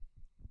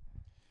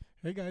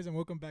Hey guys, and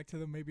welcome back to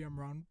the Maybe I'm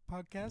Wrong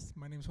podcast.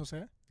 My name's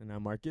Jose, And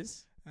I'm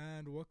Marcus.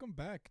 and welcome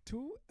back.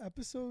 2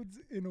 episodes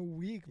in a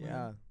week, Yeah,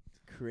 man.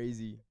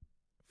 crazy.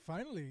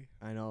 Finally,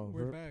 I know.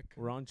 we're back.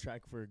 We're on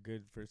track for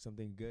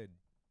something good.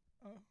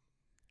 Uh,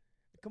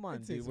 Come on,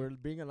 I'd say dude. so. We're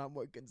being a lot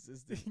more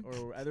consistent,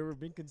 or either we're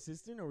being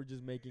consistent or we're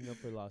just making up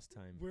for lost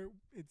time.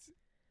 it's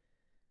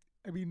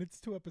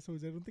 2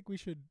 episodes. I don't think we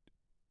should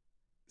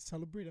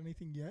celebrate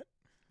anything yet.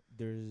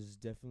 There's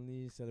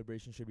definitely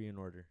celebration should be in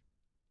order.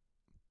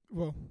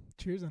 Well,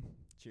 cheers then.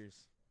 Cheers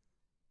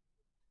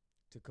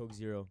to Coke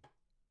Zero.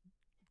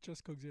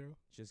 Just Coke Zero.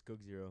 Just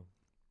Coke Zero.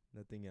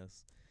 Nothing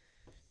else.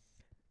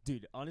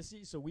 Dude,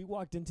 honestly, so we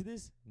walked into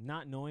this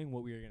not knowing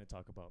what we were gonna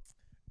talk about.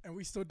 And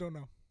we still don't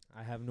know.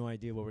 I have no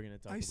idea what we're gonna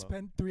talk I about.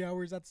 spent 3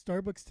 hours at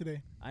Starbucks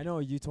today. I know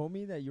you told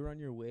me that you were on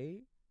your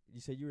way. You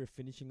said you were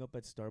finishing up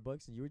at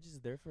Starbucks, and you were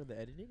just there for the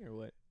editing, or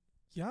what?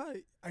 Yeah,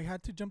 I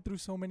had to jump through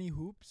so many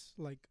hoops,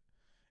 like,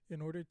 in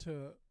order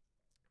to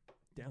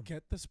Damn.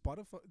 get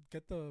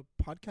the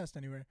podcast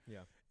anywhere.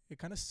 Yeah. It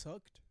kind of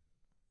sucked.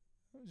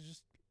 I was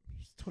just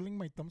twiddling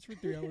my thumbs for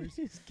 3 hours.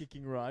 Just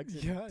kicking rocks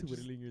and Yeah,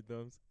 twiddling your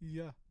thumbs.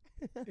 Yeah,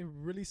 it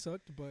really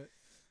sucked. But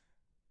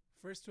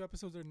first 2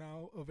 episodes are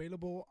now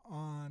available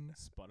on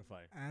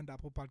Spotify. and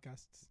Apple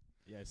Podcasts.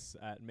 Yes,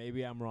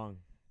 maybe I'm wrong.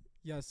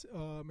 Yes,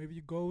 maybe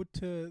you go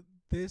to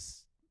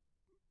this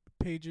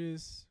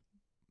page's,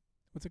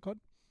 what's it called?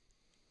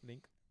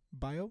 Link.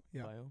 Bio.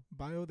 Yeah,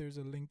 bio. There's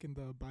a link in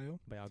the bio.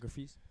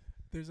 Biographies.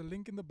 There's a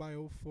link in the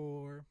bio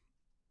for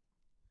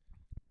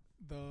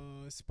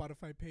the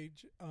Spotify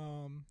page.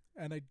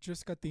 And I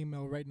just got the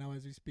email right now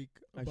as we speak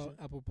about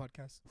Actually? Apple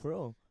Podcasts. For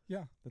real.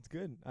 Yeah. That's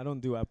good. I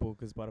don't do Apple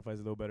because Spotify's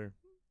a little better.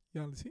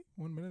 Yeah, let's see.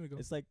 1 minute ago.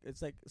 It's like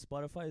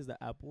Spotify is the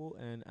Apple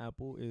and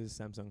Apple is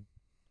Samsung.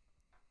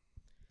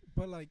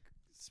 But like,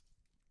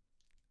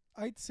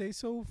 I'd say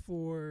so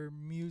for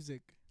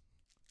music.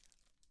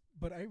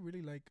 But I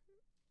really like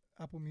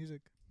Apple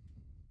Music.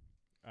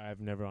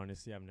 I've never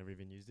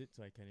even used it,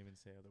 so I can't even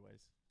say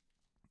otherwise.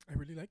 I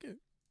really like it.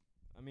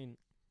 I mean,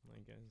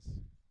 I guess.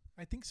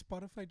 I think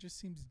Spotify just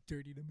seems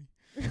dirty to me.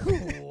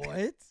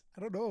 What?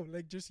 I don't know.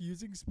 Like, just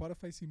using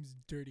Spotify seems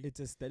dirty. It's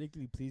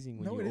aesthetically pleasing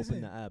when No, you it open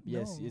isn't. the app.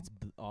 Yes, No. it's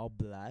all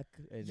black.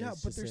 And Yeah,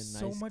 it's but just there's a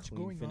so nice, much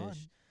clean going finish.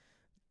 on.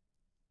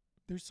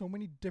 There's so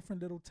many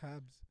different little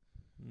tabs.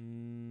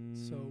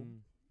 So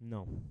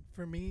no.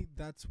 for me,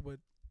 that's what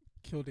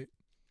killed it.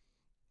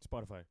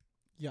 Spotify.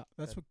 Yeah,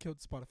 that's what killed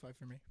Spotify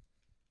for me.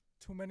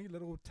 Too many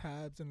little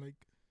tabs and like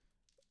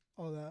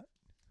all that.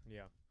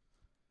 Yeah.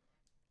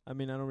 I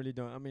mean,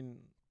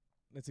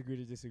 let's agree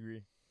to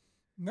disagree.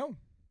 No.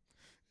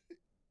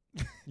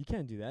 You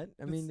can't do that.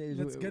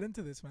 Let's get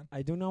into this, man.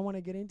 I do not want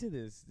to get into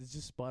this. It's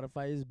just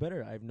Spotify is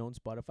better. I've known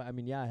Spotify. I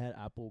mean, yeah, I had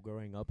Apple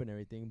growing up and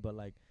everything, but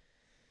like,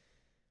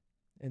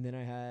 and then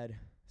I had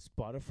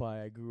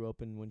Spotify. I grew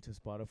up and went to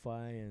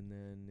Spotify, and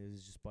then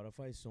it's just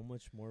Spotify is so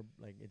much more,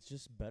 like, it's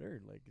just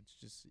better. Like, it's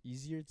just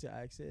easier to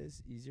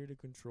access, easier to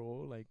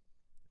control. Like,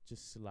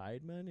 just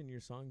slide, man, and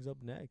your song's up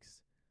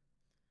next.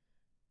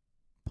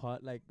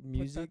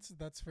 Music But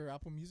that's for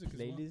Apple Music as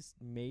well. playlist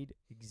made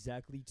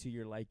exactly to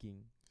your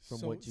liking from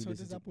So- what you so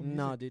listen does to. Apple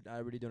No, Music. dude, I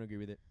really don't agree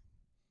with it.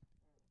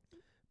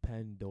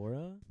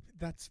 Pandora,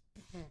 That's.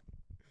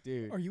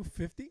 dude. Are you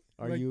 50?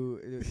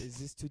 Is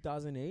this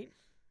 2008?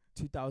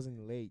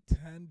 2000 late.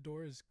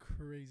 Pandora is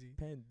crazy.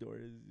 Pandora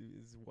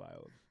is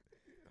wild.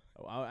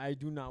 I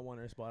do not want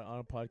our spot on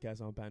a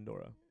podcast on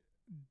Pandora.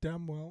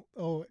 Damn well.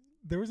 Oh,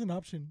 there was an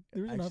option.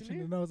 There was an option,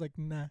 Actually? and I was like,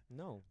 nah.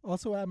 No.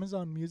 Also,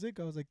 Amazon Music.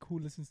 I was like, who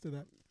listens to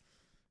that?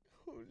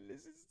 Who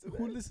listens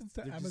Who listens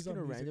to They're just Amazon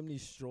gonna Music? randomly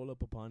stroll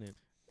up upon it.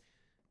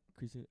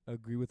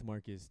 Agree with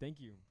Marcus. Thank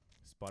you.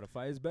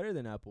 Spotify is better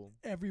than Apple.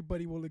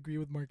 Everybody will agree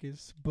with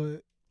Marcus,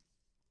 but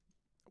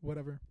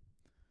whatever.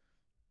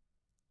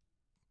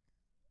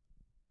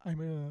 I'm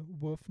a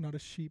wolf, not a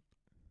sheep.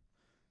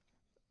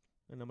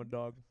 And I'm a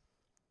dog,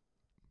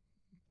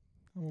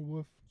 I'm a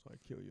wolf. so I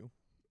kill you.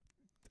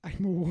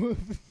 I'm a wolf.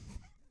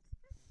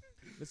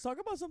 Let's talk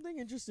about something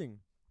interesting.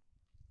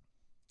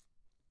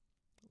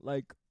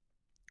 Like,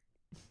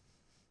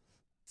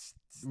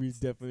 we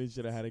definitely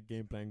should have had a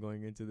game plan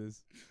going into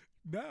this.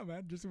 Nah,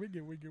 man, just wing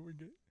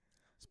it.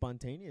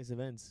 Spontaneous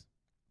events.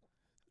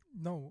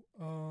 No,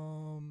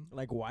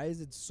 Like, why is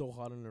it so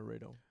hot on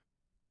Laredo?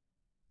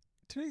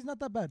 today's not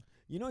that bad.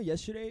 You know,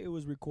 yesterday it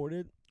was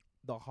recorded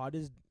the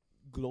hottest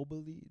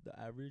globally. The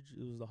average,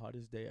 it was the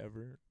hottest day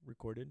ever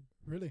recorded.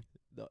 Really,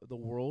 The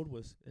world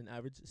was an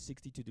average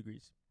 62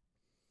 degrees.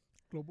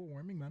 global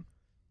warming, man.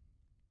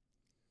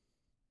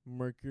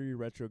 Mercury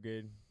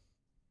retrograde.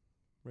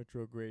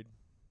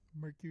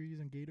 Mercury's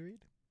and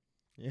Gatorade.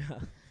 Yeah.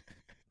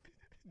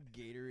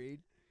 Gatorade.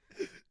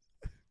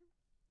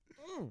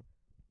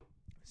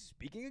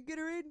 Speaking of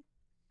Gatorade.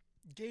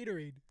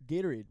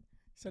 He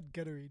said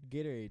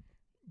Gatorade.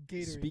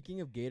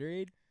 Speaking of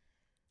Gatorade,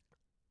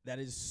 that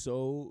is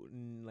so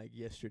like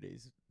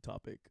yesterday's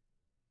topic.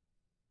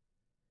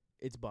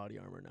 It's Body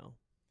Armor now.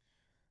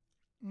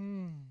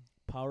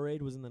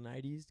 Powerade was in the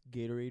 90s.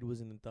 Gatorade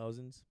was in the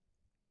thousands,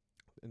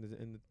 in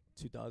the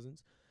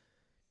 2000s.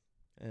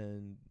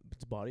 and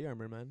it's body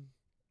armor, man.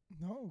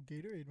 No,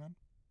 Gatorade, man.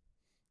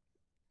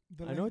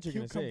 The I know lime what you're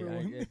gonna say. cucumber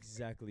one.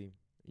 Exactly.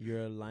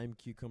 You're a lime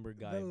cucumber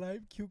guy. The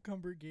lime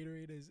cucumber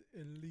Gatorade is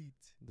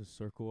elite. The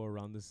circle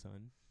around the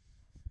sun.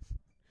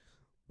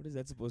 What is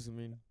that supposed to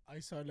mean? I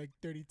saw it like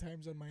 30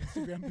 times on my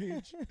Instagram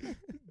page.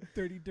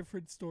 30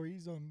 different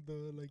stories on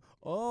the like.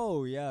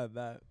 Oh yeah,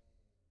 that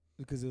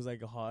because it was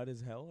like hot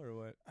as hell or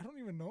what? I don't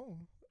even know.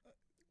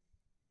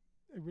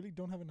 I really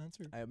don't have an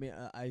answer. I mean,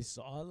 I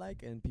saw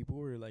like, and people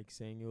were like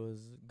saying it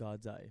was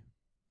God's eye.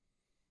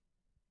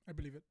 I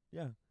believe it.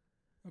 Yeah.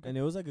 Okay. And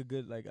it was like a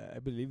good, like, I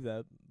believe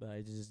that, but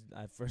I just,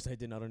 at first I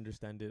did not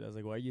understand it. I was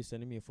like, why are you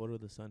sending me a photo of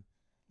the sun?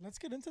 Let's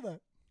get into that.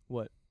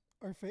 What?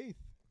 Our faith.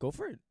 Go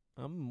for it.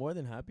 I'm more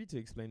than happy to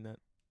explain that.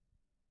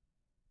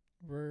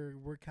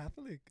 We're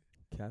Catholic.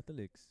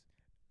 Catholics.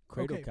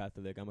 Cradle Okay.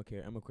 Catholic. I'm a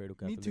cradle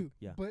Catholic. Me too.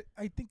 Yeah. But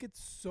I think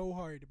it's so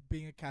hard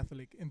being a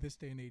Catholic in this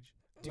day and age.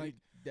 Like,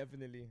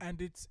 definitely.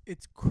 and it's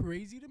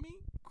crazy to me,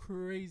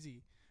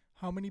 crazy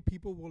how many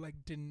people will like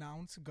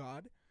denounce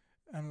God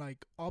and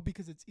like all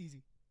because it's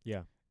easy.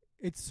 Yeah.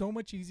 It's so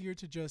much easier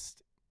to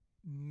just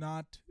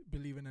not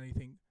believe in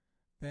anything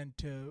than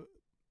to,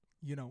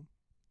 you know,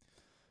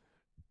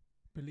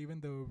 believe in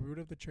the root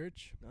of the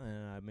church.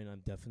 I mean,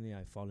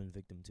 I've fallen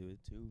victim to it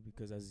too,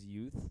 because as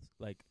youth,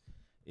 like,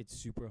 it's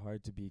super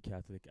hard to be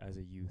Catholic as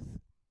a youth.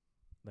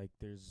 Like,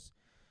 there's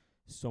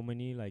so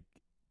many like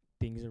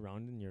things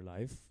around in your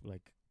life,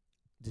 like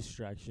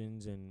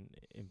distractions and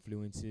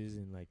influences,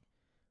 and like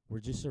we're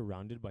just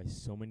surrounded by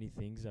so many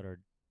things that are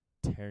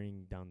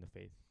tearing down the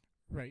faith.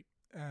 Right.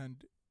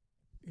 And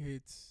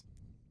it's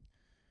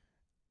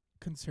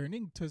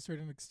concerning to a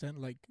certain extent,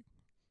 like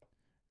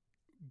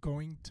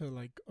going to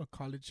like a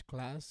college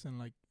class and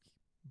like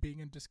being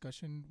in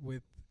discussion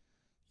with,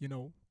 you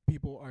know,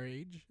 people our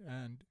age,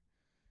 and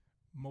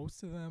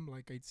most of them,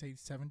 like I'd say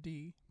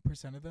 70%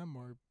 of them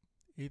are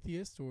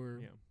atheist or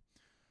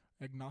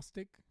Yeah.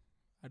 agnostic.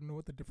 I don't know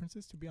what the difference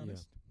is, to be Yeah.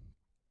 honest.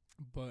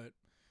 But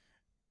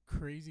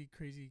crazy,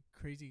 crazy,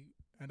 crazy.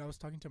 And I was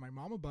talking to my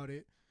mom about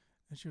it,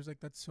 and she was like,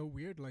 that's so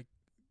weird, like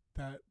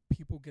that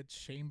people get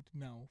shamed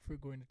now for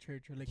going to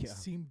church, or like Yeah.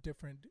 seem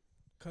different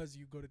because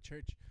you go to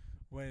church,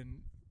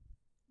 when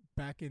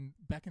back in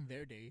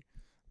their day,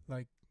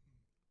 like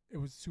it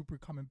was super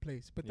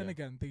commonplace. But then Yeah.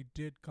 again, they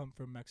did come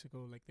from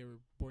Mexico, like they were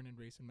born and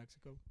raised in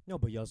Mexico. No,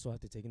 but you also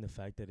have to take in the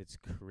fact that it's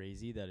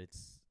crazy that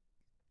it's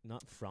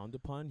not frowned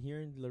upon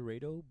here in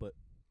Laredo, but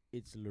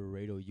it's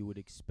Laredo. You would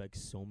expect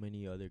so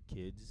many other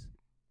kids,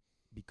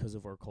 because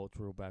of our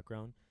cultural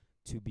background,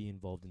 to be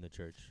involved in the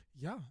church.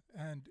 Yeah,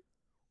 and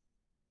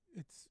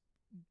it's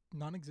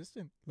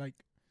non-existent.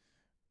 Like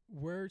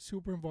we're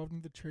super involved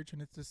in the church,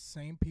 and it's the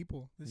same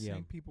people, Yeah.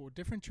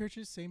 different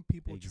churches, same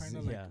people trying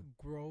to like yeah.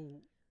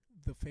 grow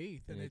the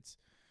faith, and And it's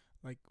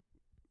like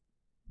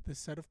the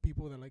set of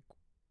people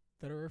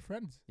that are our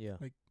friends. Yeah.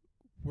 Like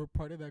we're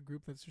part of that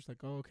group that's just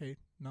like, oh, okay,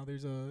 now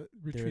there's a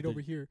retreat the- over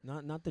here.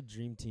 Not the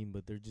dream team,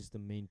 but they're just the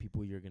main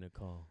people you're going to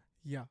call,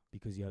 Yeah,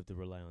 because you have to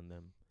rely on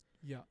them.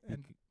 yeah,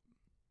 and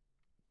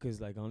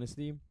Because, like,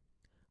 honestly,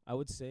 I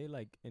would say,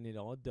 like, and it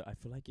all, I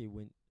feel like it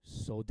went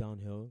so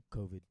downhill,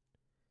 COVID.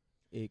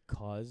 It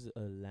caused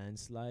a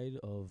landslide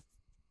of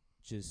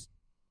just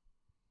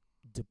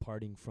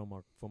departing from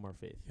our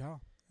faith. yeah,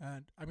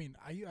 and I mean,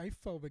 I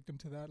fell victim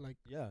to that. Like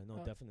Yeah, no,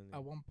 Uh, definitely.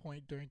 at one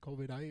point during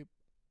COVID, I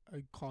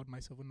called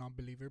myself a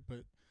non-believer,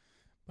 but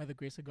by the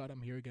grace of God,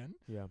 I'm here again.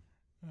 Yeah.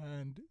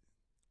 And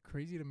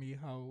crazy to me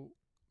how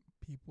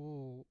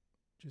people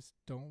just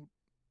don't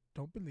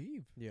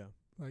believe, Yeah.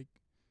 like,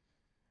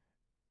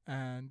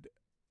 and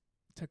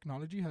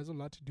technology has a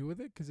lot to do with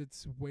it, 'cause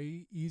it's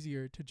way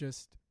easier to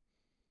just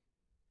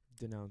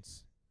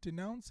Denounce.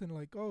 denounce and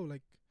like, oh,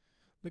 like,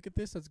 look at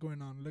this that's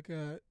going on, look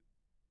at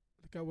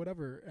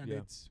whatever. And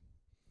Yeah.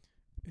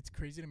 it's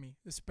crazy to me,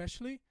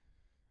 especially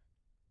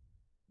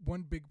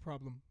one big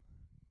problem.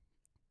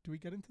 Do we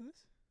get into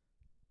this?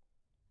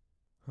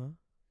 Huh?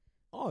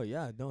 Oh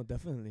yeah, no,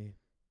 definitely.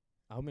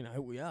 I mean,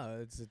 yeah,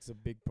 it's a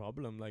big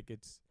problem. Like,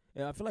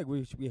 yeah, I feel like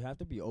we have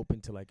to be open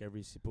to like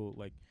every simple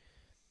like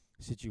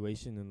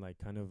situation and like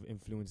kind of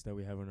influence that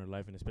we have in our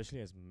life, and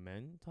especially as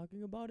men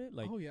talking about it,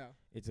 like Oh yeah,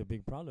 it's a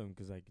big problem,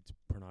 'cause like it's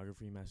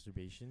pornography,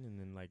 masturbation, and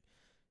then like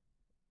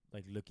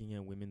looking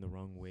at women the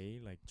wrong way,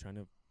 like trying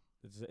to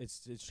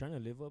it's trying to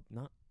live up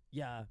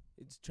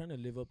it's trying to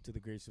live up to the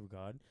grace of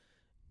God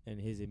and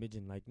His image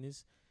and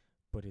likeness,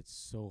 but it's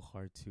so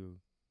hard to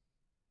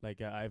like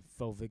I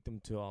fell victim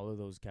to all of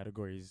those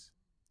categories,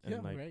 and yeah,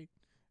 like right.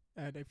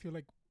 And I feel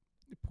like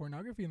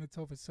pornography in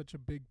itself is such a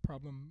big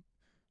problem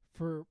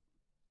for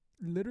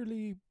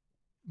literally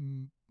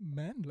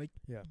men, like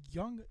yeah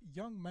young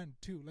men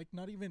too. Like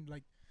not even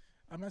like,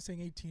 I'm not saying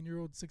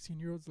 18-year-olds,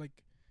 16-year-olds,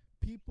 like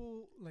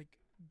people like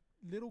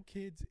little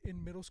kids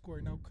in middle school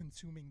are now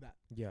consuming that.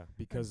 yeah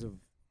because of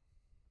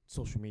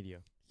social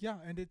media. Yeah,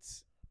 and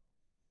it's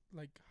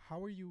like,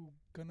 how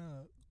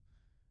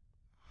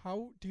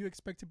do you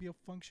expect to be a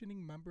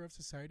functioning member of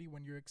society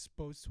when you're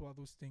exposed to all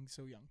those things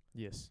so young?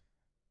 Yes.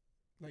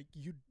 like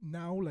you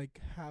now like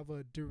have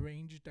a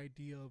deranged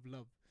idea of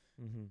love.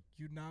 Mm-hmm.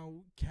 You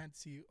now can't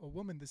see a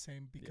woman the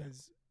same Yeah.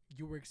 because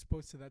you were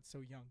exposed to that so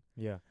young.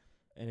 Yeah.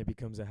 And it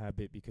becomes a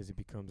habit because it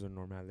becomes a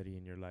normality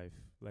in your life.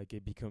 Like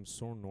it becomes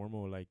so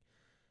normal. Like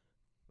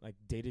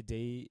day to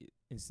day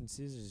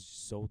instances is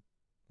so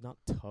not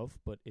tough,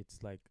 but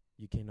it's like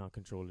you cannot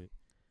control it.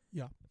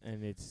 Yeah.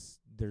 And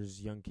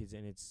there's young kids,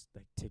 and it's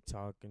like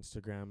TikTok,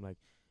 Instagram. Like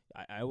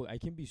I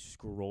can be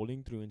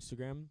scrolling through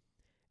Instagram,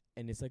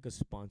 and it's like a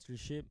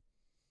sponsorship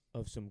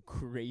of some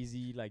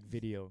crazy like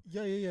video.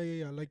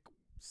 Yeah. Like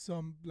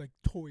some like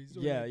toys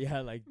or Yeah, like yeah,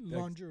 like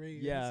lingerie.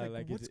 And yeah, it's like,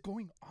 like what's it's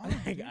going on?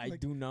 like dude? I Like,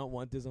 do not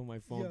want this on my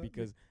phone Yeah,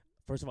 because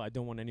first of all, I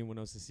don't want anyone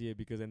else to see it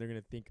because then they're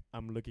gonna think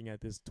I'm looking at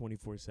this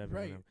 24/7.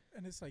 right.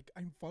 And it's like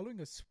I'm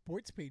following a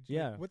sports page.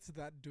 Yeah. Like, what's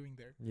that doing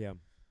there? Yeah.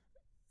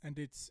 And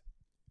it's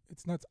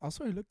nuts.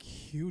 Also, I look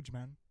huge,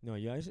 man. No,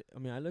 yeah. I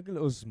mean, I look a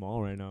little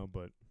small right now,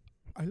 but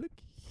I look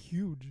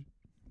huge.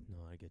 no,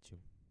 I get you.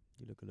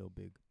 You look a little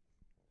big.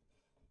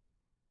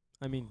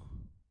 I mean,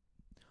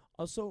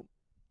 also,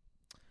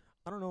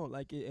 I don't know.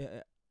 Like,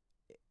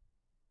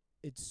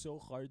 it's so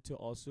hard to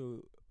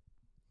also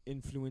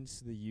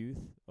influence the youth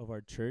of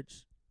our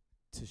church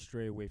to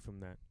stray away from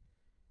that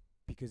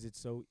because it's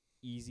so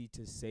easy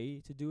to say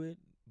to do it,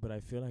 but I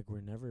feel like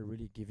we're never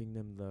really giving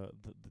them the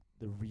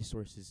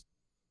resources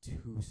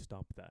to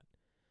stop that.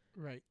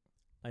 Right.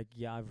 Like,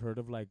 yeah, I've heard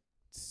of like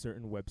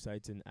certain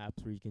websites and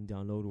apps where you can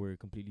download where it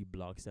completely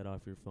blocks that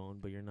off your phone,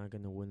 but you're not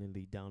gonna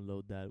willingly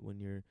download that when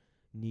you're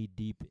knee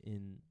deep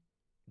in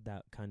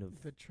that kind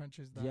of The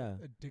trenches. That yeah.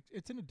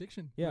 It's an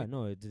addiction. Yeah, Like,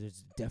 no,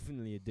 there's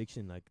definitely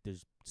addiction. Like,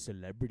 there's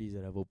celebrities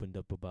that have opened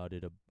up about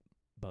it,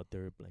 about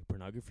their like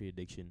pornography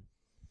addiction,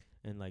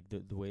 and like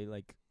the way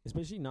like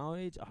especially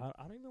nowadays, I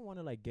don't even want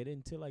to like get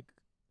into like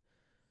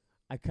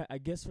I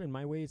guess in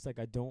my way it's like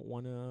I don't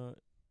want to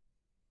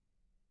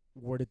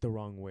word it the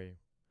wrong way,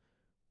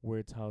 where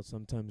it's how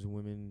sometimes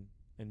women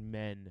and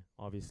men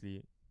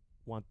obviously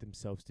want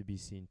themselves to be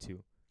seen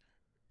too.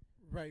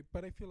 Right,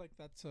 but I feel like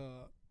that's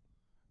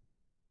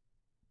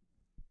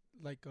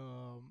like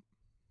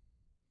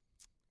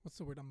what's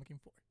the word I'm looking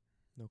for?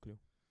 No clue.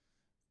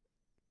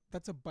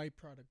 That's a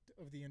byproduct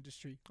of the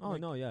industry. Oh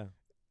Like, no, yeah,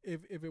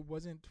 if it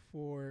wasn't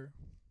for,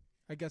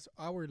 I guess,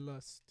 our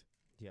lust,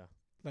 yeah,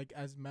 like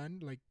as men,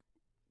 like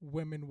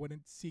women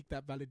wouldn't seek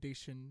that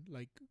validation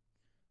like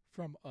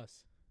from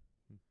us.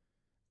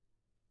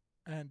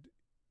 And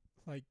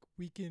like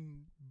we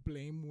can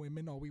blame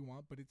women all we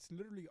want, but it's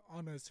literally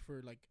on us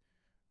for like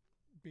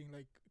being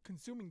like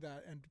consuming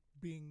that and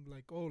being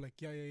like, oh, like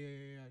yeah,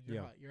 you're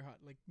Yeah. hot, you're hot.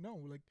 Like no,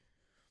 like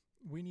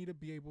we need to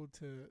be able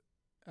to,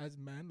 as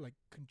men, like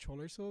control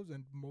ourselves,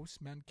 and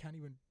most men can't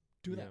even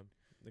do that.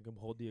 They can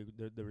hold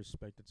the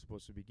respect that's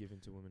supposed to be given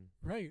to women.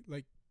 Right,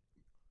 like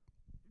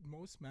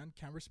most men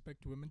can't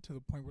respect women to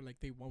the point where like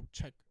they won't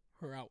check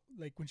her out,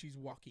 like when she's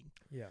walking,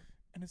 Yeah.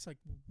 and it's like,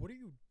 what are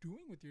you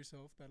doing with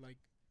yourself that like,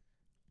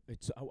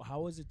 It's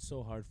how is it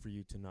so hard for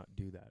you to not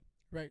do that?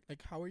 right,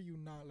 like how are you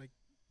not like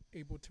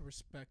able to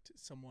respect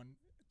someone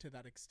to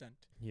that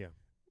extent? Yeah.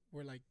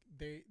 Where like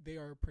they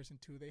are a person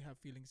too, they have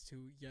feelings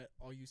too, yet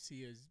all you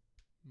see is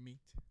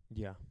meat,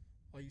 Yeah.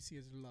 all you see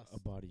is lust. A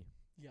body.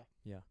 Yeah.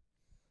 Yeah.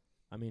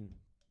 I mean,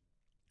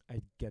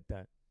 I get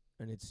that,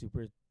 and it's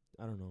super.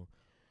 I don't know.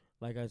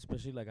 Like,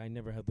 especially like I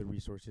never had the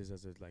resources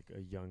as a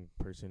young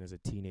person, as a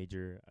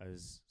teenager,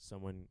 as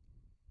someone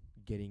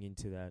getting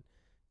into that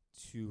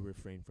to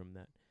refrain from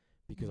that,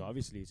 because Mhm.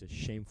 obviously it's a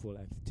shameful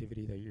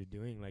activity that you're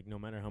doing. Like, no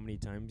matter how many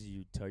times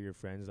you tell your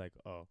friends like,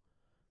 oh,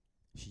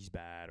 she's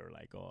bad, or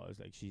like, oh, it's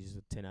like she's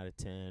a 10 out of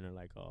 10, or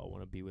like, oh, I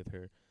want to be with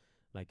her.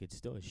 Like, it's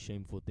still a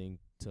shameful thing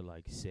to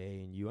like say,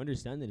 and you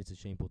understand that it's a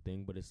shameful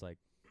thing, but it's like,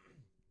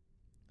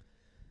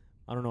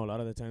 I don't know, a lot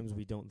of the times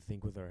we don't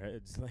think with our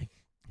heads. Like,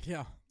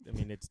 Yeah. I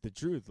mean, it's the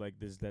truth. Like,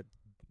 there's that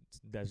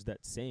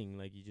saying,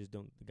 like, you just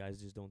don't, the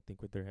guys just don't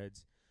think with their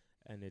heads,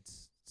 and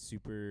it's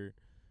super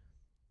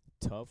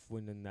tough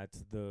when then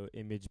that's the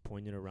image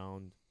pointed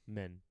around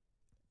men,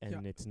 and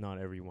Yeah. it's not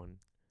everyone.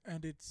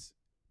 And it's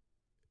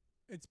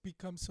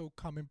become so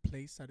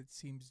commonplace that it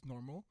seems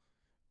normal,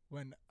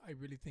 when I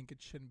really think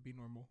it shouldn't be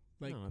normal.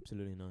 Like No,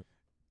 absolutely not.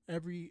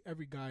 every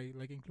guy,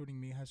 like including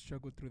me, has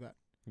struggled through that,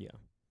 Yeah.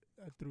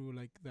 through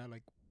like that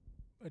like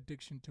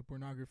addiction to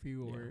pornography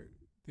or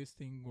this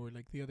thing or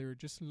like the other,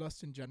 just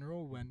lust in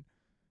general, when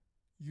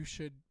you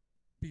should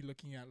be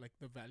looking at like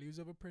the values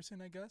of a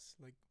person, I guess,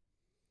 like,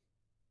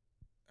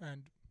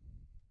 and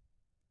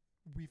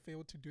we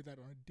fail to do that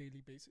on a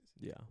daily basis.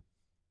 Yeah.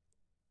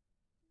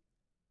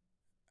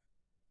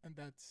 And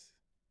that's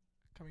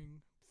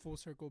coming full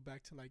circle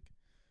back to like,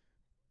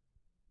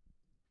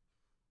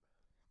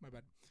 my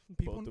bad,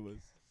 people Both of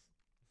us.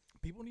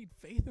 people need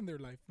faith in their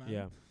life, man.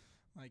 Yeah.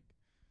 Like,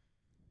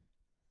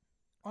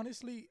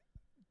 honestly,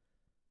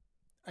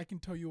 I can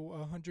tell you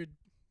 100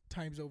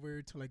 times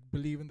over to like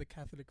believe in the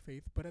Catholic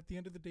faith, but at the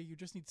end of the day, you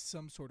just need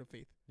some sort of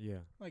faith. Yeah.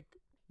 Like,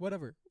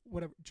 whatever,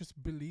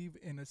 just believe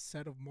in a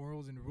set of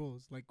morals and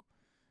rules. Like,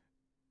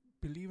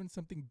 believe in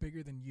something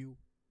bigger than you,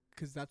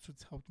 because that's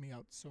what's helped me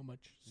out so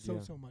much,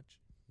 Yeah. so much.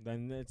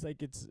 Then it's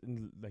like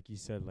like you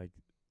said, like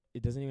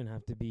it doesn't even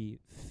have to be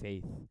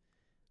faith.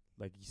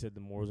 Like you said, the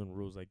morals and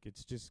rules. Like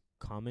it's just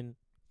common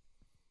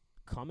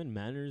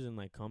manners and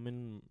like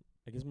common,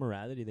 I guess,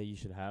 morality that you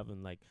should have.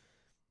 And like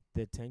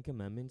the 10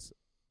 Commandments,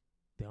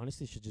 they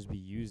honestly should just be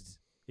used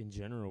in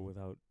general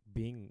without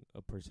being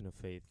a person of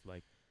faith.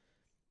 Like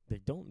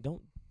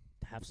don't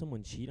have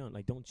someone cheat on,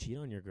 like, don't cheat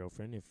on your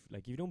girlfriend. If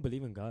like you don't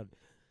believe in God,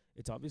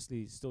 it's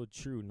obviously still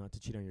true not to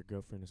cheat on your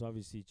girlfriend. It's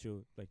obviously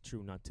true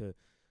not to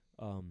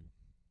um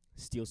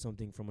steal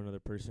something from another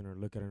person or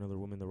look at another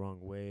woman the wrong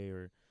way,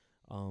 or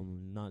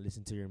not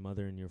listen to your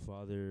mother and your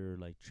father, or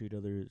like treat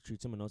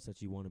someone else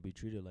that you want to be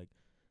treated. Like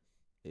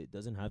it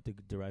doesn't have to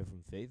derive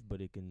from faith,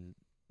 but it can,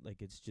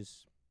 like, it's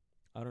just,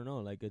 I don't know,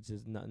 like it's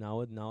just not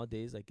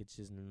nowadays, like it's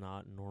just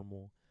not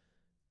normal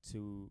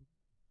to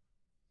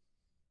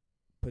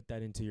put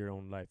that into your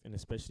own life. And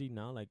especially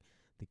now, like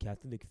the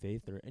Catholic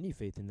faith or any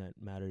faith in that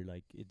matter,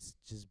 like it's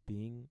just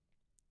being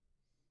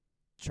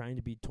trying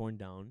to be torn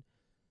down,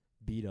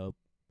 beat up,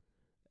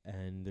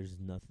 and there's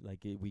nothing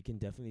like it. We can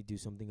definitely do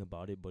something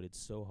about it, but it's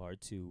so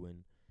hard to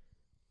when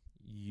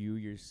you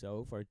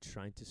yourself are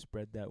trying to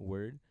spread that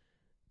word,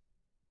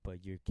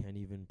 but you can't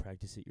even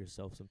practice it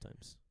yourself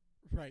sometimes.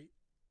 Right.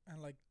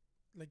 And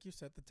like you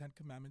said, the 10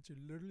 Commandments are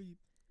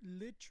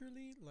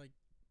literally like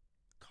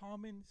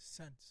common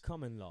sense.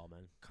 Common law,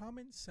 man.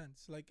 Common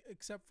sense. Like,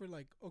 except for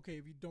like, okay,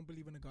 if you don't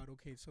believe in a God,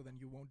 okay, so then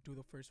you won't do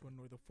the first one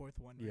nor the fourth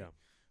one, right? Yeah.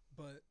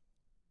 But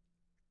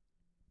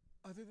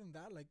other than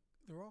that, like,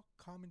 they're all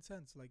common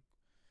sense. Like,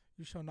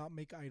 you shall not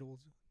make idols.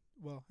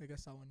 Well, I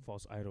guess that one.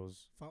 False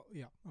idols.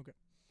 Yeah. Okay.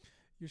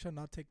 You shall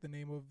not take the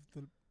name of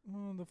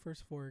the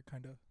first four,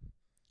 kind of.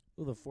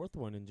 Well, the fourth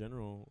one in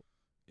general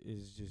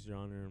is just your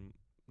honor.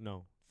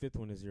 No, fifth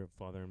one is your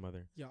father and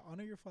mother. Yeah,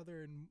 honor your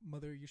father and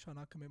mother. You shall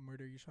not commit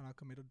murder. You shall not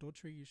commit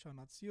adultery. You shall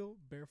not steal,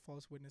 bear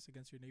false witness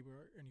against your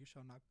neighbor, and you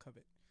shall not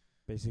covet.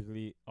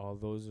 Basically, all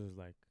those is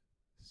like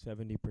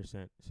 70%,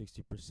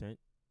 60%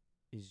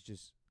 is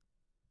just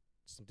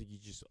something you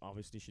just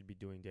obviously should be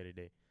doing day to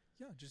day.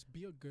 Yeah, just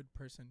be a good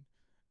person.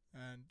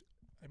 And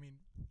I mean,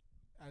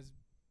 as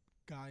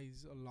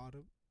guys,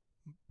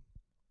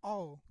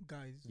 all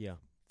guys Yeah,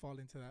 fall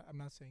into that. I'm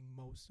not saying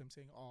most, I'm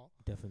saying all.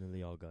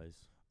 definitely all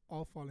guys.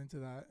 All fall into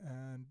that.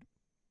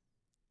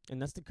 And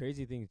that's the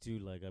crazy thing too.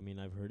 Like, I mean,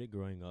 I've heard it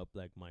growing up.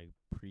 Like, my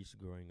priest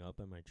growing up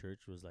at my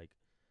church was like,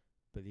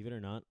 believe it or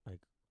not,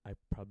 like I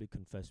probably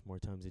confess more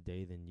times a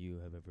day than you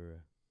have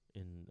ever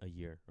in a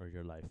year or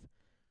your life,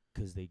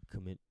 'cause they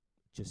commit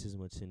just as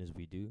much sin as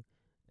we do,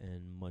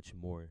 and much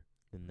more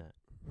than that.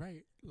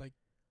 Right, like,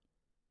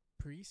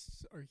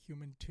 priests are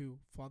human too.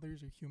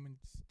 Fathers are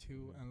humans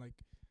too. Mhm. And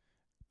like,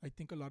 I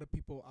think a lot of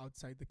people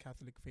outside the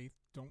Catholic faith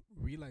don't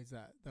realize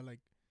that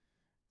like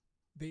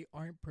they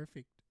aren't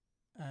perfect.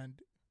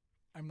 And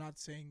I'm not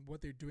saying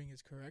what they're doing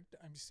is correct.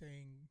 I'm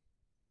saying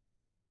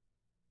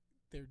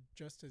they're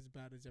just as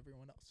bad as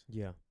everyone else.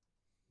 Yeah,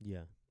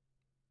 yeah.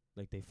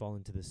 Like they fall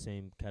into the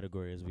same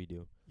category as we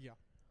do, Yeah.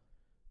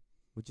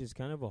 which is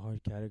kind of a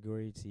hard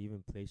category to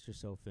even place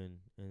yourself in,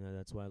 and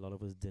that's why a lot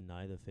of us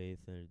deny the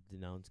faith or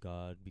denounce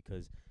God,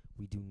 because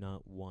we do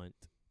not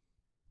want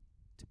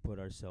to put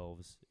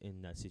ourselves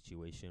in that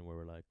situation where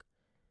we're like,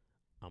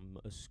 I'm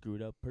a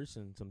screwed up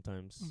person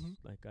sometimes.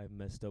 Mhm. Like I've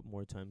messed up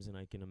more times than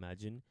I can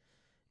imagine,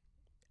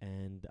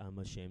 and I'm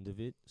ashamed of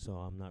it, so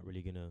I'm not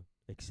really gonna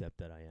accept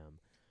that I am.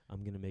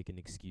 I'm gonna make an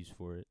excuse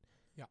for it.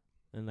 Yeah.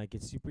 And like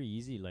it's super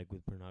easy, like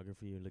with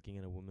pornography, you're looking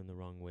at a woman the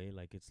wrong way.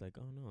 Like it's like,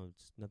 oh no,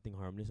 it's nothing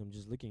harmless. I'm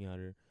just looking at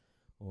her,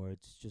 or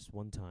it's just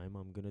one time.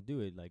 I'm gonna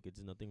do it. Like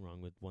it's nothing wrong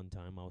with one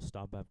time. I'll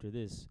stop after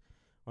this,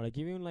 or like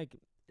even like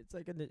it's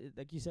like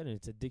like you said,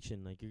 it's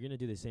addiction. Like you're gonna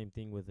do the same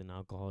thing with an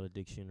alcohol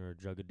addiction or a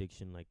drug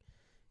addiction. Like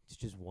it's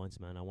just once,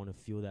 man. I want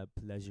to feel that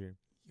pleasure.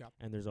 Yeah.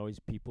 And there's always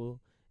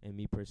people, and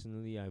me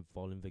personally, I've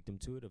fallen victim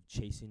to it, of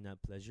chasing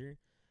that pleasure,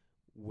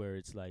 where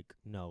it's like,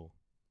 no,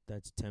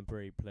 that's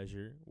temporary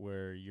pleasure,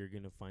 where you're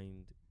gonna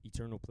find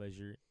eternal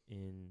pleasure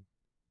in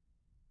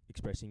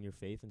expressing your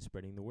faith and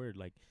spreading the word.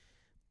 Like,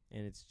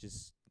 and it's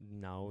just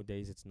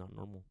nowadays it's not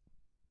normal.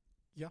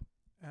 Yeah.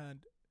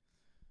 And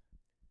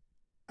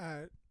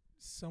at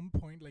some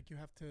point, like, you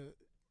have to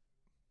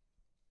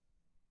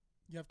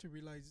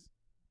realize,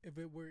 if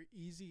it were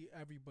easy,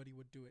 everybody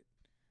would do it.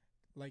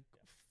 Like,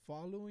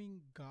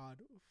 following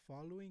God,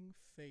 following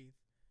faith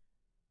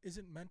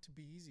isn't meant to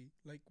be easy.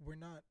 Like,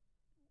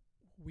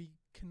 we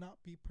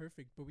cannot be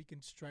perfect, but we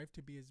can strive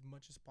to be as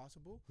much as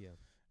possible. Yeah.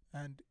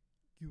 And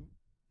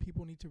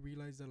people need to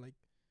realize that, like,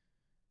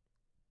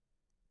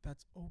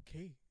 that's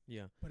okay.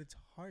 Yeah. But it's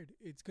hard.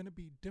 It's going to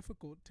be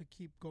difficult to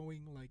keep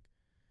going, like,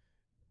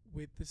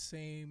 with the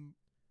same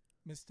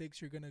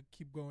mistakes. You're going to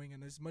keep going.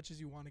 And as much as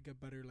you want to get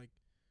better, like,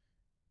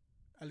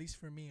 at least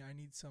for me, I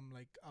need some,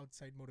 like,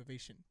 outside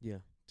motivation Yeah.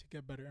 to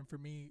get better. And for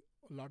me,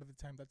 a lot of the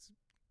time, that's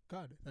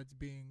God. That's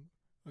being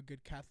a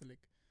good Catholic.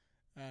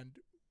 And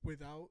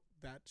without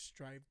that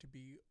strive to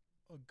be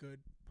a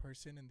good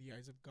person in the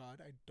eyes of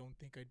God, I don't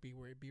think I'd be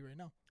where I'd be right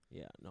now.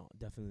 Yeah, no,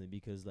 definitely,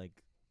 because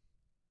like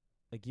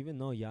like even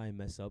though I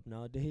mess up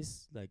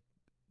nowadays, like,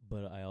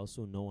 but I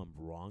also know I'm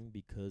wrong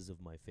because of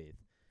my faith,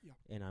 Yeah.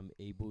 and I'm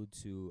able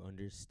to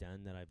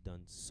understand that I've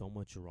done so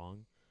much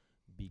wrong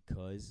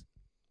because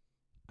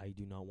I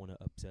do not want to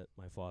upset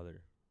my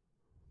father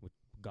with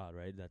God,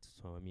 right? That's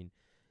how I mean.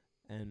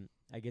 And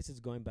I guess it's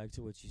going back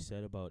to what you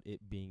said about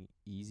it being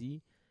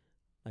easy.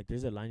 Like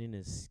there's a line in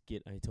a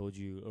skit I told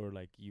you, or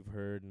like you've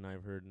heard and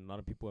I've heard and a lot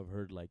of people have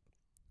heard, like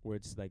where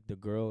it's like the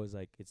girl is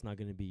like, it's not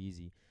gonna be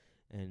easy,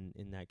 and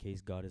in that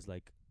case God is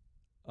like,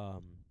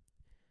 um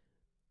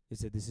he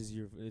said, this is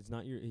your, it's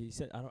not your, he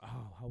said, I don't,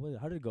 how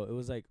did it go? It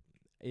was like,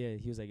 yeah,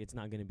 he was like, it's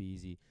not gonna be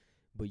easy,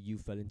 but you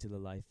fell into the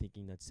lie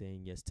thinking that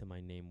saying yes to my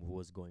name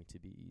was going to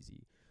be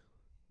easy.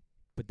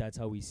 But that's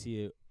how we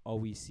see it. All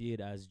we see it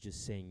as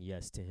just saying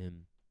yes to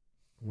him,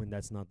 when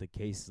that's not the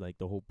case. Like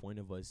the whole point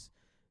of us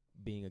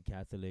being a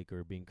Catholic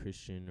or being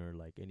Christian or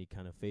like any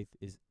kind of faith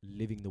is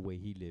living the way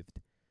he lived,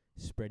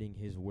 spreading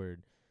his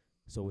word.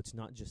 So it's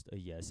not just a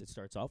yes. It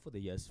starts off with a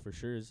yes for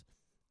sure.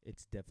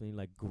 It's definitely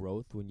like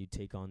growth when you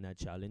take on that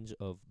challenge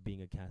of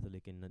being a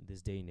Catholic in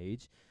this day and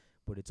age.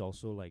 But it's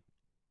also like,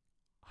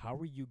 how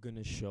are you going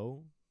to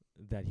show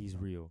that he's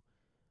real?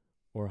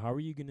 Or how are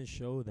you going to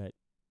show that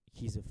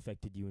he's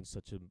affected you in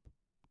such a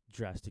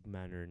drastic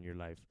manner in your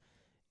life?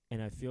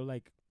 And I feel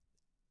like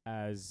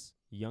as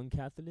young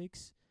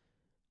Catholics,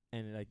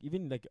 and like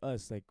even like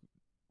us, like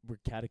we're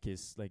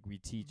catechists, like we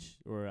teach,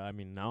 or I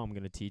mean now I'm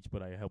gonna teach,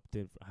 but I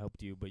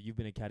helped you, but you've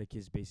been a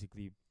catechist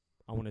basically,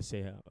 I want to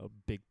say a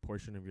big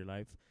portion of your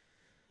life,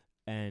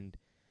 and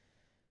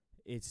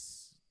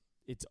it's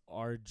it's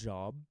our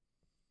job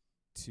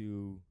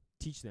to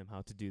teach them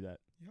how to do that.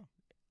 Yeah.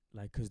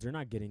 Like, 'cause they're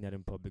not getting that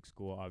in public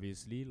school,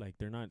 obviously. Like,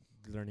 they're not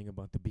learning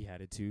about the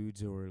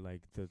Beatitudes or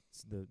like the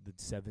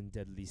seven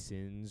deadly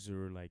sins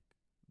or like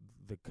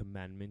the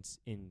commandments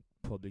in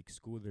public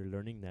school. They're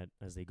learning that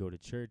as they go to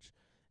church,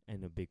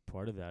 and a big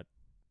part of that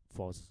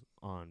falls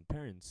on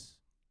parents.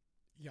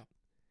 Yeah.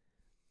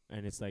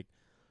 And it's like,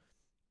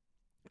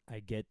 I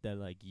get that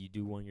like you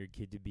do want your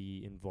kid to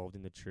be involved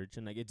in the church,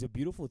 and like it's a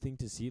beautiful thing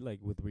to see, like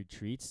with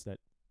retreats, that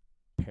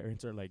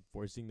parents are like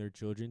forcing their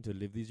children to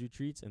live these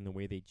retreats and the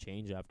way they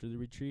change after the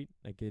retreat.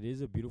 Like it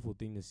is a beautiful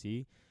thing to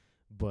see,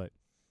 but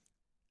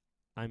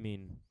I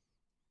mean,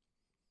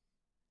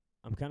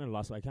 I'm kind of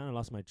lost. I kind of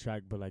lost my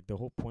track, but like the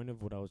whole point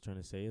of what I was trying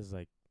to say is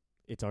like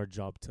it's our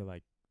job to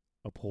like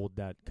uphold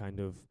that kind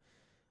of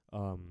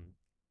um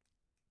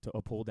to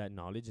uphold that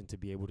knowledge and to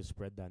be able to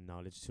spread that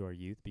knowledge to our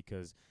youth,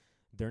 because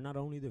they're not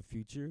only the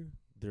future,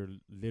 they're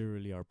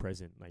literally our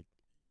present. Like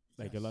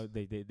a Yes. lot,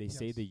 they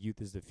say Yes. the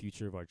youth is the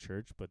future of our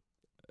church, but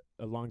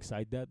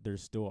alongside that, they're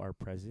still our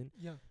present.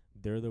 Yeah.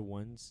 They're the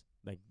ones,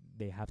 like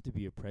they have to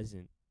be a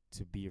present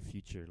to be a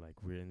future. Like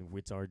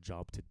it's our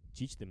job to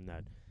teach them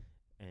that,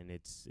 and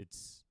it's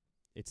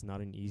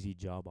not an easy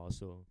job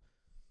also.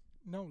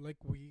 No,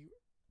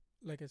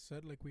 like I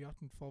said, like we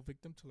often fall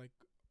victim to like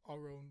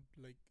our own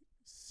like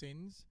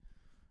sins,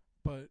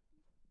 but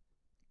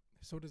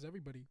so does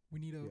everybody. We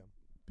need to Yeah.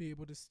 be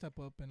able to step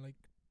up and like,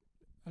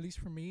 at least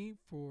for me,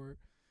 for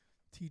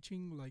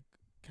teaching like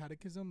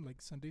catechism,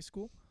 like Sunday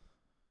school,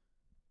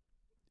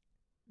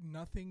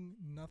 nothing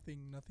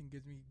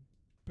gives me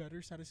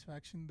better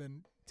satisfaction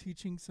than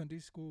teaching Sunday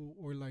school,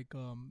 or like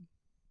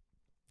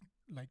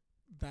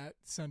that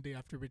Sunday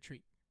after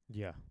retreat.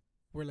 Yeah.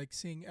 We're like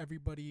seeing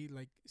everybody,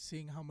 like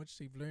seeing how much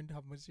they've learned,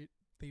 how much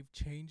they've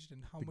changed,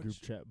 and how The group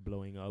much, chat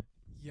blowing up.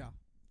 yeah,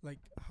 like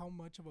how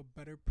much of a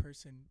better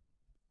person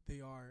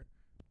they are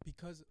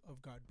because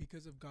of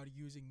God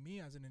using me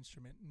as an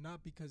instrument,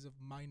 not because of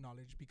my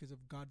knowledge, because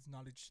of God's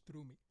knowledge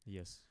through me.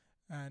 Yes.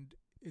 And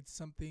it's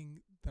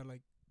something that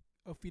like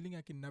a feeling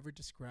I can never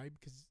describe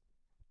because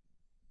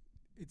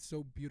it's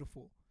so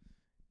beautiful.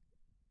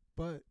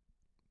 But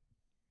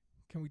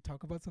can we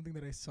talk about something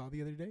that I saw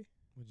the other day?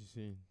 What'd you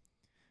see?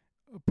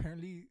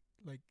 Apparently,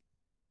 like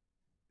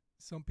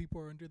some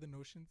people are under the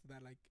notions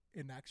that like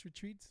in Acts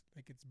retreats,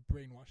 like it's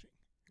brainwashing.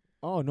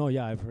 Oh no,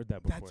 yeah, I've heard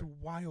that before. That's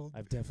wild.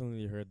 I've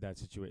definitely heard that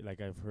situation.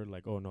 Like I've heard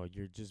like, oh no,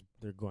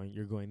 you're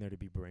going there to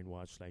be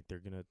brainwashed. Like they're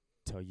gonna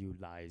tell you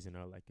lies and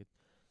all like it.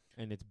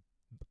 And it's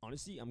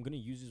honestly, I'm gonna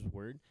use this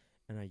word,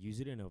 and I use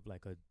it in a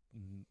like a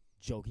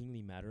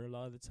jokingly matter a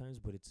lot of the times,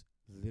 but it's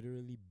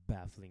literally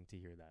baffling to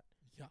hear that,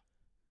 Yeah.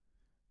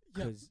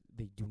 Yeah. because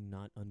they do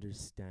not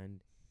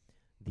understand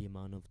the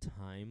amount of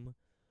time,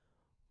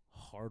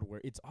 hard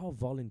work. It's all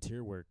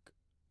volunteer work.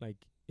 Like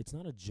it's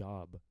not a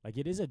job. Like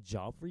it is a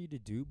job for you to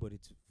do, but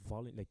it's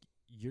like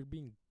you're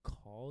being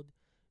called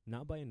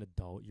not by an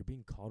adult, you're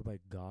being called by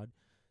God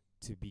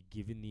to be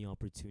given the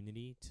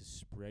opportunity to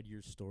spread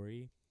your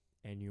story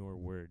and your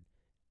word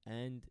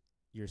and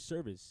your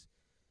service.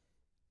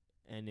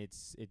 And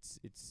it's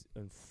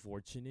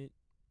unfortunate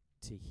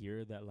to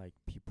hear that like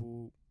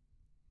people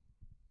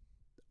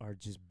are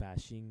just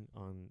bashing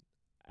on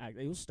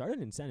it was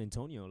started in San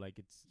Antonio, like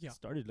it's Yeah.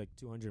 started like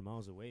 200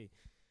 miles away,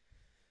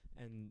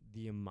 and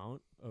the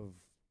amount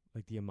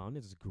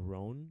it's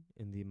grown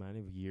in the amount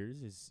of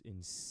years is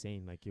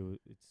insane. Like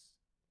it's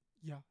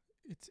Yeah.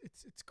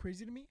 It's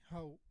crazy to me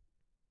how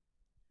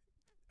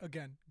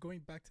again, going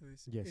back to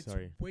this, Yes, it's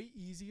sorry. way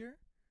easier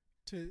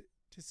to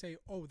say,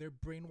 oh, they're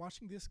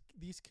brainwashing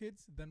these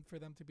kids, than for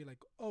them to be like,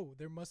 oh,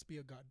 there must be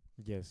a God.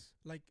 Yes.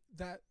 Like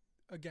that.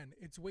 Again,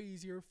 it's way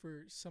easier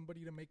for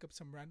somebody to make up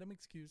some random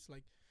excuse.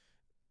 Like,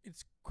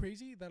 it's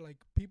crazy that like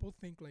people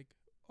think like,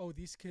 oh,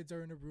 these kids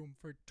are in a room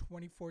for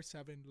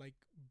 24/7, like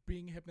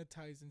being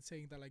hypnotized and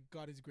saying that like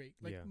God is great.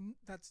 Like, Yeah.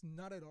 that's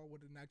not at all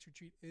what an act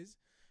retreat is.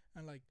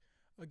 And like,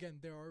 again,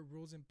 there are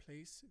rules in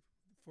place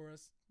for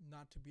us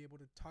not to be able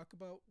to talk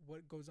about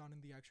what goes on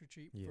in the act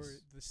retreat for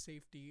Yes. the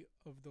safety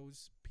of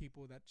those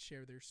people that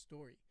share their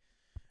story.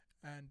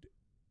 And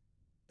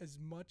as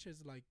much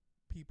as like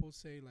people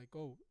say like,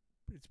 oh,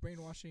 it's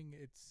brainwashing,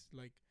 it's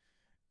like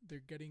they're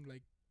getting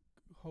like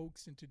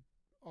hoax into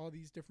all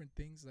these different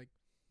things, like,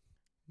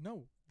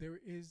 no, there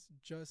is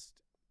just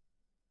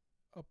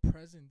a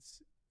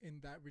presence in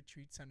that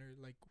retreat center,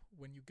 like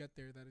when you get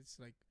there, that it's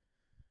like,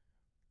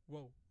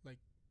 whoa, like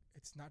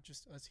it's not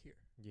just us here,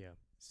 Yeah.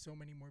 so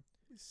many more,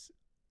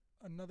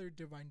 another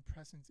divine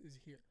presence is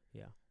here.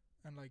 Yeah.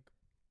 And like,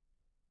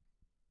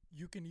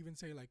 you can even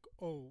say like,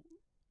 oh,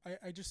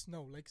 I just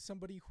know, like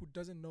somebody who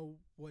doesn't know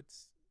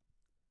what's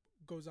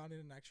goes on in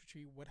an act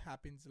retreat, what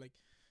happens, like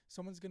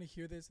someone's gonna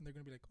hear this and they're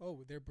gonna be like,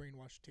 oh, they're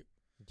brainwashed too.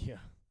 Yeah.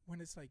 When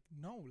it's like,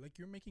 no, like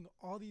you're making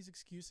all these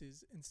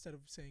excuses instead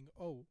of saying,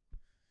 oh,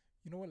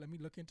 you know what, let me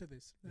look into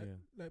this, Yeah.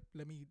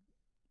 let me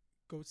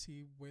go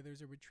see where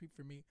there's a retreat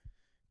for me.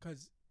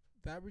 Because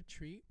that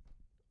retreat,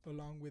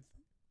 along with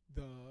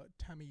the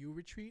Tamiyu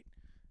retreat,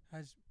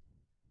 has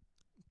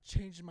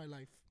changed my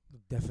life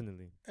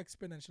Definitely.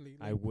 exponentially.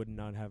 I Like, would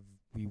not have.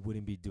 We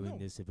wouldn't be doing No.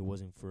 this if it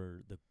wasn't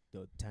for the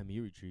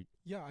Tamiyu retreat.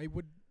 yeah, I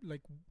would,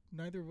 like,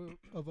 neither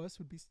of us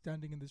would be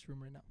standing in this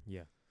room right now.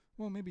 Yeah.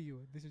 Well, maybe you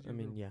would. This is I your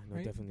mean, room, yeah, no,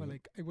 right? definitely. But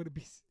like, I would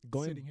be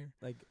Going sitting here.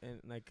 like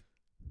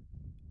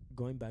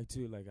going back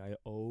to like I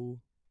owe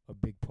a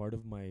big part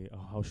of my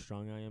how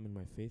strong I am in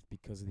my faith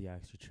because of the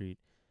Acts retreat,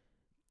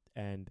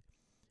 and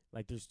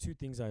like there's two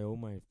things I owe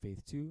my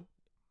faith to.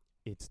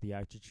 It's the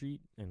Acts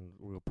retreat and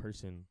real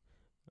person.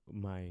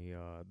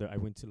 I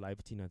went to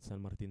Live Teen at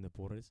San Martin de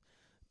Porres,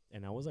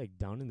 and I was like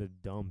down in the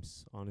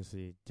dumps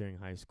honestly during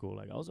high school.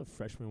 Like I was a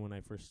freshman when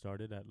I first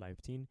started at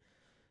Live Teen,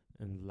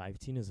 and Live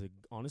Teen is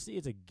honestly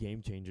it's a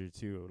game changer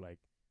too. Like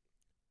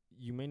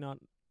you may not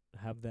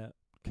have that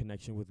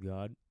connection with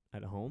God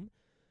at home,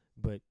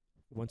 but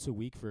once a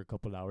week for a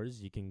couple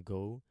hours, you can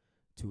go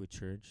to a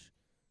church,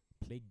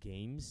 play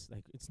games.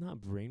 Like it's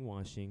not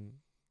brainwashing.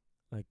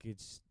 Like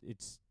it's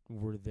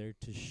we're there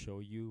to show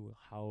you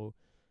how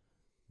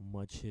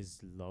much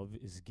His love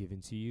is given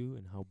to you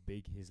and how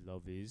big His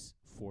love is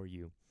for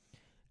you.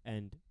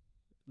 And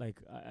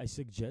like I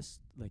suggest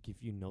like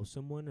if you know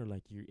someone or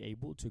like you're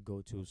able to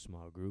go to a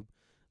small group,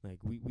 like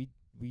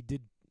we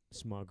did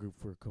small group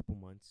for a couple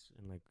months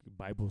and like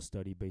Bible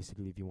study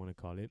basically if you want to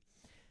call it,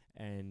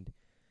 and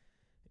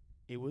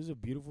it was a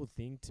beautiful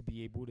thing to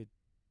be able to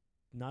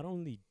not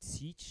only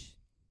teach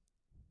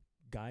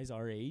guys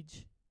our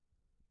age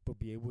but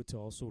be able to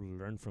also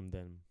learn from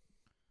them,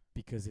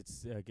 because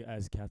it's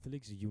as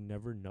Catholics you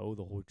never know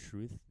the whole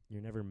truth,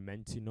 you're never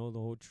meant to know the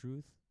whole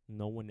truth.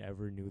 No one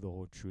ever knew the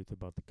whole truth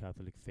about the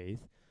Catholic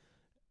faith,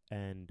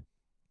 and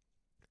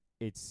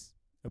it's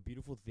a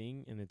beautiful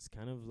thing. And it's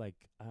kind of like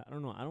I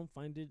don't know, I don't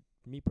find it,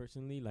 me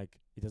personally, like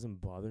it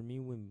doesn't bother me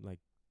when like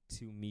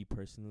to me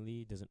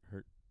personally it doesn't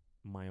hurt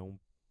my own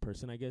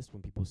person, I guess,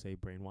 when people say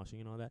brainwashing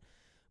and all that.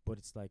 But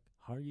it's like,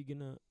 how are you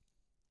gonna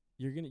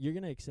you're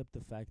gonna accept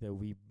the fact that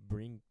we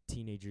bring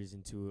teenagers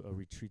into a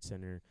retreat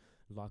center,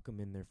 lock them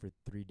in there for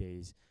 3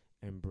 days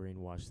and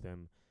brainwash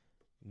them?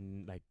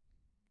 Like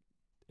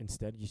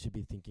instead you should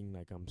be thinking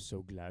like, I'm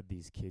so glad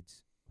these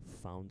kids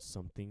found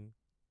someone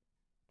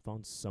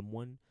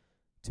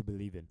to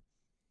believe in,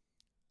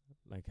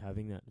 like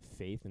having that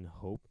faith and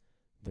hope.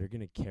 They're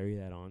going to carry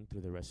that on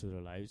through the rest of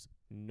their lives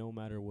no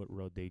matter what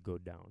road they go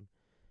down,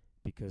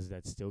 because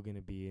that's still going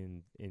to be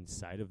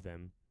inside of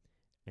them,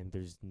 and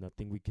there's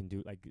nothing we can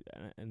do. Like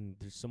and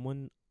there's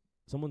someone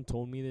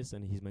told me this,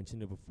 and he's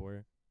mentioned it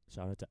before.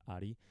 Shout out to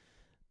Adi.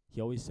 He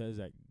always says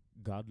that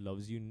God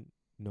loves you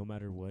no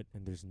matter what,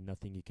 and there's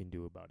nothing you can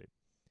do about it.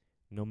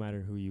 No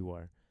matter who you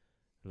are,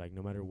 like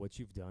no matter what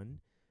you've done,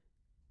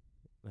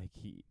 like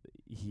he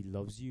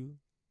loves you,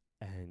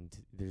 and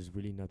there's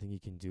really nothing you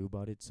can do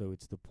about it. So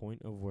it's the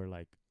point of where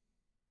like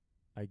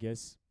I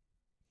guess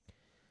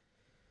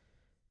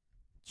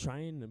try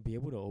and be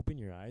able to open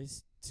your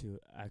eyes to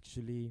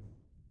actually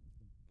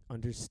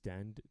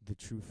understand the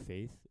true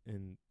faith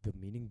and the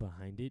meaning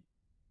behind it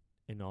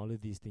and all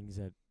of these things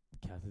that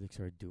Catholics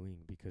are doing,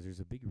 because there's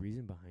a big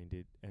reason behind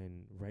it,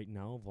 and right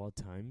now of all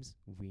times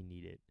we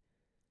need it.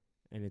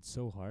 And it's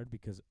so hard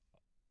because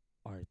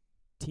our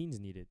teens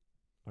need it,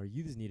 our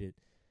youths need it,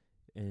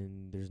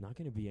 and there's not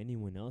going to be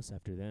anyone else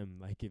after them.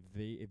 Like if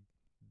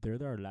they're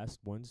our last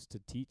ones to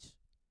teach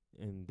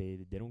and they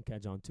don't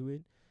catch on to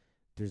it,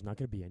 there's not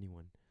going to be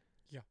anyone.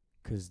 Yeah.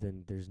 'Cause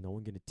then there's no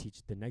one going to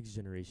teach the next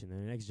generation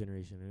and the next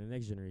generation and the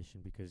next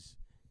generation, because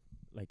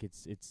like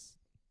it's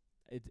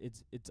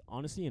it's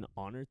honestly an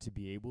honor to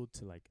be able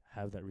to like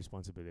have that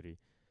responsibility,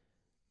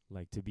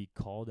 like to be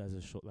called as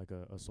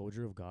a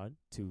soldier of God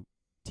to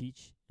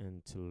teach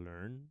and to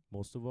learn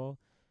most of all,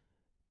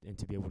 and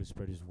to be able to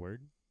spread His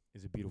word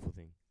is a beautiful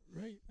thing.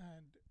 Right.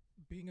 And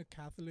being a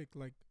Catholic,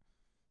 like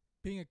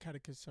being a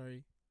catechist,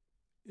 sorry,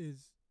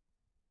 is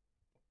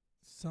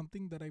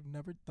something that I've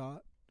never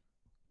thought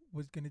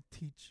was gonna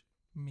teach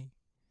me.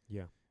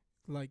 Yeah.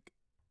 Like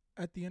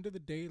at the end of the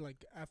day,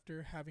 like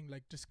after having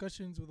like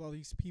discussions with all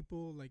these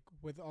people, like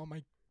with all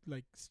my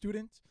like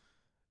students,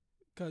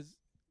 because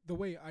the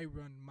way I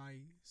run my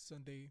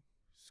Sunday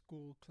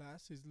school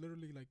class is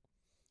literally like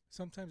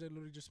sometimes I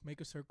literally just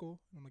make a circle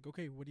and I'm like,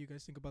 okay, what do you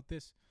guys think about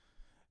this?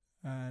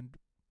 And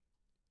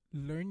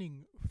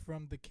learning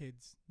from the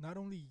kids, not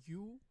only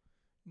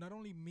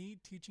me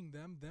teaching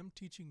them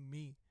teaching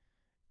me,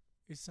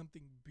 is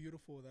something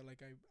beautiful that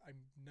like I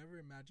never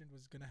imagined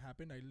was gonna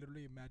happen. I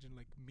literally imagined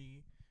like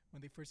me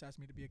when they first asked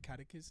me to be a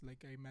catechist.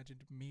 Like I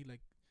imagined me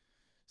like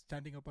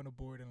standing up on a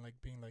board and like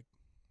being like,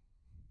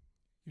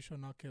 "You shall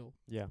not kill."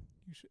 Yeah.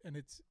 And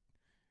it's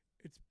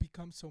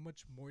become so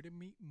much more to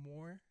me.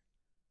 More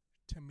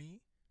to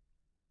me.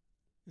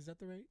 Is that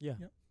the right? Yeah.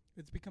 Yep.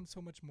 It's become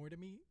so much more to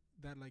me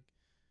that like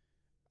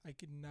I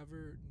could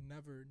never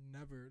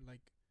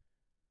like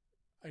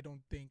I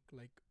don't think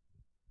like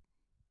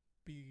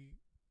be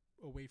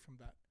away from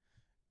that.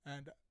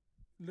 And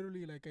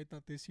literally like I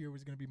thought this year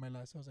was gonna be my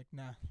last. I was like,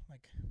 nah,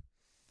 like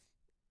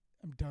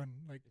I'm done.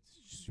 Like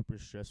It's super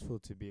stressful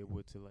to be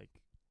able to like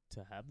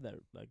to have that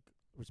like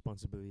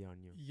responsibility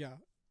on you. yeah.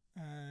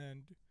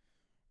 And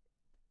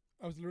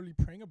I was literally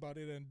praying about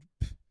it and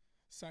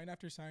sign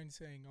after sign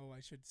saying, oh, I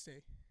should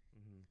stay.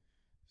 Mm-hmm.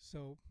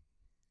 So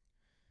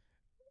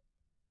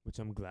Which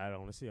I'm glad.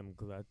 Honestly, I'm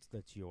glad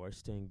that you are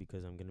staying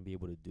because I'm gonna be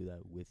able to do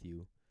that with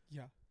you.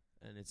 yeah.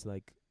 And it's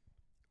like,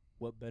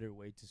 what better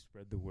way to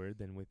spread the word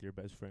than with your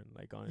best friend?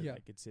 Like on Yeah.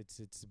 like it's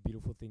a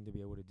beautiful thing to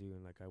be able to do.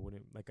 And like I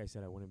wouldn't, like I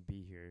said, I wouldn't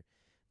be here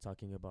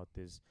talking about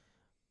this,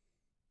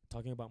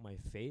 talking about my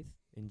faith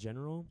in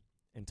general,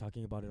 and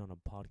talking about it on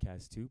a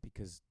podcast too,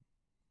 because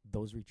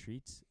those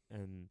retreats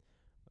and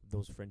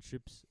those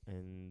friendships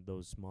and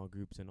those small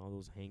groups and all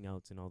those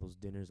hangouts and all those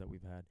dinners that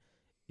we've had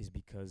is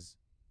because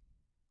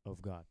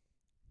of God.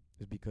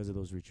 It's because of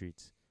those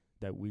retreats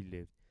that we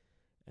lived.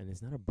 And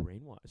it's not a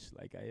brainwash.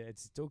 Like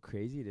it's still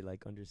crazy to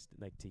like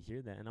understand, like to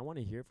hear that. And I want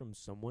to hear from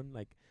someone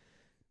like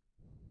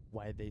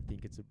why they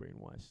think it's a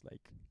brainwash.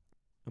 Like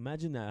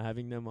imagine that,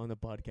 having them on the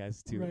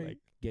podcast too, Right. like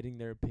getting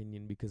their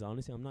opinion. Because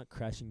honestly, I'm not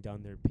crashing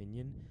down their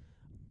opinion.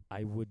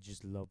 I would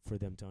just love for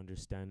them to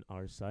understand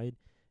our side,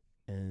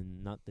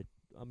 and not the.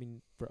 I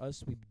mean, for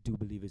us, we do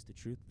believe it's the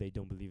truth. They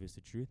don't believe it's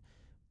the truth,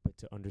 but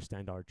to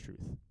understand our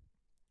truth.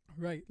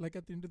 Right. Like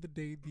at the end of the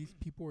day, these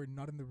people are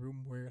not in the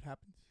room where it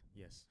happens.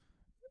 Yes.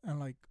 And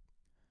like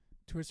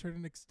to a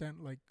certain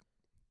extent, like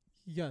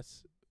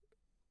yes,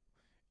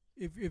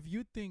 if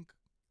you think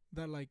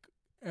that like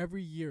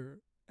every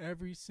year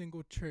every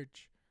single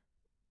church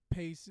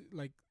pays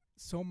like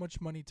so much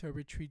money to a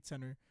retreat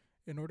center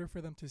in order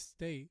for them to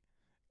stay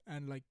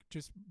and like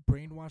just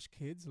brainwash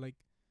kids, like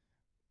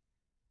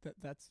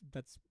that's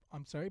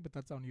I'm sorry, but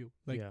that's on you.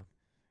 Like yeah.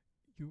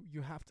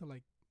 you have to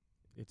like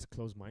It's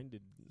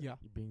close-minded. yeah.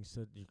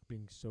 You're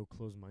being so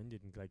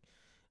close-minded, and like,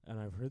 and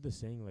I've heard the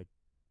saying like,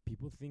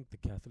 people think the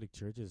Catholic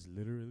Church is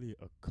literally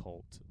a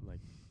cult. Like,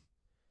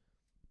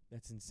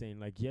 that's insane.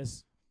 Like,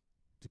 yes,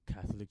 the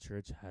Catholic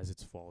Church has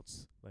its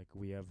faults. Like,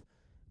 we have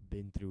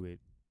been through it.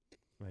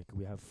 Like,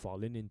 we have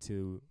fallen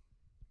into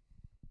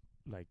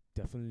like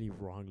definitely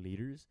wrong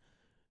leaders.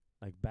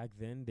 Like back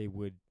then, they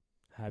would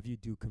have you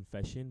do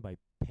confession by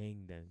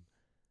paying them.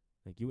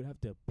 Like, you would have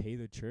to pay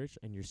the church,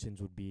 and your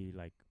sins would be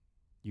like,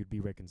 you'd be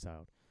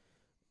reconciled,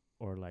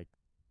 or like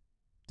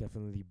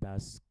definitely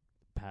past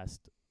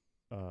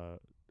what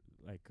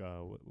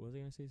was I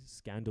gonna say,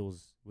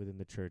 scandals within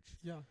the church.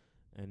 Yeah.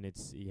 And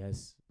it's,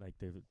 yes, like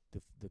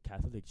the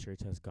Catholic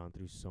Church has gone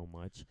through so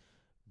much,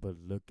 but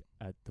look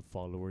at the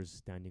followers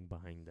standing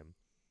behind them.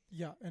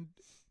 Yeah. And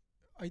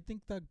I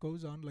think that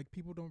goes on, like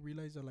people don't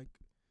realize that like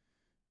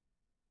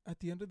at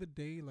the end of the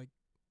day, like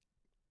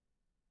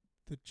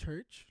the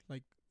church,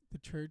 like the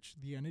church,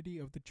 the entity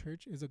of the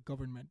church is a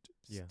government,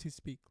 Yeah. to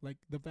speak. Like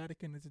the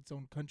Vatican is its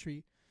own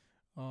country,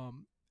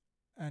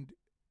 and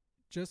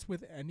just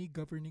with any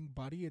governing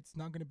body, it's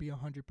not going to be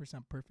 100%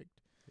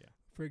 perfect. Yeah.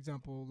 For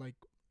example, like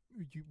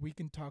we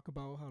can talk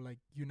about how like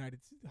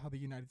how the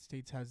United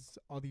States has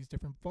all these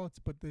different faults,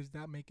 but does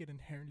that make it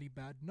inherently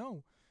bad?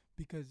 No,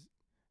 because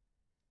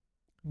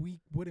we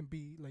wouldn't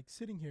be like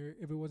sitting here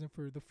if it wasn't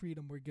for the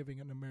freedom we're giving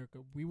in America.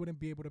 We wouldn't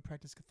be able to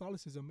practice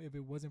Catholicism if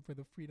it wasn't for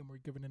the freedom we're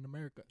given in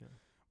America. Yeah.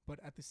 But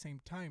at the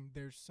same time,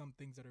 there's some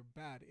things that are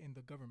bad in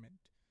the government.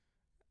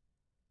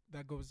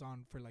 That goes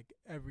on for like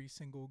every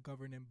single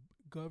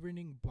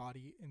governing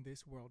body in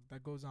this world.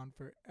 That goes on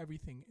for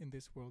everything in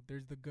this world.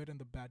 There's the good and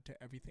the bad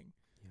to everything.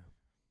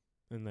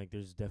 Yeah. And like,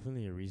 there's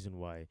definitely a reason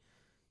why,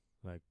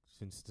 like,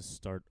 since the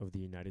start of the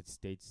United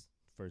States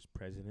first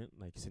president,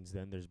 like since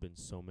then there's been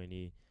so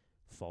many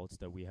faults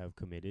that we have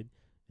committed.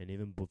 And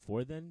even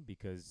before then,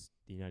 because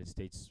the United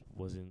States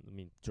wasn't, I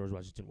mean, George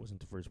Washington wasn't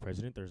the first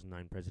president. There's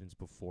 9 presidents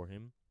before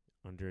him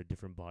under a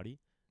different body.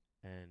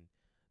 And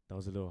that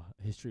was a little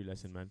history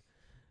lesson, man.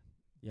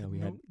 Yeah, we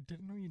had.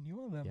 Didn't know you knew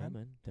all that, Yeah, man.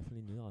 man,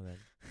 definitely knew all that.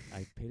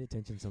 I paid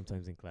attention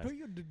sometimes in class. No,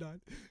 you did not.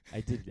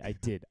 I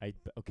did.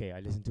 Okay, I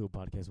listened to a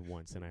podcast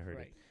once and I heard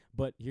it.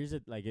 But here's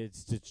it, like,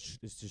 it's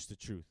just the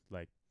truth.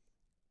 Like,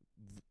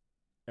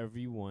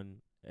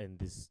 everyone in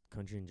this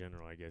country in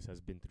general, I guess, has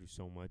been through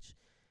so much.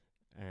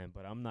 And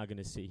but I'm not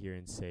gonna sit here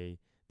and say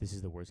this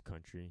is the worst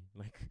country.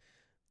 Like,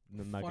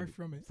 I'm not Far gonna,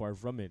 from it. far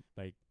from it.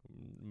 Like,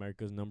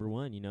 America's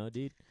 #1,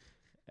 dude.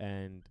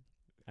 And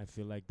I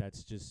feel like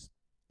that's just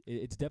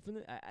it's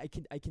definitely I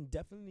can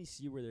definitely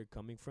see where they're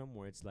coming from,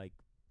 where it's like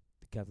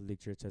the Catholic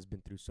Church has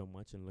been through so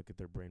much, and look at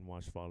their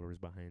brainwashed followers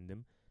behind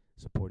them,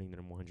 supporting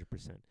them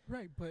 100%.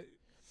 Right, but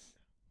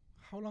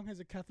how long has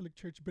the Catholic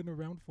Church been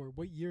around for?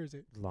 What year is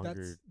it?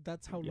 Longer,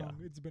 That's how yeah. long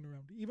it's been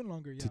around. Even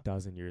longer, yeah.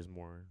 2,000 years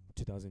more.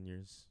 2,000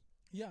 years.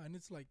 Yeah, and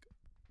it's like,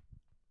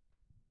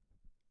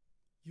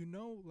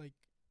 like,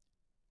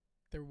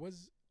 there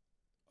was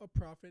a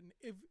prophet.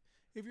 And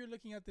if you're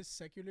looking at this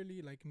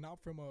secularly, like, not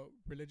from a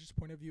religious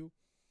point of view,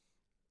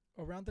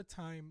 around the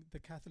time the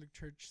Catholic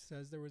Church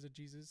says there was a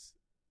Jesus,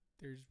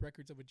 there's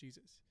records of a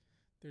Jesus.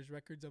 There's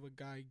records of a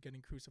guy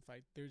getting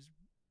crucified. There's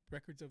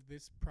records of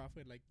this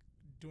prophet, like,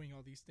 doing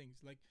all these things.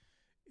 Like,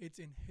 it's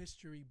in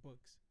history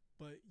books,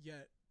 but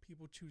yet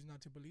people choose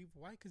not to believe.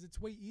 Why? Because it's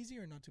way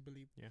easier not to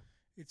believe. Yeah.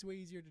 It's way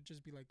easier to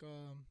just be like,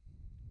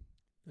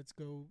 let's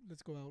go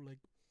out. Like,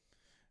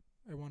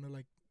 I want to,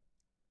 like,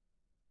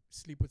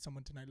 sleep with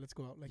someone tonight. Let's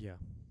go out. Like, yeah.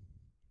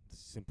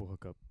 Simple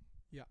hookup.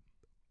 Yeah.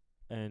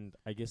 And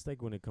I guess,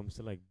 like, when it comes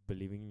to, like,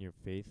 believing in your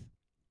faith,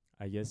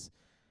 I guess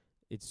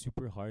it's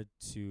super hard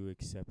to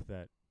accept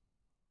that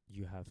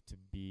you have to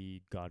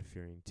be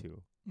God-fearing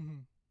too.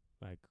 Mm-hmm.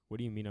 Like, what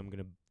do you mean I'm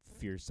going to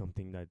fear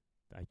something that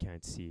I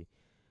can't see?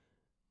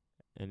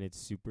 And it's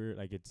super,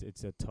 like,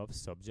 it's a tough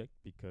subject,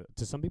 because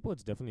to some people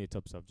it's definitely a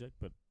tough subject,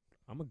 but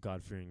I'm a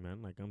God-fearing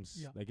man. Like,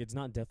 like, it's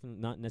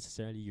not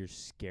necessarily you're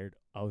scared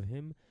of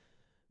him,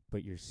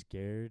 but you're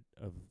scared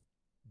of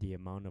the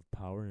amount of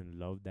power and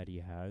love that he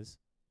has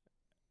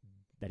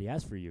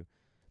for you.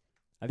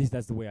 At least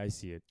that's the way I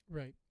see it.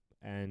 Right.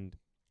 And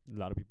a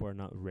lot of people are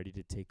not ready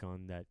to take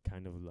on that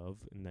kind of love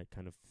and that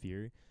kind of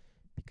fear,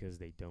 because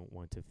they don't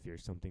want to fear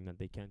something that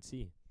they can't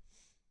see.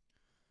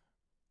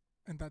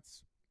 And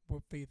that's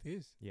what faith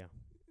is. Yeah.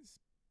 It's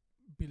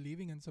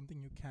believing in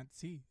something you can't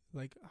see.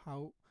 Like,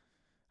 how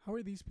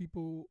are these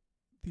people?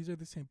 These are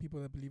the same people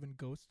that believe in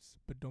ghosts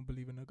but don't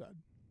believe in a God.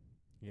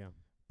 Yeah.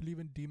 Believe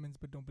in demons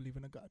but don't believe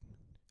in a God.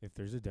 If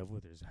there's a devil,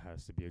 there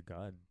has to be a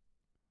God.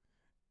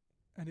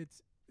 And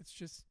it's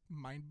just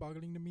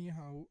mind-boggling to me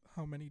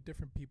how many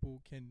different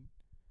people can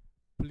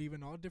believe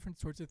in all different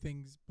sorts of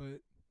things,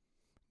 but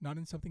not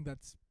in something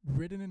that's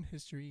written in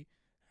history,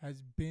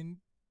 has been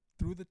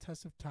through the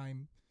test of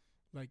time.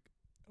 Like,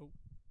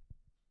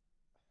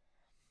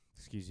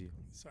 Excuse you.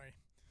 sorry.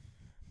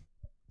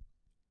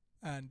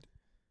 And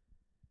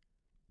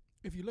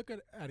if you look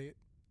at it,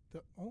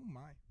 oh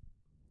my.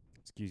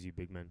 Excuse you,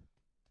 big man.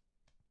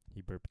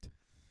 He burped.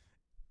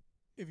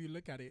 If you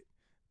look at it,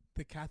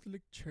 the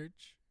Catholic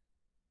Church,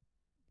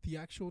 the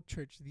actual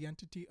church, the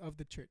entity of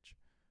the church,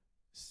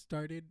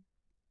 started,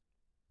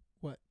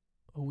 what,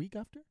 a week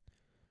after?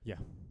 Yeah.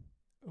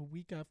 A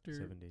week after.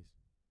 7 days.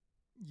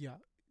 Yeah,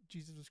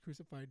 Jesus was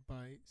crucified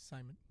by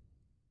Simon.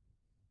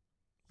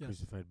 Yes.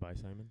 Crucified by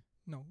Simon?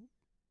 No,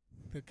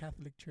 the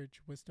Catholic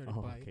Church was started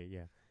by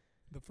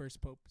the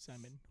first Pope,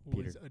 Simon, who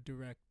Peter. was a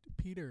direct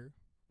Peter.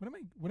 What am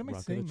I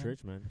Rock saying, of the man?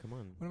 church, man. Come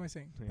on. What am I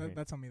saying?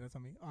 That's on me.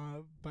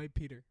 By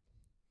Peter,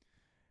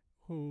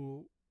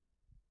 who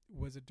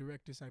was a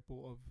direct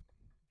disciple of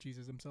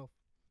Jesus himself,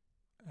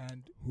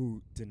 and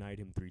who denied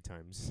him 3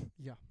 times.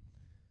 Yeah.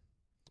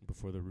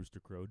 Before the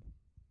rooster crowed.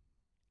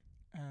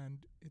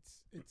 And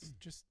it's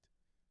just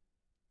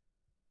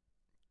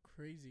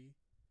crazy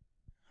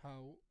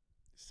how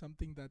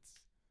something that's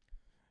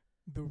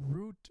the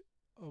root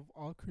of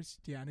all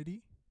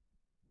Christianity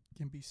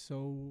can be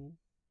so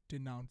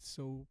denounced,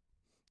 so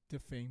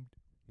defamed.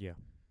 Yeah.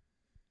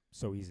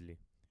 So easily.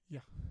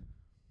 Yeah.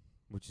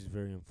 Which is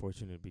very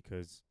unfortunate,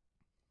 because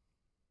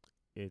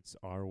it's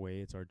our way,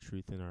 it's our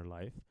truth in our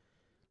life,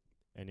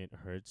 and it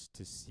hurts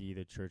to see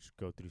the church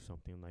go through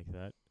something like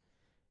that.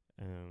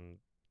 And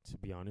to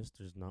be honest,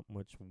 there's not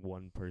much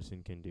one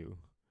person can do.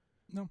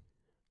 No.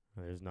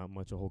 There's not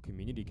much a whole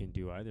community can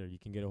do either. You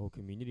can get a whole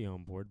community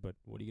on board, but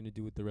what are you going to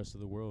do with the rest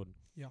of the world?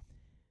 Yeah.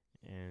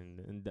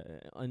 And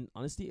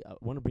honestly, I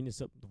want to bring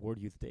this up. The World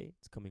Youth Day,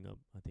 it's coming up,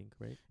 I think,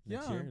 right?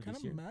 Next year, I'm kind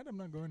of mad I'm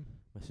not going.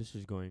 My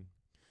sister's going.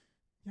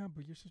 Yeah,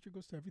 but your sister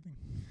goes to everything.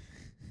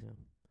 Yeah.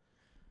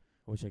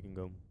 I wish I can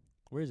go.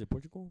 Where is it?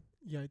 Portugal?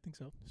 Yeah, I think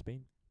so.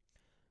 Spain?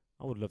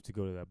 I would love to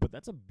go to that. But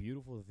that's a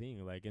beautiful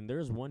thing. Like, and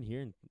there's one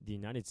here in the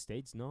United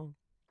States, no?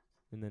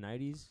 In the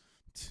 90s?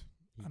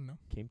 I don't know.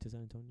 Came to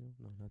San Antonio?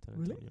 No, not San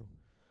Really?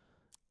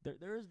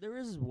 Antonio. There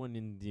is one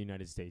in the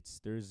United States.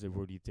 There is a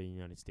World Youth Day in the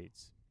United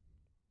States.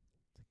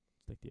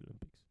 It's like the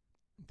Olympics.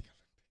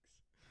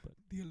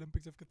 The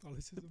Olympics of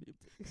Catholicism.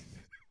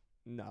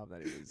 No, I'm not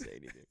even gonna say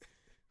anything.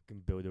 Can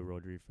build a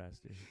rotary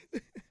faster.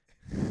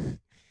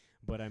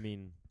 But I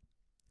mean,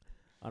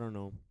 I don't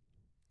know.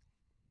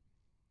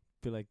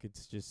 Feel like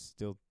it's just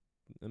still.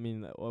 I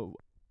mean, what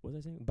was I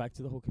saying? Back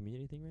to the whole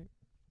community thing, right?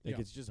 Like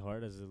Yeah. it's just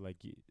hard as a, like.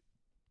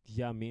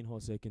 Yeah, me and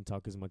Jose can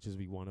talk as much as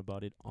we want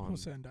about it on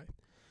Jose and I.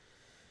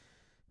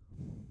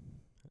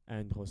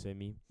 and Jose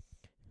me.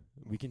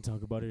 We can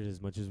talk about it as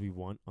much as we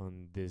want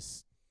on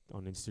this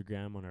on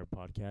Instagram, on our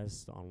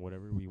podcast, on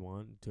whatever we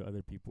want to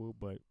other people,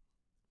 but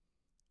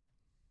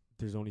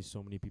there's only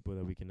so many people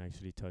that we can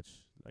actually touch,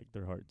 like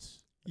their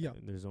hearts. Yeah.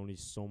 And there's only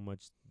so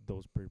much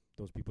those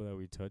people that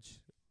we touch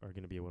are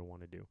gonna be able to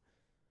want to do.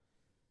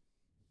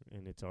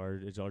 And it's our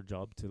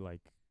job to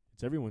like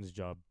it's everyone's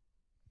job.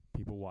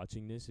 People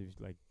watching this, if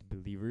like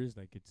believers,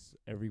 like it's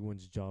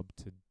everyone's job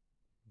to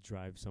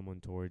drive someone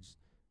towards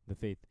the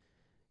faith.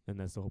 And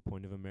that's the whole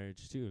point of a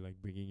marriage too, like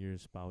bringing your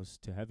spouse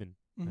to heaven.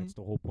 That's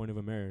the whole point of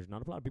a marriage.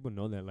 Not a lot of people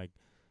know that, like,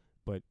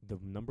 but the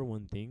number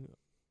one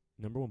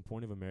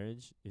point of a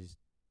marriage is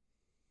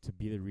to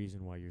be the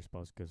reason why your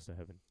spouse goes to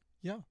heaven.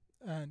 Yeah.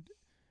 And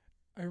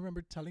I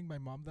remember telling my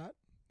mom that.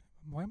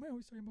 Why am I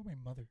always talking about my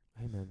mother?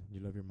 Hey man, you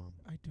love your mom.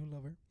 I do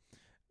love her.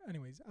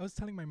 Anyways, I was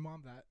telling my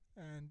mom that,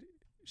 and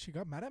she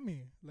got mad at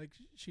me. Like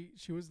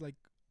she was like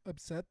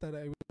upset that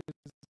I was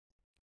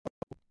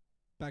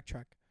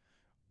backtrack.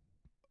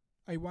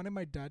 I wanted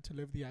my dad to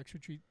live the Acts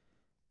retreat.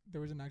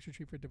 There was an Acts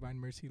retreat for Divine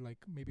Mercy like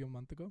maybe a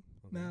month ago.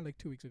 Okay. Like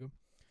 2 weeks ago.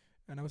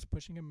 And I was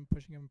pushing him,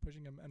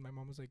 and my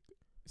mom was like,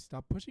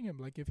 "Stop pushing him.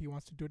 Like if he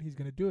wants to do it, he's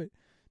gonna do it."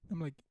 And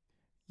I'm like,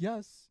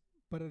 "Yes,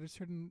 but at a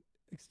certain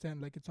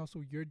extent, like it's also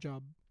your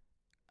job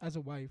as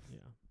a wife Yeah.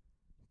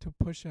 to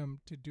push him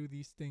to do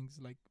these things,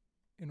 like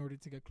in order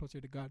to get closer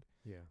to God."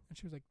 Yeah. And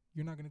she was like,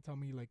 "You're not gonna tell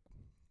me like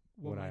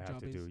what I my have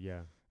job to is." do,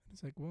 yeah.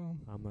 It's like, well,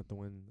 I'm not the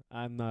one.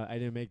 I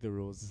didn't make the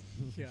rules.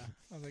 yeah.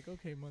 I was like,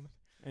 okay, mother.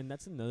 And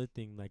that's another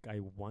thing. Like, I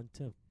want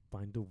to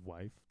find a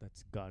wife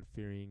that's God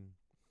fearing,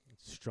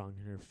 strong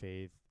in her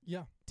faith,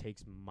 Yeah,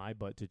 takes my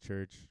butt to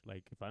church.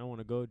 Like, if I don't want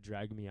to go,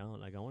 drag me out.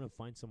 Like, I want to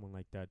find someone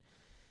like that.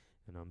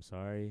 And I'm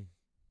sorry,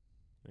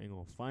 I ain't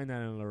gonna find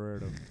that in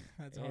Laredo.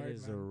 that's It hard,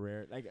 is a man.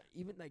 rare, like,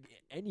 even like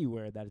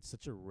anywhere that it's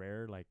such a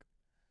rare, like,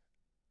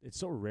 it's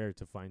so rare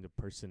to find a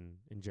person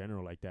in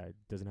general like that. It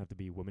doesn't have to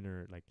be women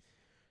or like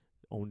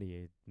only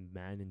a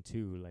man and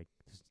two. Like,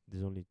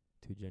 there's only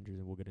two genders,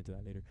 and we'll get into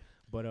that later.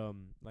 But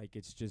like,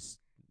 it's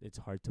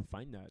hard to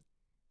find that.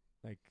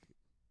 Like,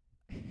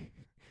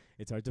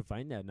 it's hard to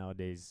find that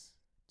nowadays.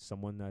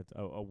 Someone that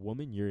a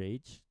woman your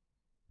age,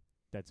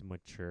 that's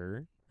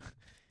mature,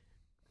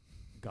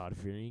 God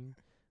fearing,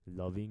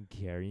 loving,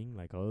 caring,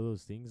 like all of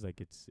those things.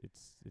 Like it's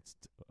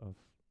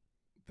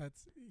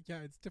That's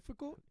it's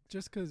difficult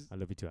just 'cause I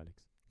love you too,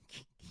 Alex.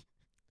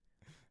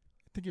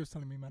 I think he was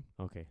telling me, man.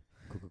 Okay,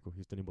 cool.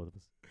 He's telling both of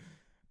us.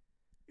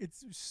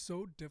 It's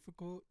so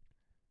difficult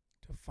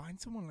to find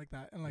someone like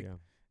that, and like yeah.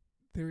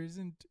 there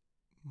isn't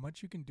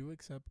much you can do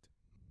except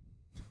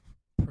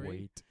pray,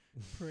 Wait,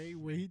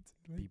 wait.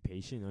 be Like,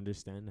 patient,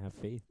 understand, have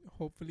faith.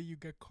 hopefully you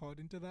get caught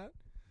into that.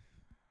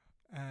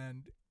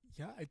 And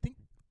yeah, I think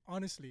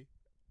honestly,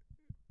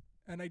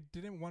 and I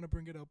didn't want to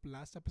bring it up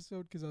last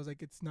episode 'cause I was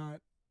like, it's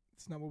not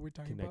what we're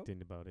talking about.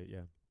 Connecting about it,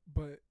 yeah.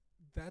 But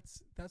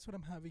that's what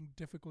I'm having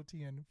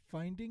difficulty in,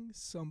 finding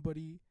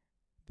somebody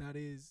that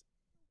is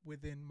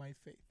within my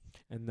faith.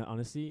 And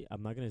honestly,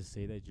 I'm not gonna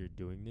say that you're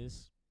doing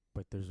this,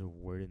 but there's a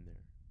word in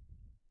there.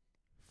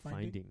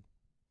 Finding.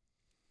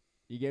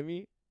 You get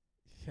me?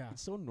 Yeah.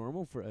 It's so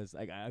normal for us.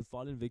 Like, I've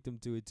fallen victim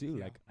to it too.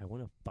 Yeah. Like, I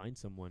want to find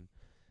someone.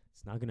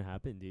 It's not gonna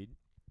happen, dude.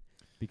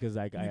 Because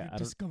like You need to I don't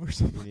discover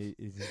someone.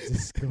 is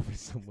discover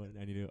someone.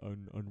 I need to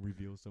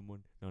unreveal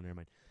someone. No, never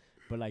mind.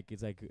 But like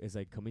it's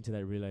like coming to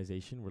that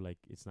realization where like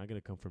it's not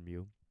gonna come from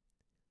you,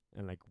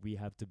 and like we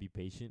have to be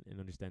patient and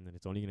understand that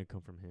it's only gonna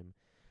come from him,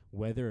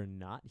 whether or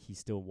not he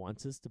still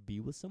wants us to be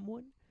with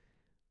someone.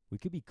 We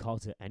could be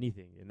called to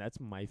anything, and that's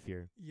my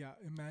fear. Yeah,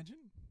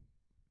 imagine.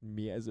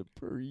 Me as a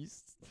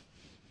priest,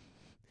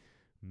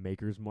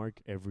 Maker's Mark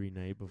every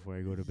night before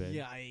I go to bed.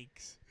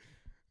 Yikes.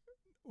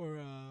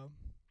 Or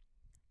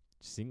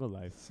Single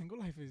life. single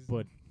life is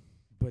But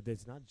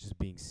it's not just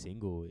being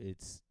single,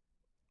 it's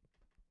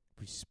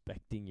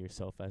respecting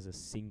yourself as a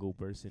single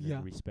person Yeah.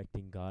 and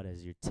respecting God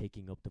as you're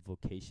taking up the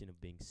vocation of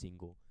being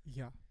single,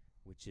 yeah.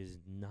 which is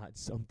not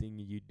something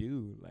you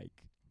do.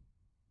 Like,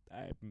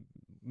 I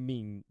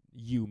mean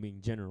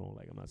general,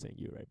 like I'm not saying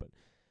you, right? But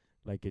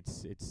like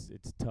it's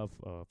tough.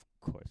 Of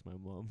course, my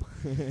mom.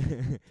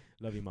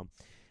 Love you, mom.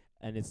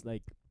 And it's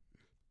like,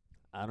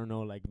 I don't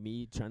know, like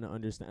me trying to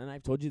understand, and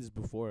I've told you this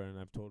before, and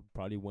I've told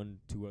probably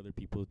 1-2 other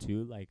people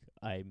too, like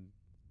I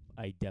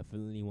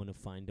definitely want to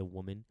find a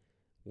woman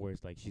where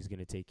it's like she's going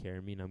to take care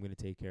of me and I'm going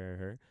to take care of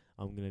her.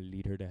 I'm going to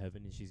lead her to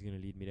heaven and she's going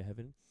to lead me to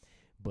heaven.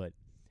 But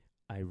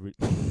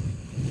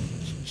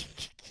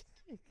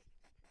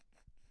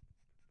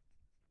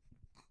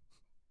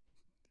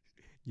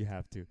you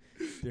have to.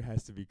 There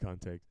has to be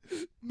context.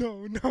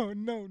 No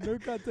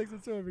context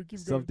whatsoever. Keep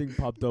Something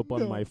popped up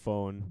on No. my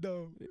phone.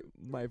 going.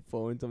 My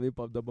phone. Something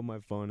popped up on my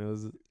phone. It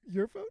was No.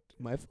 Your phone?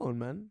 my phone,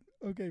 man.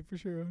 Okay, for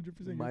sure,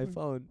 100%. My your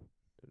phone.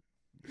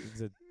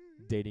 It's a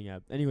dating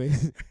app.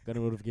 Anyways, got a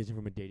notification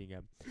from a dating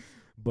app.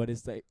 But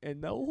it's like,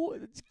 and now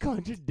it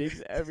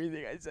contradicts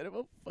everything I said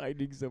about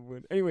finding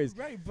someone. Anyways,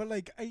 Right, but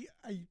like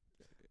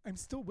I'm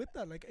still with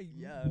that. Like I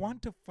Yeah.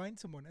 want to find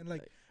someone, and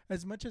like Like-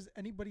 as much as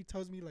anybody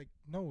tells me like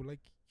no, like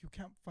you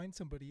can't find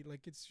somebody,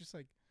 like it's just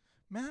like,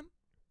 man,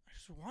 I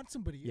just want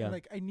somebody. Yeah. And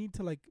like I need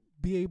to like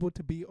be able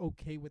to be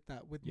okay with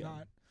that, with Yeah.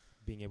 not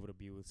being able to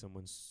be with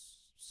someone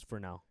for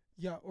now.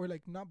 or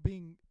like not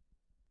being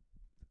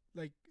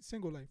like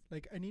single life.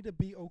 Like I need to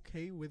be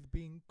okay with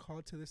being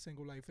called to the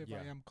single life if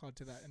Yeah. I am called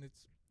to that, and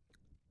it's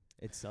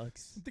It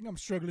sucks. something I'm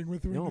struggling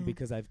with right No, now.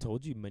 because I've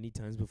told you many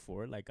times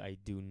before, like I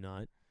do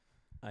not,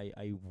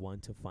 I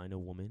want to find a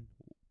woman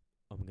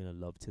I'm gonna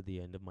love to the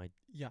end of my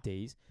yeah,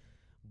 days,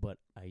 but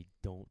I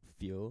don't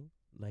feel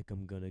like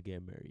I'm gonna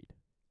get married.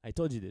 I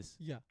told you this.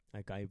 yeah,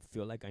 Like I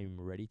feel like I'm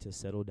ready to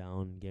settle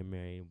down, get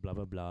married, blah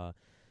blah blah.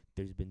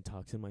 There's been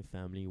talks in my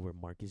family where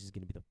Marcus is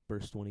gonna be the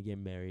first one to get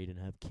married and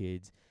have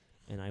kids,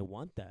 and I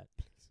want that.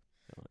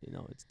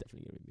 It's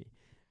definitely gonna be me.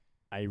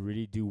 I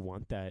really do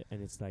want that,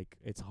 and it's like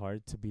it's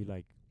hard to be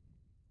like,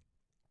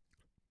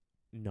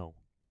 no.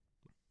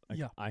 Like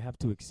Yeah. I have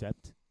to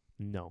accept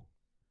no.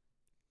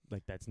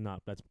 Like that's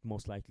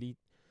most likely.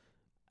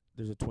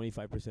 There's a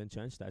 25%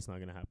 chance that's not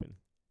gonna happen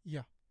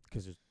yeah.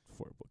 'cause there's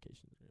 4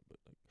 vocations, right? But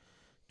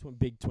like,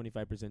 big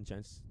 25%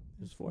 chance.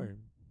 There's 4.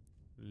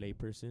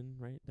 Layperson,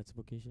 right? That's a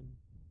vocation.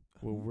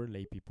 Well, we're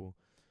lay people,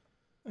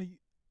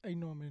 I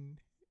know I'm in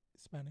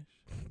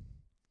Spanish.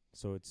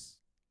 so it's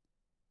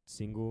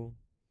single,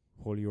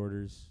 holy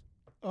orders,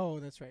 Oh,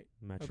 that's right.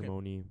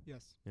 matrimony,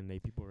 Yes. and lay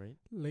people, right?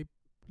 Lay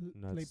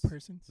That's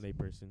persons.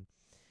 Layperson.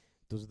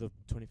 Those are the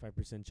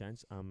 25%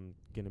 chance I'm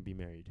gonna be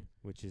married,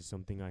 which is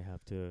something I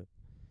have to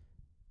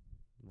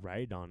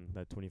ride on,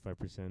 that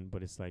 25%.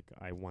 But it's like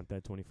I want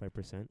that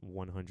 25%,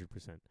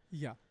 100%.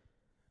 Yeah.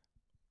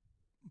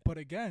 But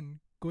again,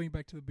 going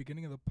back to the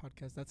beginning of the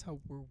podcast, that's how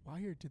we're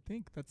wired to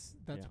think. That's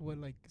Yeah. what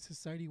like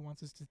society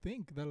wants us to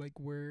think, that like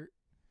we're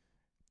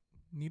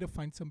need to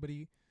find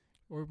somebody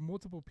or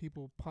multiple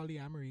people.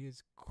 Polyamory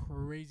is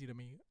crazy to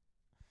me.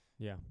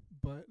 Yeah.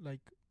 But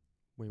like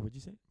Wait, what'd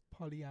you say?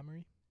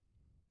 polyamory?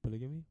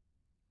 Polygamy?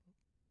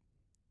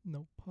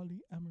 No,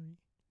 polyamory.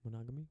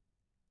 Monogamy?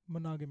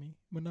 Monogamy.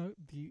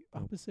 The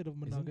No, opposite of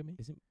monogamy.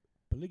 Isn't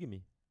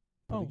polygamy?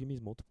 Oh. Polygamy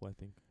is multiple, I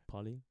think.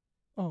 Poly?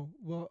 Oh,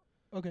 well,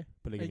 okay.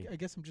 Polygamy. I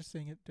guess I'm just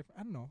saying it different.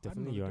 I don't know.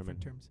 Definitely I you don't are, know the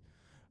different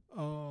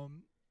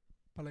terms.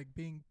 But like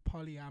being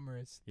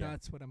polyamorous, Yeah.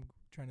 that's what I'm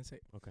trying to say.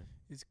 Okay.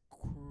 Is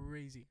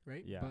crazy,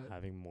 right? Yeah, But,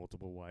 having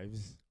multiple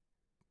wives.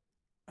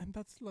 and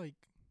that's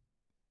like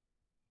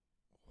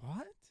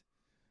what?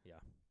 Yeah.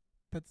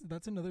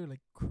 That's another like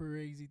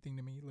crazy thing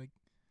to me. Like,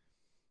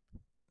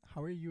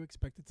 how are you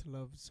expected to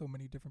love so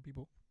many different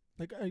people?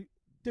 Like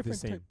different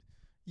same. types.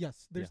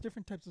 Yes, there's Yeah.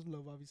 different types of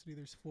love. Obviously,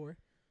 there's 4.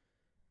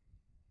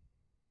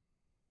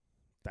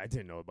 I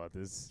didn't know about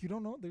this. You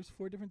don't know? There's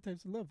 4 different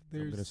types of love. I'm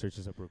gonna There's search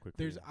this up real quick. for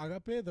there's you.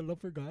 agape, the love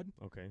for God.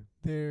 Okay.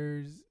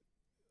 There's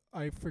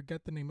I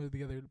forget the name of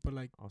the other, but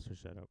like I'll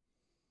search that up.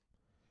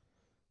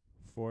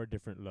 4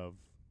 different love.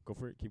 Go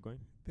for it. Keep going.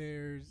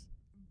 there's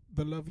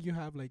the love you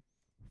have like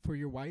for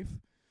your wife.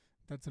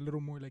 That's a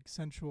little more like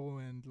sensual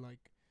and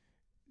like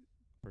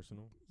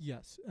Personal.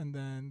 yes. And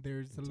then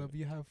there's the love Intimate.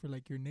 you have for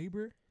like your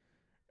neighbor.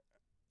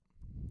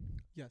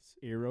 Yes.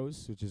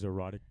 Eros, which is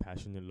erotic,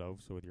 passionate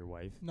love. So with your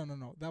wife. No.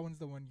 That one's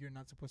the one you're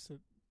not supposed to.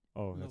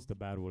 Oh, that's Love. the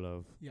bad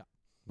love. Yeah.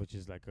 Which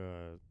is like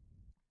a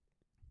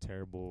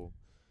terrible,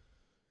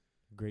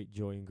 great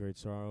joy and great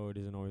sorrow. It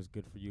isn't always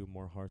good for you.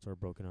 More hearts are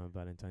broken on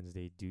Valentine's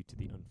Day due to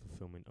the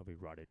unfulfillment of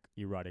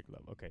erotic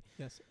love. Okay.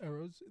 Yes,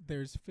 eros.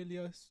 There's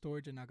philia,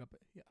 storge, and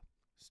agape. Yeah,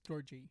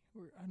 storge.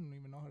 Or I don't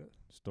even know how to.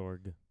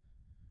 Storg.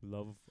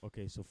 Love.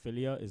 Okay, so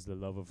philia is the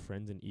love of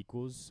friends and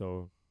equals.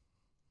 So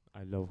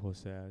I love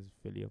Jose as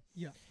philia.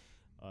 Yeah.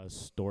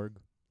 Storg,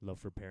 love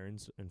for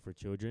parents and for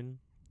children.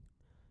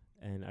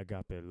 And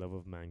agape, love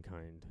of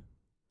mankind.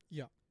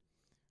 Yeah.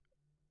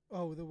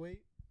 Oh, the way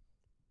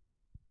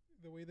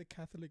the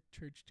Catholic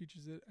Church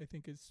teaches it, I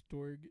think, is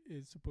storg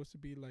is supposed to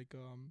be like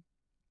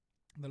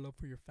the love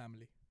for your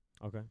family.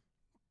 Okay.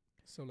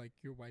 So like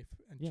your wife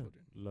and Yeah.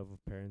 children. Love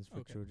of parents for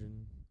Okay.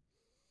 children.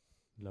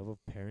 Love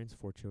of parents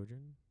for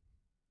children.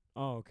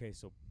 Oh, okay.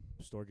 So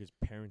storg is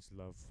parents'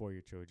 love for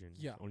your children.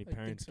 Yeah, Only I think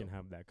parents can so.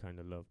 have that kind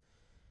of love.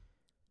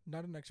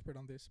 Not an expert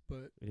on this,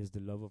 but It is the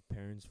love of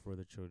parents for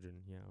the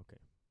children. Yeah.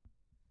 Okay.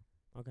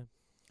 Okay.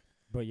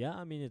 But yeah,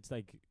 I mean, it's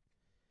like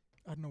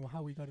I don't know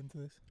how we got into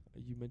this.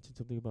 you mentioned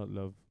something about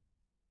love.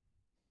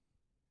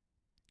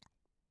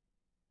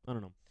 I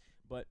don't know.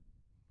 But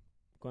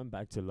going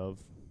back to love,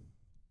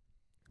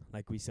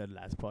 like we said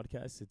last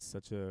podcast, it's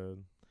such a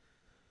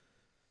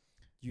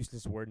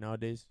useless word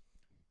nowadays.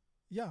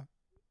 Yeah,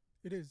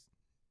 it is.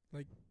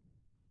 Like,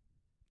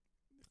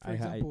 for I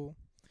example,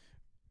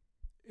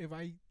 if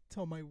I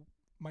tell my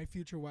my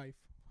future wife,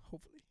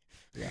 hopefully.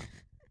 Yeah.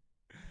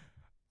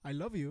 I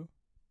love you.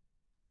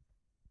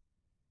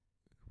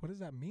 What does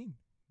that mean?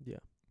 Yeah.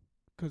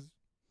 Because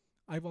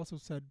I've also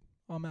said,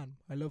 oh man,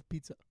 I love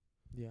pizza.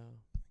 Yeah.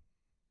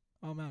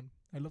 Oh man,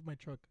 I love my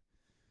truck.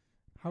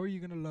 How are you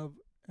going to love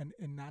an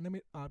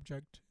inanimate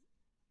object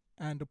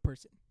and a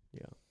person?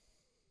 Yeah.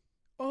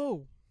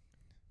 Oh,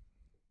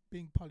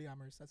 being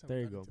polyamorous. That's how There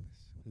we you got go. into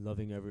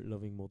this.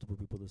 Loving multiple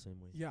people the same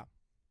way. Yeah.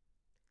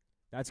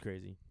 That's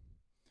crazy.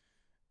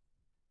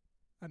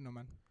 I don't know,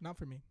 man. Not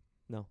for me.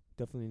 No,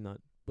 definitely not.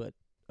 But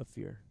a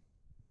fear,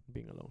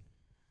 being alone.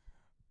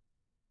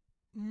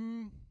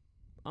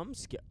 I'm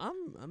scared.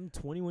 I'm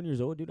 21 years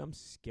old, dude. I'm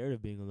scared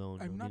of being alone.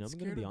 I'm not gonna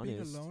scared be of being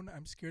honest. alone.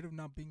 I'm scared of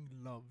not being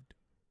loved.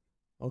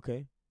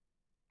 Okay.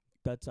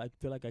 I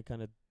feel like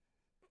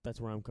that's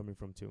where I'm coming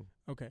from too.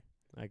 Okay.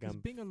 Like Because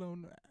being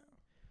alone,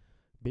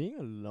 being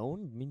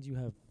alone means you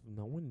have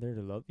no one there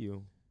to love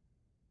you.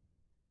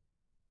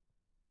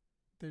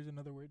 there's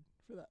another word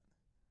for that.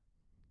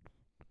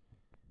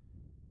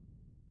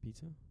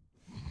 Pizza?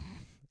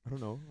 I don't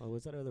know.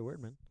 What's that other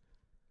word, man?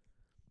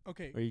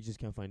 Okay. Or you just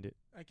can't find it.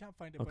 I can't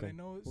find it, but I Okay.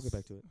 know We'll get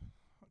back to it.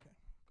 Okay.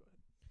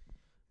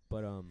 Go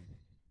ahead.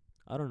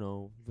 But I don't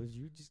know. Was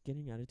you just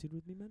getting attitude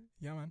with me, man?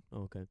 Yeah, man.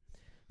 Oh, okay.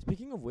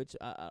 Speaking of which,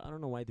 I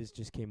don't know why this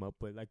just came up,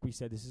 but like we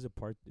said, this is a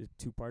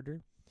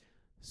two-parter.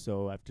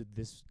 So after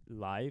this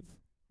live,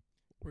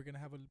 We're going to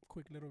have a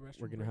quick little restroom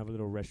we're gonna break. have a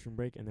little restroom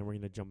break, and then we're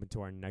gonna jump into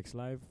our next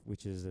live,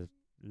 which is the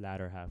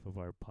latter half of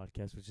our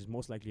podcast, which is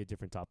most likely a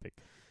different topic.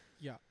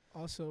 Yeah.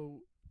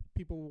 Also,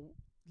 people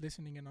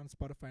listening in on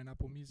Spotify and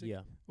Apple Music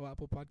Yeah, or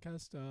Apple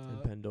Podcast,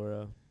 and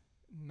Pandora.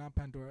 not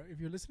Pandora. If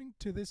you're listening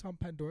to this on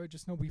Pandora,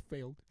 just know we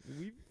failed.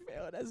 We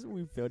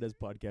failed as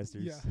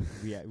podcasters.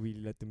 Yeah. we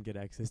let them get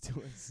access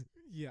to us.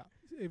 Yeah.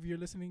 If you're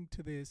listening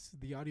to this,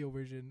 the audio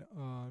version,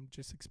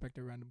 just expect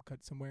a random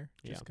cut somewhere.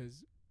 Yeah. Just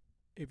 'cause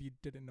if you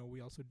didn't know, we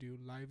also do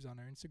lives on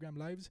our Instagram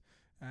lives,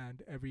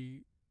 and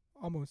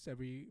almost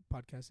every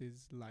podcast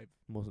is live.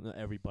 Not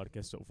every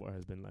podcast so far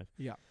has been live.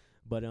 Yeah.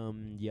 But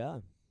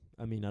yeah.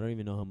 I mean, I don't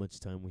even know how much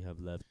time we have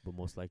left, but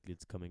most likely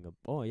it's coming up.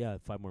 Oh yeah,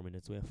 5 more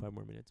minutes. We have 5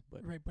 more minutes,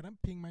 but Right, but I'm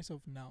peeing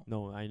myself now.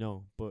 no, I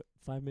know, but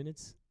 5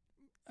 minutes.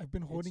 I've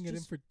been holding it in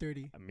just- for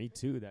 30. Me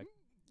too. That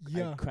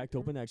Yeah. I cracked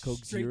open that Coke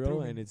Straight Zero,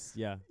 through me. and it's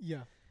yeah.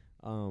 Yeah.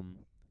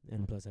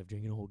 And plus I've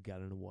drinking a whole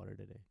gallon of water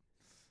today.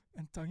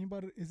 And talking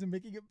about it isn't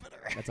making it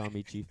better. That's on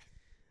me, Chief.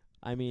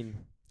 I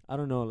mean, I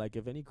don't know. Like,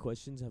 if any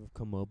questions have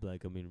come up,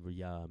 like, I mean,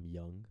 yeah, I'm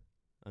young.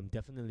 I'm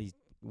definitely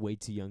way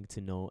too young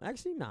to know.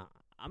 Actually, nah.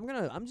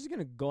 I'm just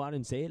gonna go out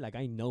and say it. Like,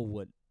 I know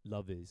what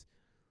love is.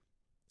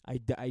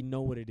 I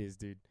know what it is,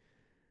 dude.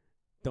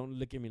 Don't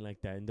look at me like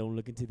that, and don't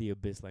look into the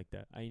abyss like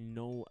that. I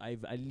know.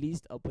 I've at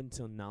least up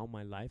until now,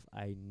 my life,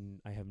 I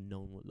have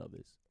known what love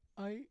is.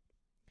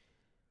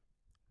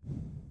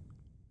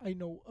 I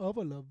know of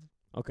a love.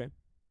 Okay.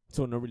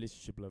 So no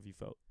relationship love you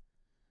felt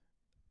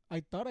I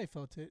thought I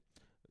felt it,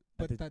 At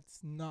but the-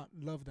 that's not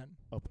love then.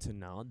 up to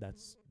now.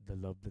 That's the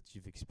love that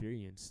you've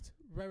experienced.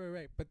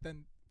 Right. But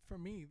then for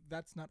me,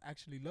 that's not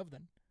actually love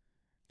then.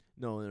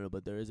 No.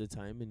 But there is a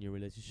time in your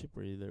relationship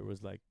where there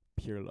was like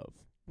pure love.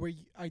 Where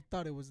I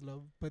thought it was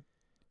love, but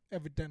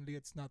evidently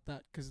it's not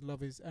that, 'cause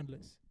love is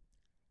endless.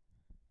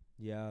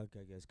 Yeah,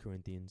 I guess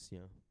Corinthians.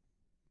 Yeah.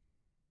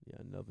 Yeah,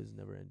 love is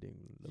never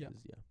ending. Love Yeah.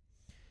 is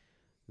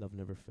Love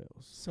never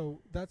fails.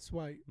 So that's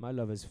why. My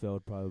love has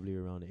failed probably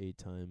around 8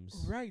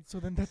 times. Right. So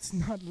then that's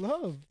not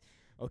love.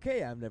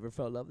 Okay, I've never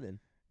felt love then.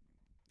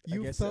 I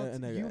You guess, felt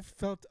and I- you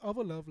felt of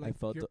a love, like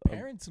felt your of-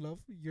 parents'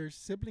 love, your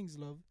siblings'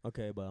 love.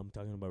 Okay, but I'm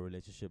talking about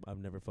relationship. I've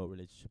never felt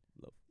relationship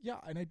love. Yeah,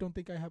 and I don't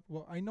think I have.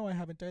 Well, I know I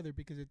haven't either,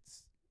 because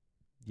it's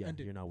Yeah,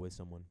 Ended. you're not with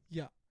someone.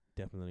 yeah.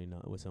 Definitely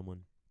not with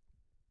someone.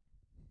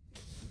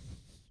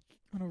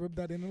 Wanna rub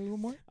that in a little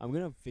more? I'm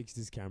gonna fix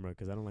this camera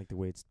 'cause I don't like the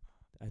way it's.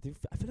 I feel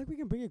like we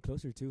can bring it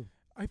closer too.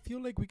 I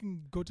feel like we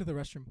can go to the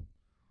restroom.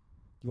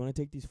 You want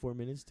to take these 4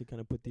 minutes to kind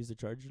of put these to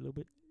charge a little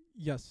bit?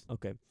 Yes.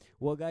 Okay.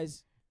 Well,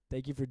 guys,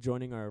 thank you for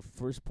joining our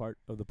first part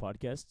of the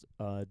podcast.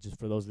 Just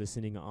for those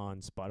listening on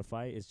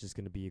Spotify, it's just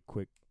going to be a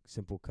quick,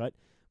 simple cut.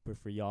 But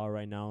for y'all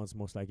right now, it's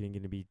most likely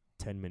going to be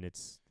 10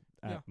 minutes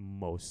at Yeah.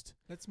 most.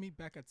 Let's meet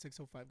back at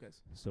 6:05,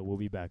 guys. So we'll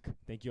be back.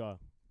 Thank you all.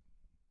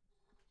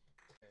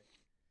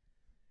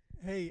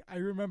 Hey, I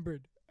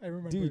remembered.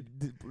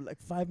 Dude,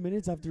 like 5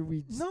 minutes after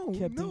we No,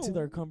 kept into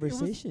our it was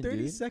conversation,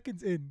 30 dude.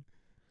 seconds in.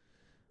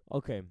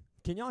 Okay.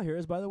 Can y'all hear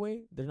us, by the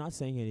way? They're not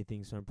saying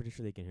anything, so I'm pretty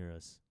sure they can hear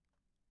us.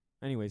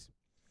 Anyways.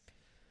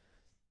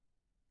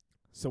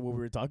 So what we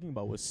were talking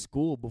about was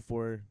school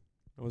before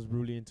I was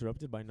rudely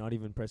interrupted by not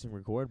even pressing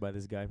record by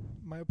this guy.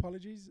 My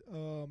apologies.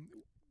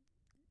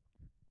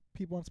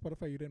 People on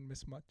Spotify, you didn't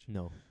miss much.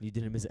 No, you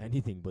didn't miss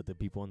anything, but the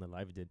people on the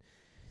live did.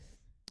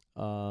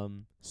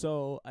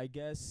 So I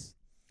guess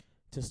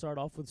to start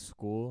off with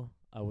school,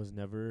 I was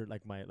never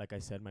like I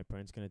said, my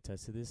parents can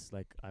attest to this.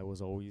 Like, I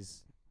was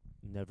always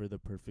never the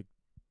perfect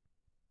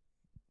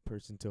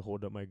person to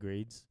hold up my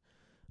grades.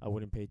 I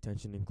wouldn't pay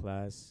attention in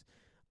class.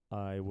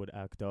 I would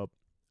act up.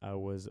 I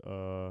was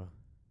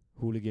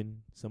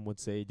hooligan, some would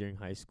say, during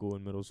high school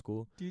and middle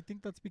school. Do you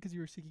think that's because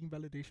you were seeking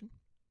validation?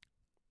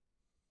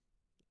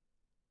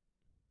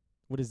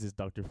 What is this,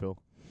 Dr. Phil?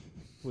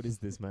 What is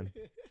this, man?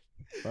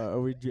 Are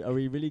we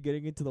really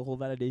getting into the whole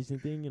validation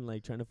thing and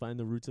like trying to find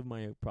the roots of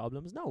my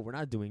problems? No, we're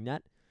not doing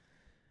that.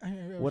 I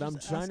What was I'm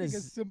just trying to asking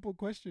a s- simple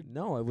question.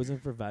 No, it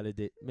wasn't for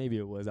validate. Maybe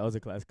it was. I was a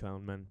class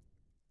clown, man.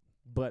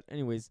 But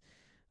anyways,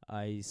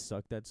 I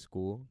sucked at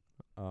school.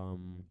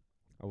 Um,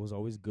 I was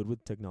always good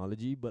with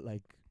technology, but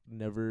like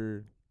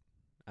never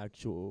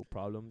actual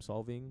problem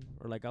solving.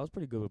 Or like I was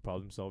pretty good with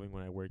problem solving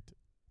when I worked.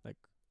 Like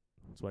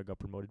that's why I got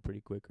promoted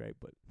pretty quick, right?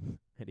 But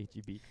at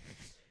HEB.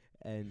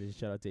 And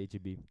shout out to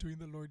HEB. Doing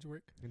the Lord's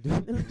work.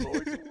 Doing the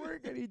Lord's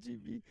work at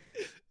HEB.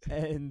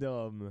 And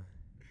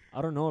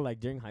I don't know, like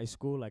during high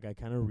school, like I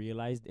kind of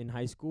realized in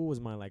high school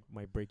was my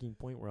breaking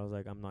point where I was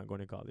like, I'm not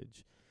going to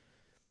college.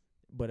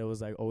 But it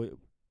was like,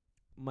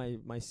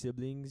 my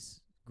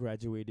siblings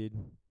graduated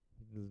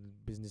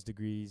business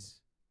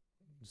degrees.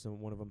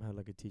 One of them had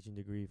like a teaching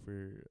degree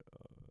for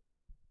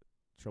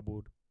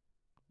troubled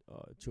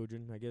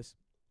children, I guess.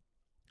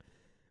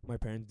 My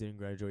parents didn't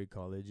graduate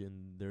college,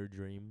 and their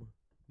dream,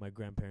 my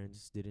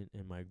grandparents didn't,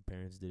 and my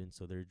parents didn't.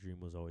 So their dream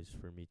was always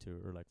for me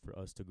to, or like for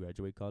us to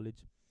graduate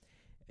college.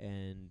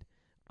 And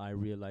I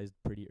realized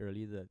pretty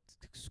early that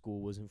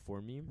school wasn't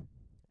for me.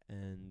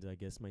 And I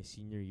guess my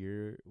senior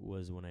year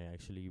was when I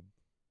actually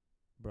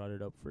brought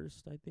it up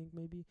first, I think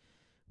maybe,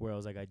 where I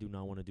was like, I do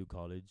not want to do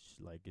college.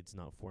 Like, it's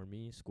not for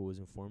me. School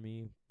isn't for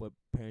me. But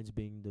parents,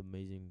 being the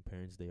amazing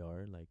parents they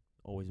are, like,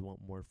 always want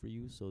more for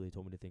you. So they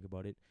told me to think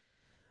about it.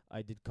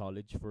 I did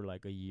college for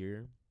like a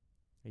year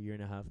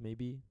and a half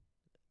maybe.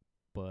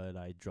 But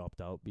I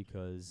dropped out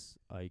because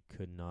I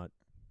could not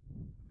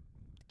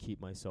keep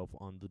myself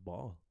on the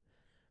ball.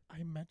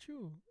 I met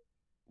you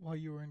while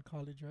you were in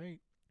college, right?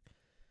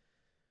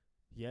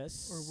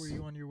 Yes. Or were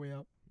you on your way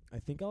out? I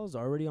think I was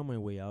already on my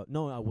way out.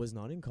 No, I was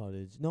not in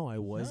college. No, I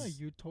was.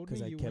 Yeah, you told 'cause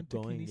me I you kept went to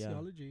going, yeah.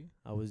 kinesiology.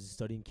 I was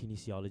studying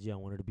kinesiology. I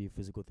wanted to be a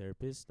physical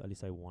therapist. At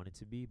least I wanted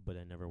to be, but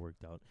it never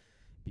worked out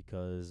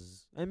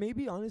because, and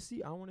maybe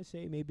honestly, I want to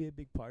say maybe a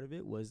big part of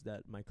it was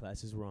that my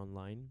classes were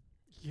online,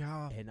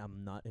 Yeah. and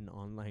I'm not an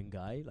online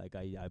guy. Like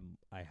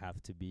I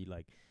have to be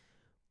like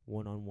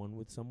one on one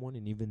with someone,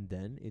 and even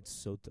then, it's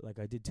so like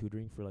I did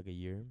tutoring for like a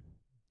year.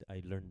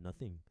 I learned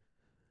nothing.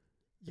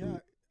 Yeah,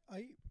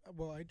 I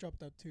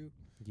dropped out too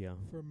Yeah.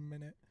 for a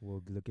minute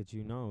Well, look at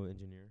you now,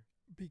 engineer.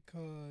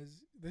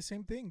 because the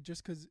same thing.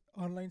 Just 'cause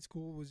online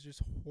school was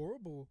just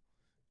horrible.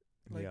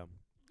 Like, Yeah.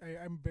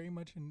 I'm very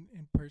much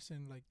in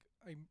person. Like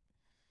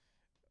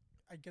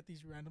I get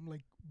these random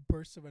like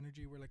bursts of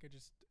energy where like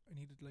I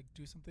need to like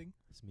do something.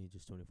 It's me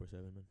just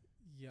 24/7, man.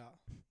 Yeah,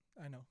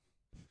 I know,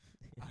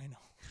 I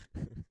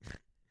know.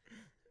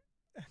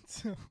 And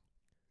so,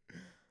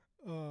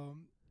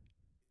 um,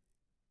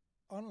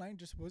 online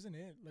just wasn't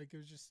it. Like it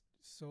was just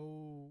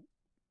so,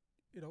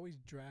 it always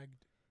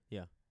dragged.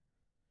 Yeah.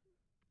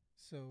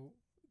 So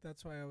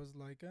that's why I was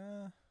like,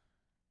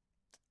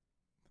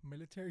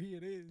 military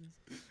it is.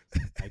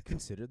 I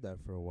considered that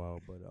for a while,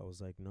 but I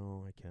was like,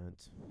 no, I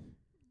can't.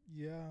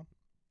 Yeah.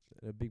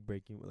 A big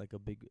breaking, like a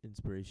big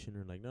inspiration,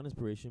 or like not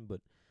inspiration,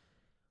 but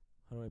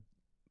how do I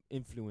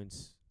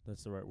influence?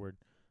 That's the right word.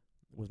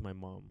 Was my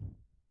mom,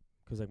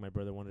 'cause like my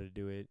brother wanted to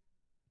do it,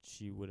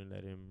 she wouldn't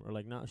let him, or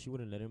like not she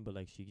wouldn't let him, but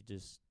like she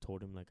just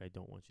told him like I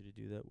don't want you to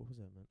do that. What was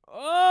that, man?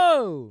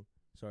 Oh,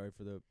 sorry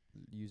for the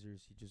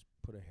users. He just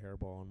put a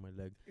hairball on my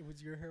leg. It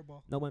was your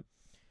hairball. No, man.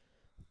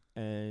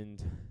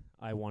 And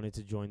I wanted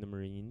to join the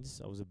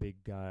Marines. I was a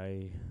big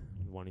guy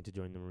wanting to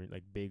join the Marines,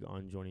 like big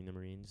on joining the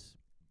Marines.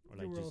 Or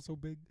You like were just also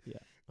big. yeah.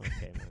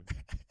 Okay, man.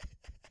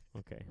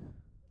 Okay.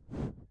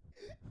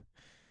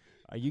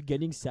 Are you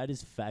getting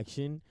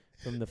satisfaction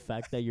from the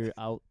fact that you're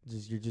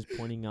just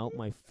pointing out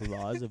my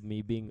flaws of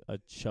me being a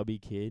chubby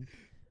kid,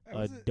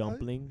 a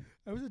dumpling?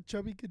 I was a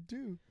chubby kid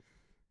too.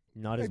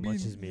 Not I as much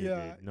mean, as me,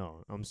 yeah. dude.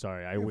 No, I'm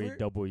sorry. I If weighed we're-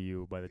 double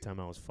you by the time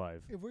I was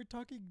 5. If we're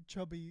talking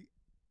chubby,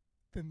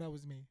 then that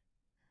was me.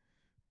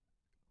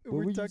 If What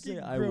we're would you talking say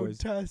I was?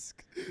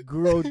 grotesque,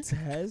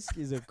 Grotesque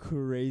is a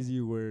crazy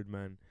word,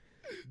 man.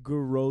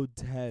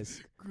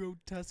 Grotesque.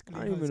 grotesquely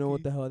I don't even know what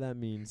husky. the hell that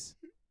means.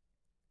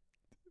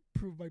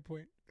 Prove my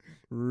point.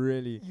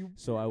 Really. You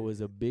So I was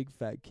a big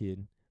fat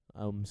kid.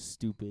 I'm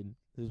stupid.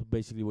 This is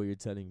basically what you're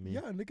telling me.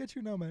 Yeah, look at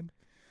you now, man.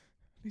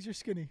 At least you're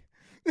skinny.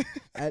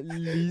 At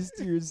least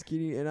you're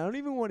skinny. And I don't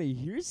even want to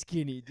hear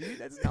skinny, dude.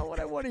 That's not what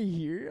I want to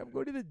hear. I'm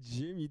going to the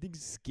gym. You think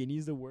skinny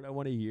is the word I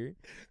want to hear?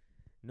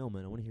 No,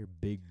 man. I want to hear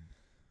big,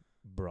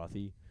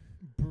 brothy.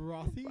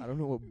 Brothy? I don't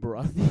know what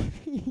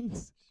brothy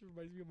means. This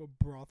reminds me of a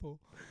brothel.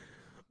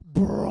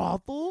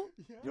 Brothel?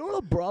 Yeah. You know what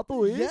a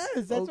brothel is?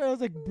 Yes, that's why I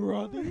was like,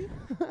 brothy.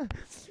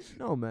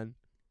 No, man.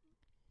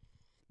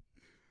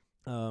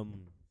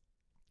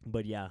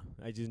 But yeah,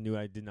 I just knew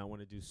I did not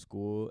want to do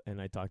school,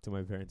 and I talked to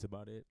my parents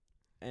about it.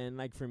 And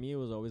like for me, it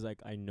was always like,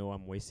 I know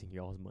I'm wasting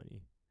y'all's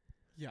money.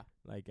 Yeah.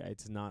 Like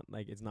it's not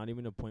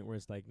even a point where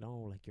it's like,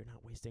 no, like you're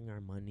not wasting our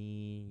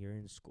money. You're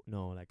in school.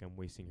 No, like I'm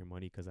wasting your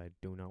money 'cause I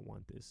do not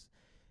want this.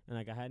 and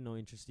like I had no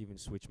interest to even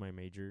switch my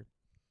major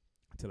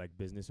to like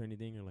business or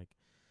anything, or like,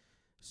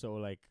 so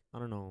like I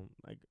don't know,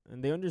 like,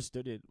 and they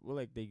understood it. Well,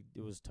 like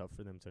it was tough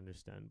for them to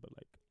understand, but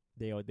like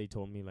they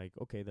told me like,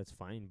 okay, that's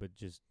fine, but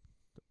just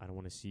I don't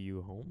want to see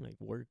you home, like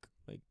work,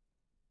 like,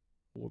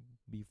 or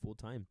be full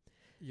time.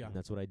 Yeah. And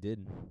that's what I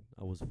did.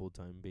 I was full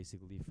time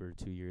basically for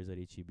 2 years at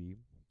HEB,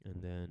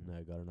 and then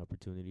I got an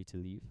opportunity to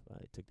leave.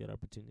 I took that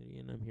opportunity,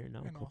 and I'm here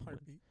now. In a couple months.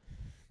 heartbeat.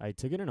 I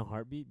took it in a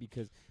heartbeat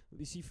because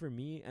you see, for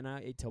me, and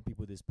I tell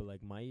people this, but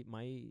like my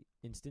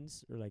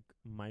instance, or like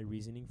my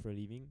reasoning for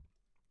leaving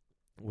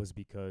was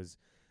because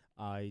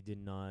I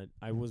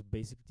was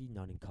basically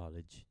not in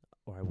college,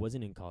 or I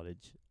wasn't in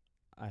college.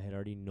 I had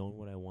already known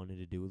what I wanted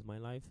to do with my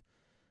life,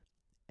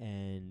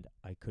 and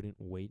I couldn't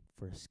wait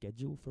for a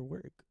schedule for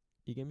work.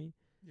 You get me?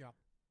 Yeah.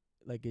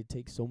 Like, it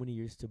takes so many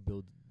years to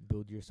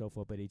build yourself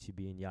up at HEB,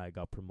 and yeah, I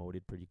got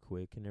promoted pretty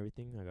quick and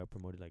everything. I got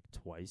promoted like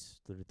twice,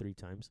 3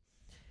 times,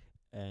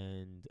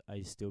 and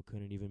I still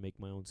couldn't even make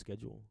my own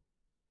schedule.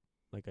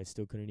 Like, I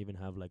still couldn't even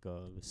have like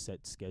a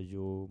set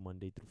schedule,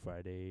 Monday through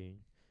Friday,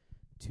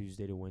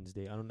 Tuesday to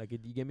Wednesday. I don't like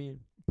it. You get me?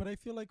 But I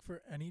feel like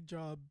for any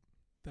job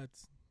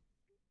that's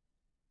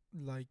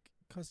like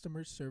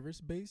customer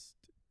service based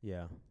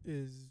Yeah.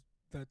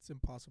 that's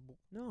impossible.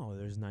 No,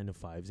 there's 9 to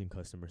 5s in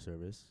customer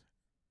service.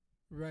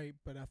 Right,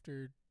 but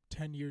after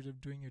 10 years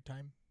of doing your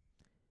time.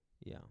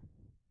 Yeah.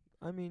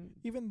 I mean,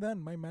 Even then,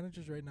 my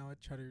managers right now at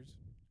Cheddar's,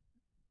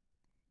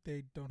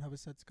 they don't have a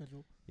set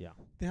schedule. yeah.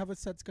 They have a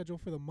set schedule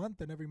for the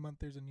month, and every month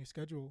there's a new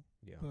schedule,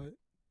 Yeah. but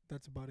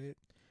that's about it.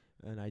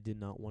 And I did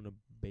not want to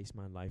base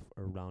my life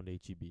around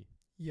HEB,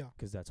 Yeah.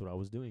 'cause that's what I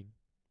was doing.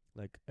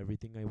 Like,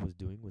 everything I was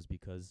doing was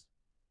because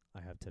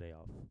I have today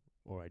off,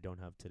 or I don't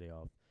have today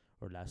off,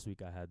 or last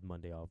week I had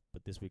Monday off,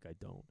 but this week I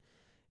don't.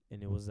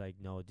 And it was like,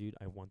 no, dude,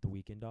 I want the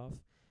weekend off.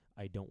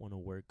 I don't want to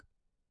work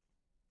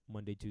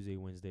Monday, Tuesday,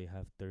 Wednesday,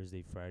 have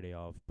Thursday, Friday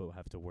off, but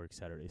have to work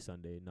Saturday,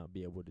 Sunday, and not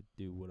be able to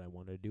do what I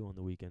want to do on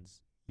the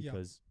weekends, Yeah.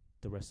 because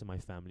the rest of my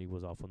family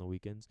was off on the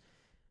weekends.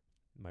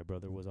 My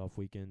brother was off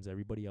weekends.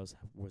 Everybody else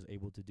was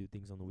able to do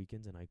things on the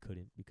weekends, and I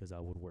couldn't because I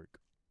would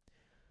work.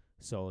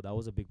 So that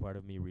was a big part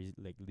of me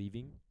like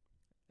leaving,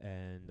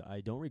 and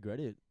I don't regret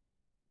it.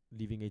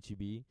 Leaving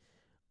HEB,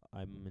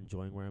 I'm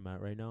enjoying where I'm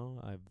at right now.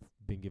 I've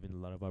been given a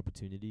lot of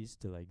opportunities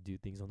to like do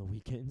things on the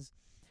weekends,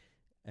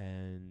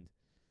 and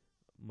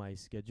my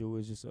schedule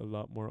is just a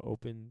lot more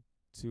open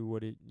to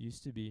what it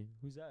used to be.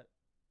 Who's that?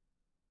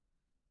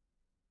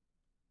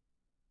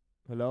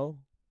 Hello?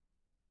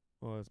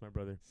 Oh, that's my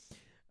brother.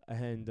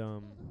 And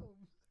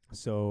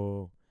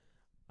so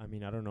I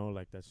mean, I don't know,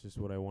 like that's just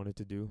what I wanted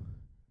to do.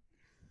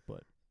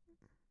 But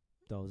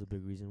that was a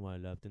big reason why I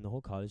left. And the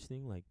whole college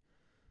thing, like,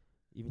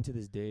 even to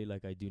this day,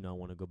 like, I do not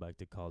want to go back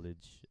to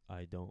college.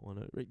 I don't want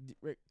to.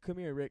 Rick, come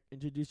here, Rick.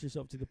 Introduce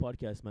yourself to the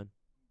podcast, man.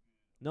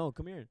 No,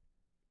 come here.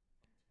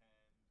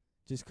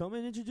 Just come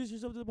and introduce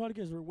yourself to the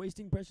podcast. We're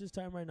wasting precious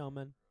time right now,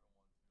 man.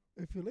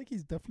 I feel like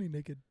he's definitely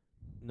naked.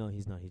 No,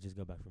 he's not. He just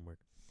got back from work.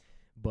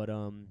 But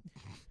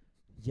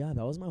yeah,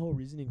 that was my whole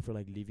reasoning for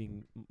like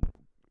leaving,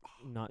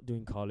 not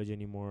doing college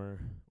anymore,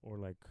 or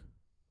like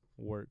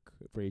work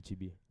for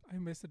HEB. I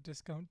miss the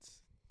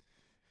discounts.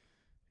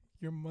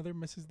 Your mother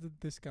misses the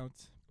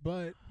discounts.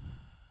 But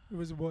it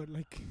was what,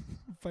 like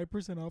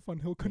 5% off on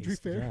Hill Country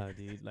Fair? Yeah,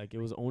 dude. Like, it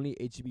was only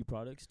HEB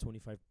products,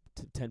 25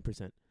 to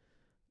 10%.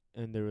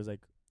 And there was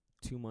like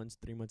 2 months,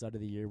 3 months out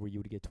of the year where you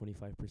would get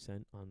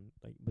 25% on,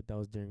 like, but that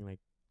was during like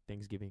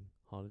Thanksgiving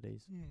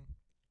holidays.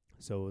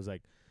 So it was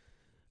like,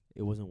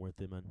 it wasn't worth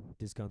it, man.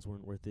 Discounts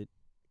weren't worth it.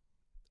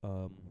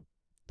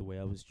 The way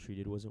I was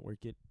treated wasn't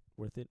worth it.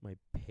 My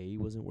pay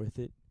wasn't worth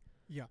it.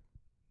 Yeah.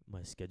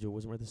 My schedule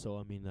wasn't worth it. So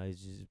I mean,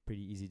 it's just a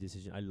pretty easy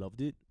decision. I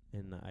loved it,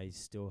 and I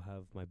still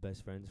have my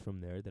best friends from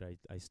there that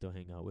I still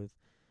hang out with.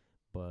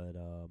 But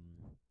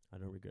I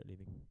don't regret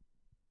leaving.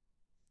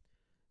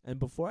 And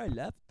before I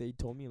left, they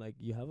told me like,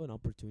 you have an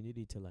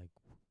opportunity to like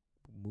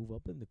move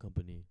up in the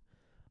company.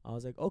 I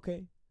was like,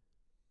 okay.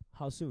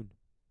 How soon?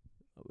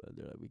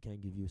 They're like, we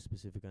can't give you a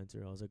specific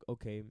answer. I was like,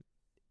 okay,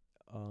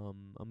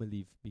 I'm gonna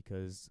leave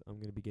because I'm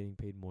gonna be getting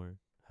paid more,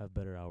 have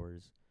better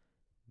hours,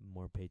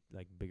 more pay,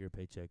 like bigger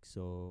paychecks.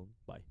 So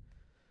bye.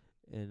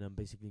 And I'm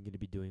basically gonna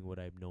be doing what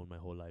I've known my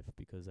whole life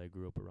because I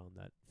grew up around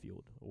that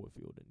field, oil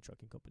field, and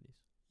trucking companies.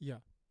 Yeah.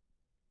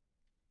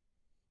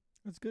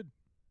 That's good.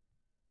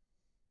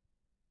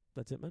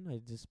 That's it, man. I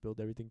just spilled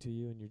everything to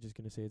you, and you're just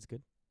gonna say it's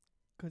good.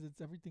 'Cause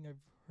it's everything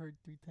I've heard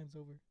 3 times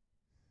over.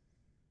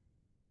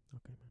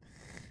 Okay,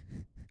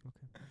 man.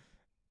 Okay.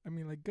 I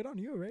mean, like, good on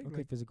you, right? Okay,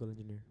 Like, physical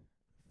engineer.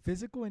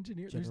 physical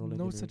engineer. There's General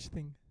no engineering. such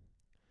thing.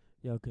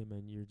 Yeah, okay,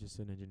 man. You're just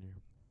an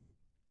engineer.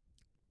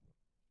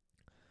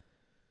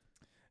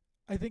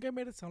 I think I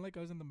made it sound like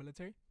I was in the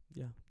military.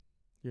 Yeah,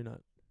 you're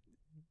not.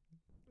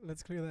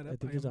 Let's clear that up. I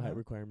think there's a am height not.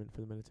 requirement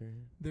for the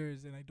military. There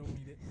is, and I don't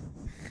need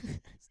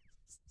it.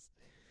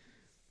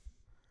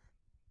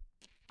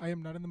 I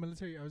am not in the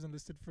military. I was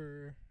enlisted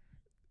for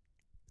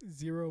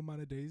 0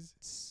 amount of days.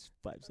 It's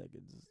 5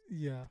 seconds.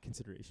 Yeah.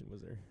 Consideration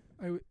was there.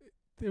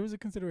 There was a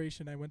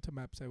consideration. I went to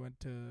MAPS. I went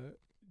to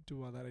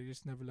do all that. I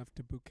just never left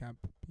to boot camp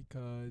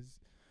because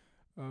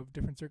of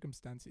different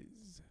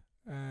circumstances.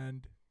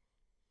 And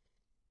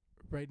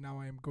right now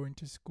I am going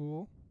to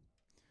school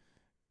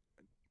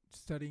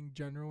studying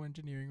general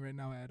engineering right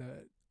now at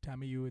a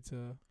TAMIU. It's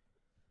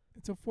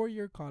a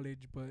 4-year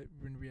college, but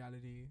in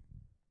reality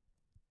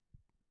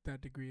that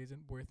degree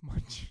isn't worth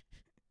much.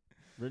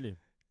 Really?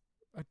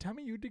 A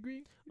TAMIU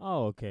degree?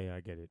 Oh, okay, I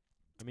get it.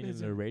 I mean, in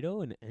Is it-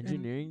 Laredo, an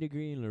engineering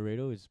degree in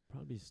Laredo is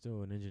probably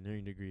still an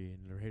engineering degree in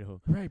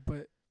Laredo. Right,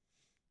 but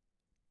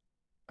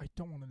I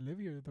don't want to live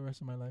here the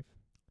rest of my life.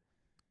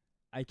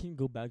 I can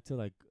go back to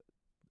like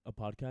a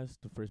podcast,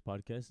 the first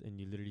podcast, and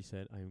you literally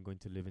said, I am going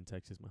to live in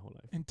Texas my whole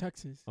life. In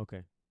Texas.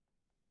 Okay.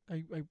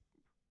 I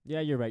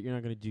Yeah, you're right. You're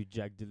not going to do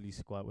jack diddly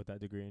squat with that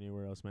degree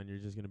anywhere else, man. You're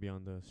just going to be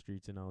on the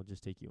streets, and I'll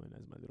just take you in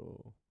as my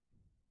little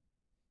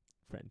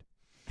friend.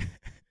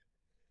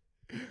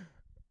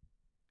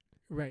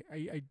 Right.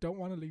 I don't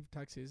want to leave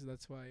Texas.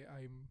 That's why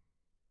I'm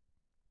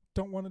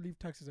don't want to leave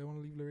Texas. I want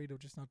to leave Laredo,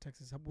 just not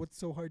Texas. What's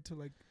so hard to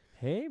like?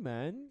 Hey,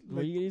 man. Why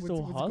are Like, you getting so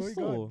what's going on?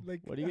 hostile?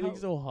 Like, What are you getting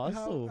so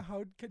hostile?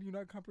 How can you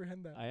not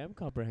comprehend that? I am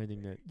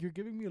comprehending that. You're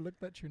giving me a look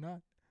that you're not.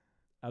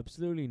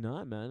 Absolutely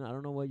not, man. I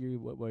don't know why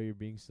you're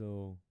being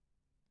so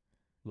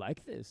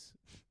like this.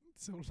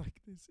 So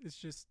like this, it's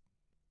just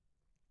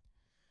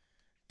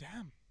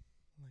damn.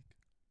 Like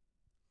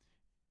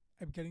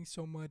I'm getting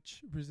so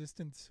much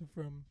resistance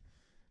from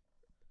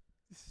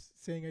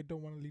saying I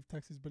don't want to leave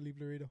Texas but leave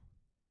Laredo.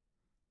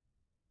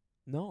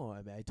 No,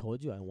 I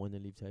told you I want to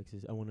leave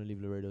Texas. I want to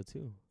leave Laredo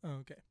too. Oh,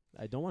 okay.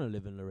 I don't want to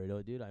live in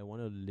Laredo, dude. I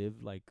want to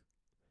live like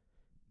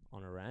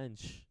on a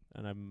ranch,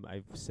 and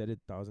I've said it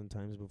 1,000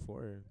 times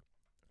before.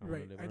 I wanna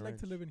Right. live on I'd a like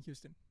to ranch. live in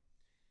Houston.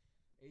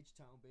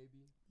 H-Town,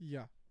 baby.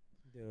 Yeah.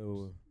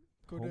 Yo,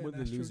 Go home to of an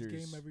the Astros losers.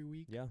 game every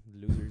week. Yeah,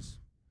 the losers.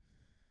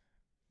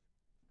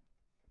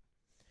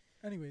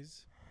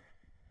 Anyways,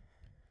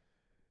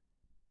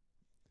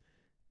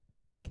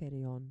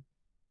 Carry on.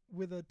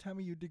 with a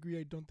TAMIU degree,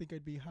 I don't think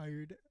I'd be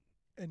hired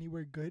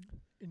anywhere good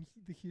in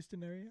the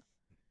Houston area.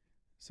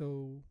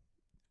 So,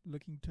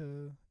 looking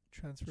to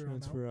transfer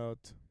on out.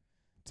 out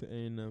to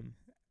A&M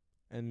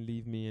and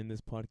leave me in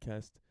this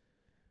podcast.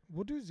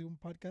 We'll do Zoom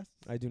podcasts.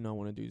 I do not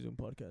want to do Zoom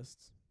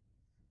podcasts.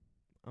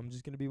 I'm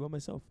just going to be by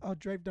myself. I'll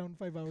drive down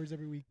 5 hours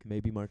every week.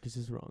 Maybe Marcus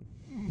is wrong.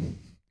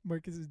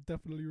 Marcus is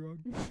definitely wrong.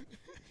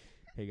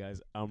 Hey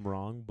guys, I'm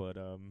wrong, but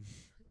I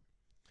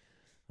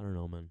don't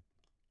know, man.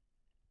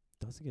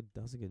 That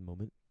was a good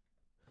moment.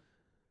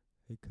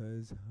 Hey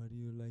cuz, how do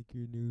you like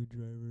your new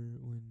driver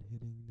when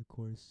hitting the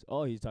course?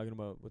 Oh, he's talking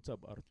about what's up,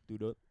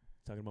 Arturo?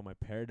 He's talking about my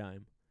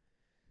paradigm.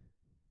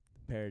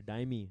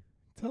 Paradigmy.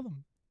 Tell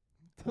them.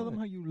 Tell them What?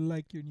 how you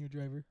like your new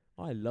driver.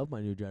 Oh, I love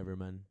my new driver,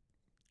 man.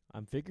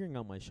 I'm figuring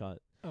out my shot.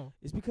 Oh.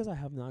 It's because I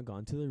have not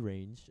gone to the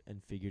range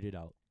and figured it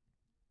out.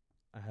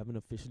 I haven't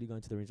officially gone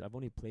to the range. I've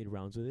only played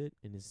rounds with it,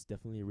 and it's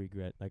definitely a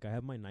regret. Like, I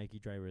have my Nike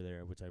driver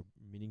there, which I'm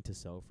meaning to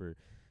sell for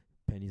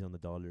pennies on the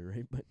dollar,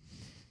 right? But,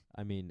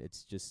 I mean,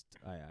 it's just,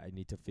 I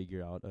need to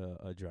figure out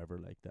a driver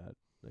like that.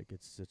 Like,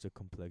 it's such a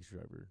complex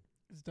driver.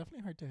 It's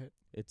definitely hard to hit.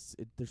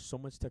 There's so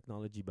much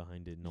technology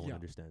behind it, no one Yeah.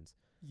 understands.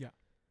 Yeah.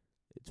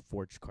 It's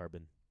forged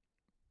carbon.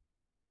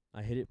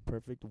 I hit it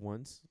perfect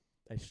once.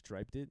 I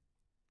striped it.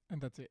 And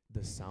that's it.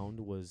 The sound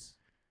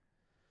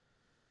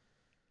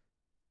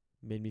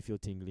made me feel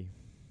tingly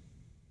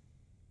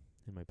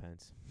in my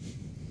pants.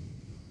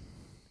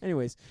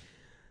 Anyways,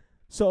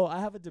 so I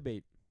have a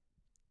debate.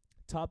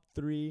 Top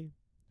 3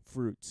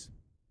 fruits.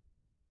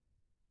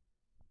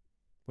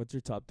 What's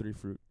your top 3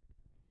 fruit?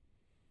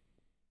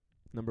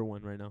 Number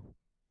 1 right now.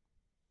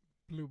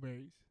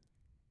 Blueberries.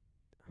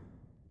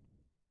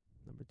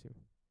 Number 2.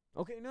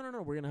 Okay, no.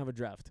 We're going to have a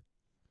draft.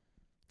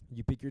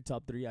 You pick your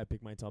top 3, I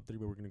pick my top 3,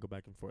 but we're going to go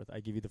back and forth. I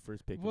give you the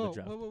first pick of the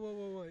draft.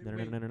 Whoa. No,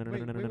 no, no, no, no, no,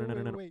 no, no, no,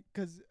 no, no. Wait.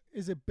 Because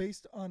is it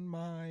based on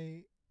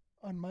my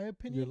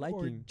opinion or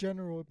liking.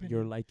 general opinion?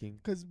 Your liking.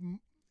 Because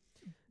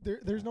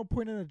there's no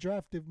point in a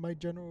draft if my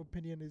general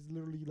opinion is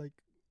literally like.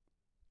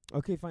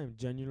 Okay, fine.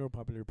 General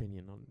popular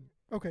opinion on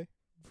Okay.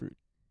 fruit.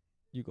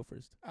 You go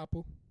first.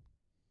 Apple.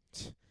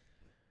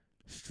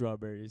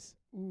 Strawberries.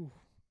 Ooh.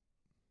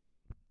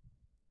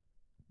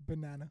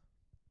 Banana.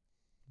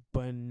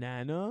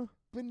 Banana?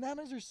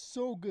 Bananas are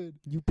so good.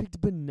 You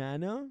picked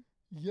banana?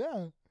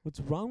 Yeah.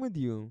 What's wrong with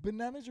you?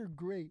 Bananas are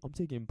great. I'm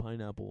taking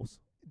pineapples.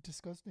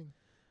 Disgusting.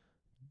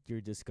 You're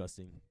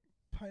disgusting.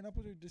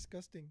 Pineapples are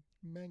disgusting.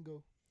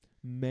 Mango.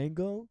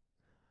 Mango?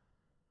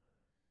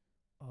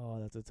 Oh,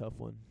 that's a tough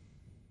one.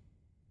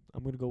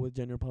 I'm going to go with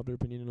general popular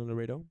opinion in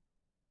Laredo.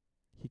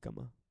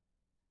 Jicama.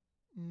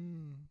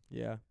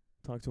 Yeah.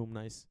 Talk to him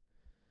nice.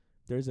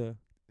 There's a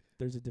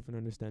different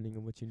understanding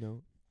of what you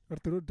know.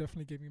 Arturo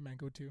definitely gave me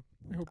mango too.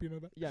 I hope you know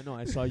that. Yeah, no,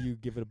 I saw you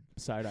give it a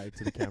side eye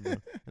to the camera.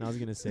 And I was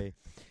going to say,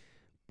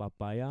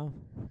 papaya?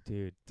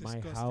 Dude,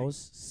 Disgusting. my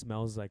house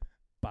smells like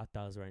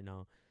patas right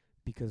now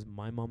because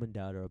my mom and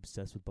dad are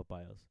obsessed with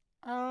papayas.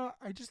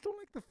 I just don't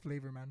like the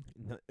flavor, man.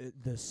 No,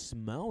 the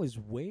smell is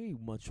way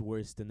much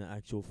worse than the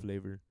actual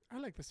flavor. I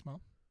like the smell.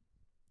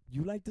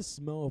 You like the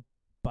smell of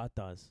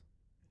patas.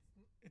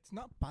 It's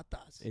not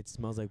patas. It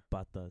smells like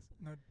patas.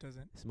 No, it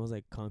doesn't. It smells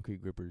like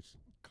concrete grippers.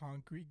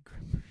 Concrete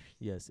gripper.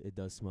 Yes, it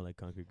does smell like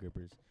concrete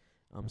grippers.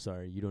 I'm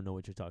sorry, you don't know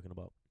what you're talking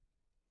about.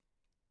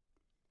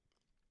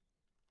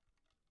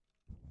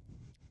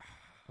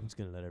 I'm just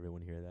gonna let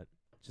everyone hear that.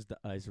 Just the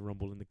ice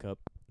rumble in the cup,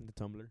 in the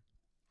tumbler.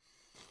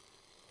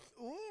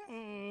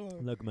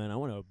 Look, man, I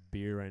want a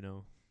beer right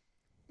now.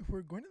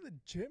 We're going to the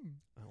gym.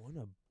 I want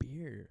a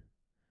beer.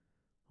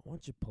 I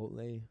want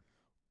Chipotle.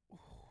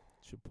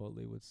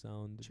 Chipotle would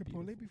sound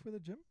Chipotle beautiful. before the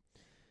gym?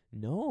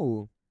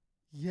 No,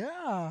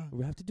 Yeah.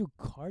 we have to do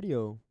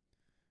cardio.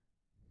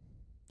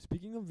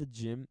 Speaking of the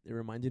gym, it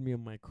reminded me of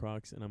my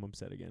Crocs, and I'm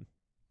upset again.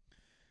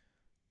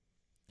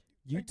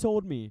 You I-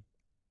 told me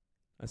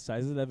a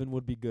size 11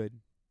 would be good.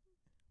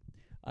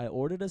 I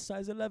ordered a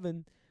size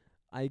 11.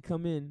 I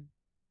come in,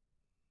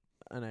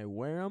 and I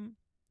wear 'em,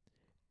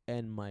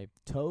 and my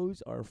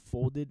toes are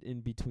folded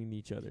in between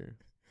each other,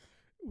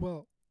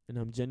 Well, and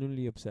I'm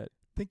genuinely upset.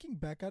 thinking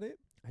back at it,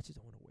 I just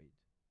don't want to wait.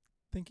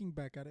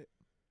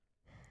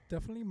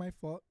 definitely my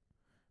fault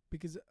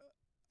because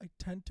I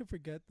tend to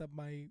forget that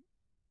my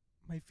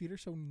feet are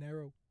so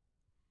narrow.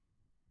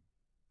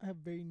 I have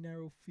very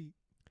narrow feet.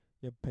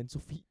 You have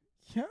pencil feet?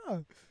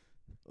 Yeah.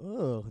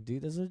 Ugh,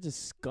 dude, those are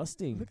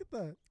disgusting. Look at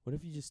that. What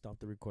if you just stopped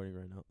the recording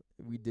right now?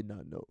 We did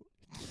not know.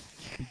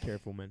 Be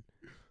careful, man.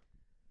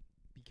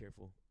 Be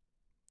careful.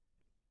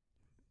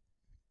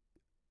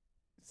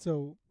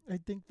 So I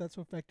think that's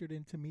what factored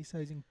into me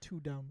sizing 2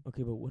 down.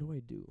 Okay, but what do I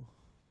do?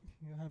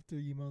 You have to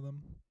email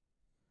them.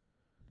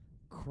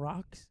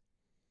 Crocs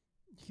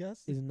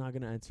Yes. is not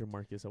going to answer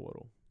Marcus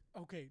Aguero.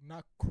 Okay,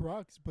 not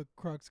Crocs, but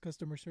Crocs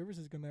customer service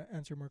is gonna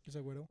answer Marcus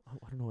Aguero.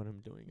 I don't know what I'm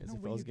doing. As No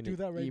if way I was you going do to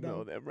that right email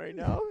now. them right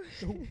now.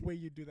 No way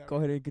you do that. Go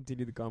ahead and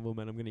continue the convo,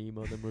 man. I'm going to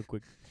email them real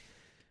quick.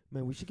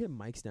 Man, we should get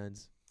mic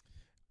stands.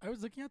 I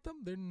was looking at them.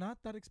 They're not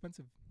that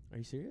expensive. Are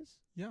you serious?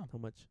 Yeah, How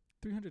much?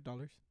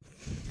 $300.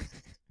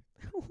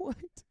 What?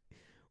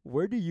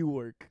 Where do you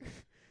work?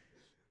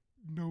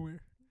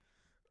 Nowhere.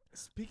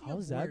 Speaking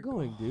How's of that work,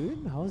 going,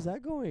 dude? How's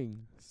that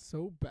going?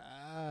 So bad.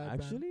 man.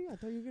 Actually, I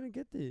thought you were going to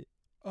get it.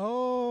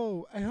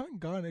 Oh, I haven't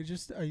gone.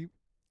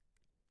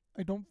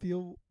 I don't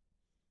feel.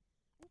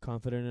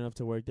 Confident enough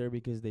to work there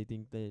because they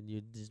think that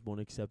you just won't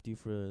accept you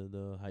for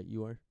the height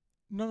you are?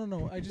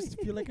 No. I just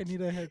feel like I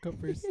need a haircut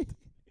first.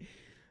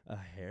 A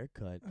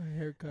haircut. A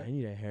haircut. I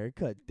need a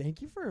haircut.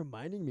 Thank you for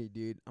reminding me,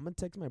 dude. I'm gonna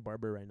text my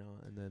barber right now,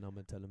 and then I'm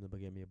gonna tell him to book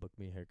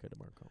me a haircut at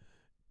Marco.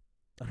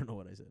 I don't know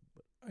what I said,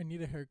 but I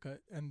need a haircut,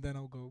 and then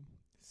I'll go.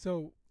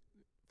 So,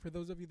 for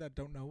those of you that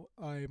don't know,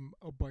 I'm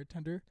a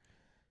bartender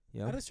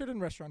yeah. at a certain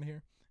restaurant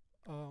here.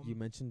 You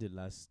mentioned it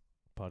last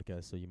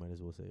podcast, so you might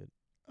as well say it.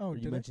 Oh, Or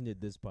you did I? mentioned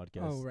it this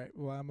podcast. Oh, right.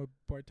 Well, I'm a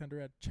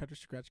bartender at Cheddar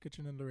Scratch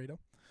Kitchen in Laredo.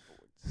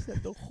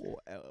 Said the whole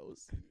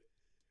L's.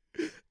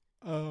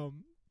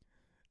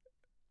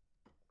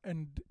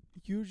 And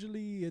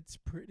usually it's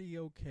pretty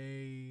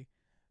okay.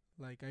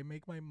 Like, I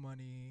make my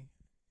money,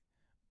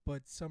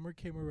 but summer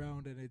came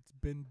around and it's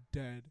been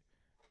dead.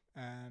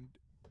 And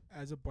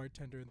as a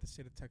bartender in the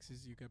state of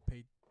Texas, you get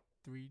paid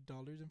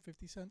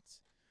 $3.50.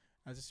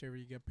 As a server,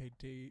 you get paid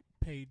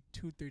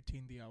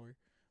 $2.13 the hour,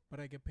 but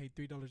I get paid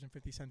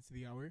 $3.50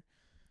 the hour.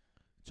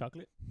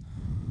 Chocolate?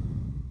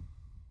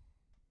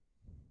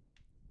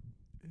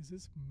 Is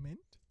this mint?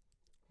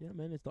 Yeah,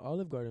 man. It's the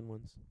Olive Garden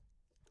ones.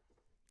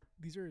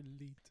 These are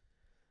elite.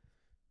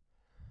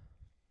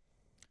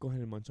 Go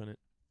ahead and munch on it.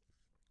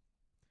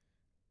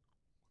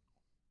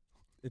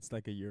 It's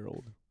like a year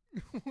old.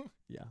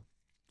 Yeah.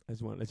 I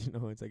just want to let you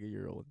know it's like a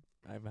year old.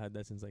 I've had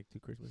that since like 2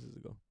 Christmases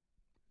ago.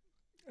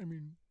 I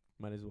mean,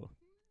 Might as well.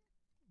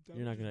 that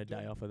You're not was going to just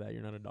die dumb. off of that.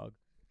 You're not a dog.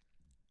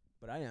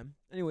 But I am.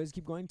 Anyways,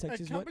 keep going. I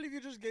Texas, can't what? believe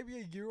you just gave me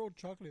a year-old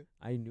chocolate.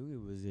 I knew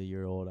it was a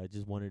year old. I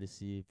just wanted to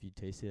see if you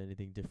tasted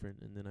anything different,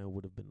 and then I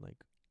would have been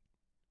like,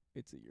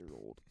 it's a year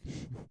old.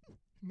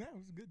 No, it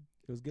was good.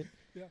 It was good?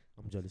 Yeah.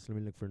 I'm jealous. Let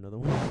me look for another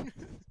one.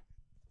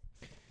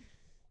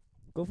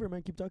 Go for it,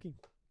 man. Keep talking.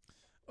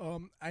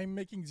 I'm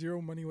making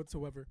zero money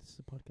whatsoever. This is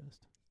a podcast.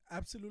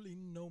 Absolutely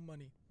no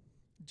money.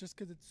 Just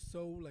 'cause it's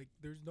so, like,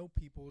 there's no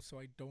people, so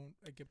I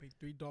get paid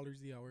 $3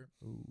 the hour,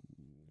 Ooh.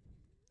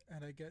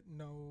 and I get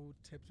no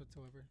tips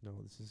whatsoever. No,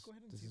 this is Go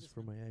ahead and this see is this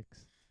for one. my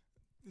ex.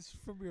 This is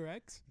from your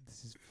ex?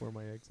 This is for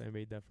my ex. I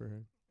made that for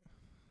her.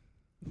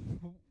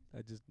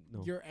 I just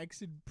no. Your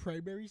ex in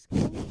primary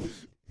school?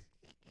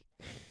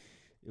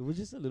 It was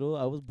just a little.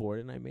 I was bored,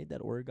 and I made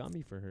that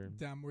origami for her.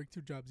 Damn, work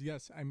 2 jobs.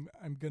 Yes, I'm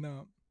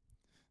gonna.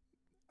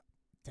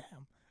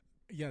 Damn.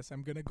 Yes,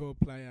 I'm gonna go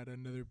apply at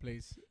another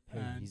place Hey,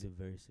 and he's a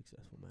very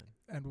successful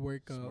man.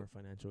 work Smart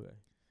financial guy.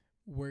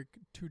 work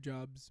 2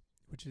 jobs,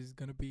 which is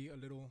gonna be a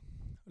little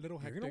You're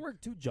hectic. gonna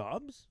work 2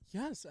 jobs?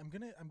 Yes, I'm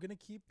gonna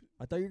keep.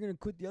 I thought you were gonna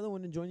quit the other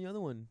one and join the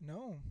other one.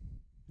 No.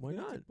 Why I'm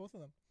gonna not? take both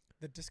of them.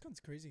 The discount's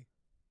crazy.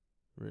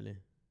 Really?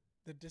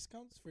 The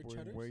discounts for Where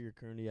Cheddars, you're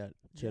currently at?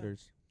 Yeah.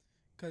 Cheddars.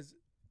 'cause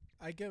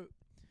I get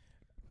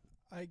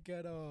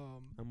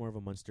I'm more of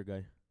a Munster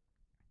guy.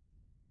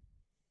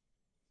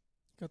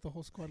 got the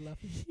whole squad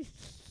laughing.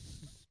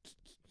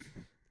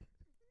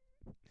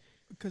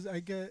 'Cause I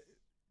get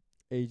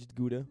Aged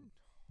Gouda.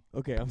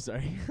 Okay, I'm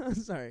sorry. I'm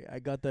sorry. I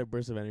got that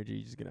burst of energy.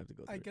 You're just gonna have to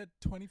go through I it. get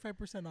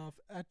 25% off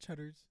at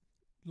Cheddar's,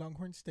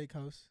 Longhorn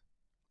Steakhouse,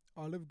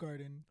 Olive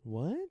Garden,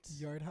 What?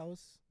 Yard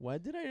House. Why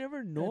did I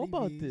never know Eddie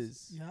about V's.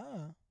 this?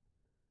 Yeah,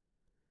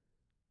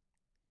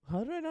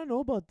 How did I not know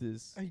about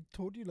this? I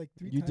told you like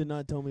 3 You times. did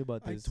not tell me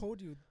about I this. told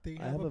you they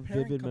I have, have a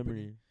parent vivid company.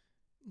 memory.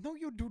 No,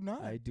 you do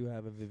not. I do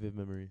have a vivid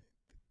memory.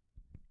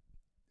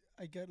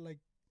 I get like,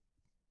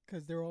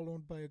 'cause they're all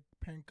owned by a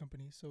parent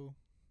company, so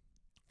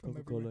from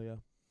Coca-Cola, everywhere.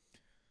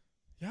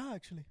 Yeah,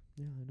 actually.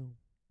 yeah. Yeah, I know.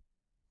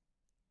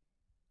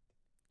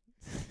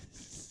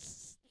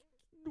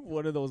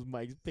 One of those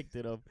mics picked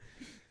it up.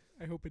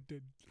 I hope it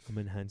did. I'm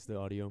enhance the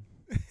audio.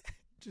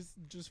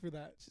 Just for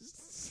that.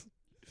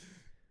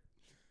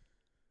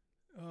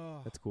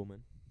 That's cool,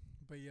 man.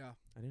 But yeah,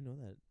 I didn't know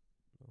that.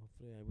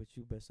 Hopefully, I wish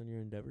you best on your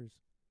endeavors.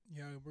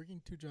 yeah,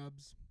 working 2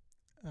 jobs,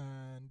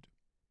 and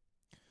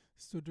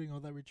still doing all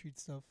that retreat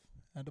stuff,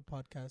 and a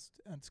podcast,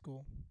 and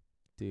school.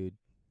 Dude,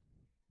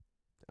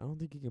 I don't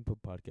think you can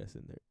put podcasts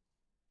in there.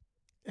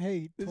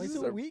 Hey, This twice is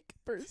a our week?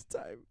 First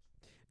time.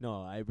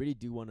 No, I really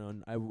do want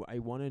to. I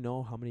want to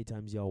know how many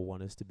times y'all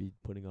want us to be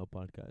putting out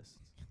podcasts.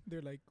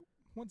 They're like,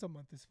 once a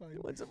month is fine.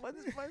 Once a month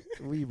is fine.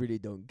 We really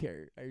don't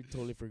care. I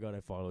totally forgot I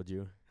followed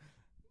you.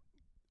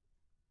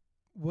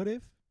 What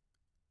if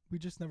we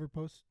just never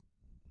post?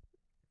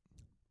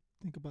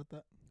 Think about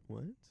that.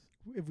 What?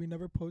 If we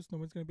never post, no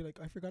one's gonna be like,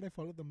 I forgot I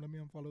followed them. Let me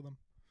unfollow them.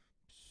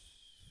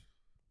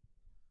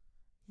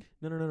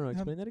 No. I'm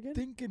Explain that again.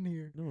 Thinking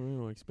here.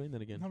 No. Explain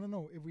that again.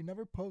 No. If we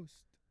never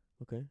post,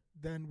 Okay.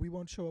 then we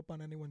won't show up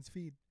on anyone's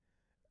feed,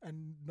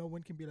 and no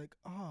one can be like,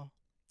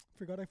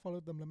 forgot I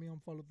followed them. Let me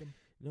unfollow them.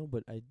 No,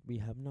 but we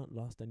have not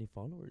lost any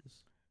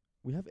followers.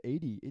 We have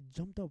 80. It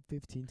jumped up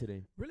 15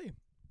 today. Really?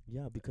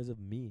 Yeah, because of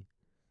me.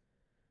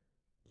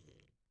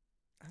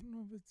 I don't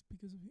know if it's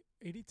because of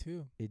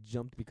 82. It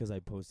jumped because I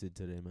posted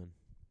today, man.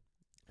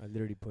 I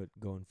literally put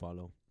go and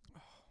follow.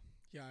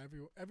 Yeah,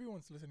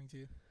 everyone's listening to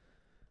you.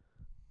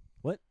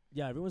 What?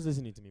 Yeah, everyone's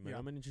listening to me, man. Yeah.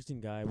 I'm an interesting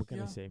guy. What can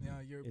yeah, I say?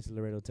 Yeah, you're It's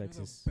Laredo, you're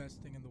Texas. the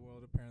best thing in the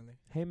world, apparently.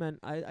 Hey, man,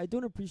 I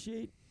don't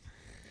appreciate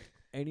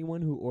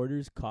anyone who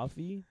orders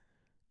coffee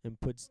and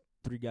puts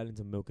 3 gallons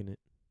of milk in it.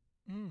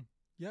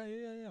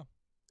 Yeah.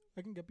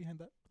 I can get behind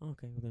that.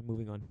 Okay, well then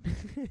moving on.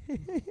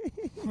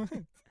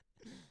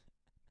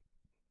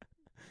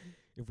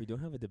 If we don't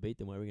have a debate,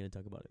 then why are we going to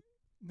talk about it?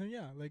 No,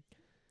 yeah, like,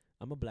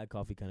 I'm a black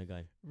coffee kind of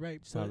guy.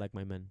 right. Just not but like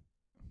my men.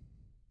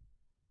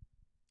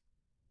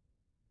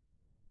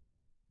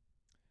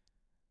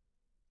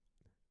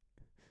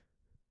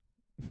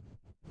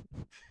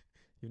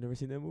 You've never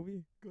seen that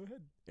movie? go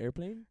ahead.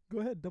 Airplane? Go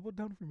ahead. Double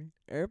down for me.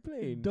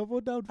 Airplane.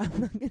 Double down for I'm me.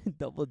 not going to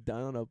double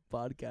down on a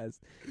podcast.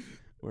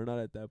 We're not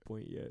at that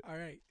point yet. All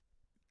right.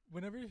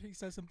 Whenever he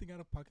says something out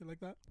of pocket like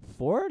that,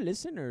 4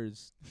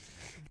 listeners.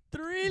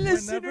 3 Whenever-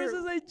 listeners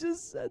as I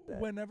just said that.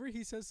 whenever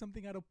he says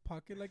something out of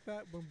pocket like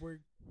that, when we're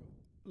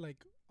like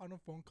on a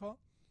phone call,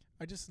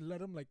 I just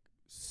let him like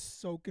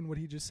soak in what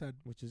he just said.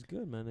 Which is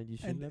good, man. And you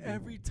should And let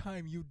every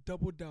time you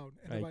double down,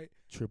 and if I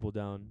triple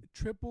down.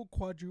 triple,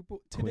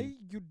 quadruple, today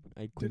you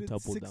I did it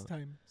quintuple 6 down.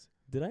 times.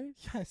 Did I?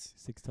 Yes.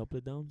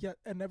 6-tuple down? Yeah,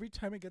 and every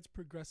time it gets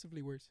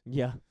progressively worse.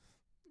 Yeah.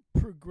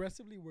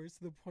 Progressively worse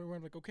to the point where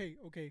I'm like, okay,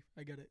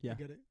 I get it. Yeah. I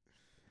get it.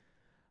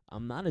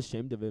 I'm not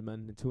ashamed of it,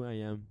 man. It's who I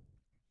am.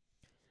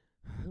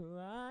 Who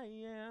I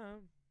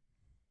am.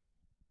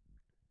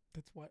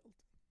 That's wild.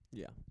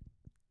 Yeah.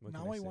 What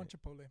now can I say? want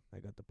Chipotle. I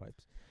got the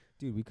pipes.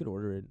 Dude, we could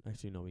order it.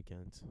 Actually, no, we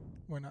can't.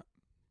 Why not?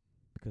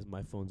 Because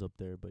my phone's up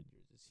there, but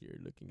you're just here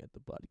looking at the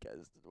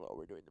podcast while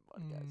we're doing the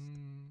podcast.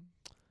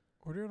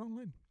 Order it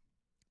online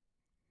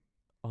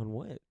On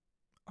what?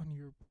 on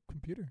your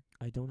computer.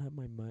 I don't have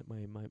my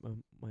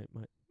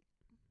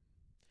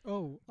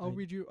Oh, I'll I-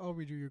 read you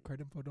your card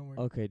info. Don't worry.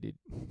 Okay, dude.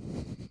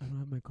 I don't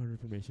have my card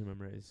information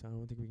memorized. I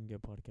don't think we can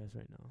get podcast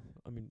right now.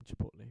 I mean,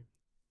 Chipotle.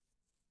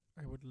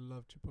 I would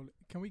love Chipotle.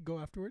 Can we go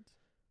afterwards?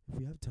 If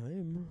we have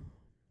time.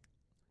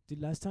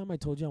 Dude, last time I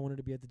told you I wanted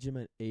to be at the gym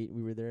at 8.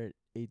 We were there at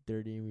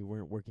 8:30 and we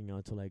weren't working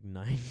out till like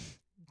 9.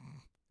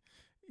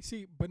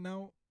 See, but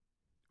now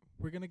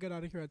we're gonna get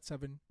out of here at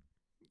 7.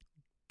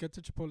 Get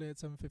to Chipotle at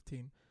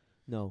 7:15.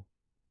 No.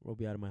 We'll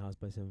be out of my house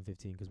by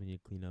 7:15 because we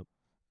need to clean up.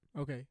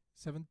 Okay,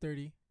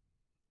 7:30.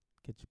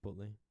 Get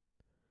Chipotle.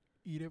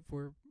 Eat it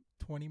for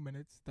 20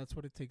 minutes. That's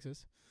what it takes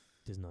us.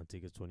 Does not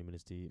take us 20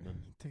 minutes to eat,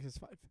 man. It takes us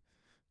 5.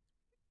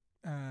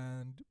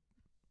 And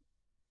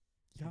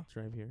yeah,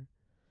 Drive here.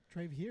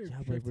 drive here. Yeah, drive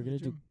but to we're the going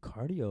to do gym.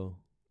 cardio.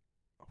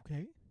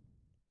 Okay,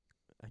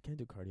 I can't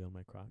do cardio on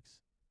my Crocs.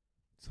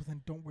 so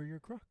then don't wear your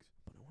Crocs.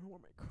 But I want to wear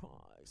my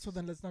Crocs. So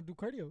then let's not do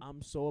cardio.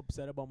 I'm so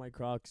upset about my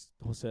Crocs,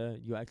 Jose.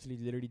 You actually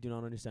literally do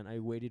not understand. I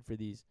waited for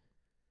these.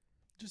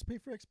 Just pay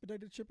for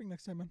expedited shipping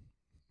next time, man.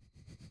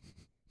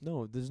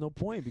 No, there's no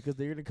point because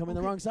they're going to come in the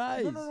Okay. wrong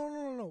size.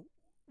 No.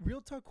 Real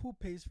talk, who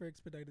pays for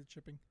expedited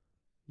shipping?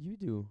 You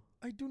do.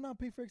 I do not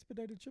pay for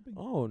expedited shipping.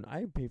 Oh, and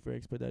I pay for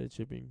expedited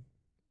shipping.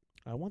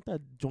 I want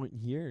that joint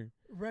here.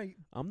 Right.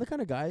 I'm the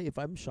kind of guy, if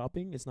I'm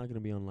shopping, it's not going to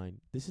be online.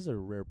 This is a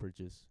rare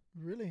purchase.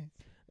 Really?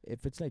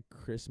 If it's like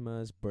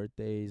Christmas,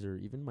 birthdays, or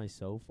even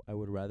myself, I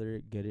would rather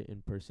get it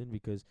in person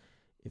because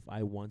if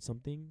I want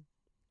something,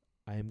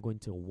 I am going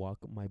to walk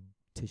my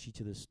tissue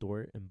to the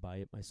store and buy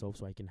it myself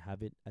so I can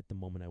have it at the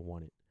moment I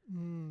want it.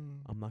 Mm.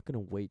 I'm not gonna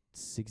wait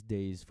 6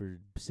 days for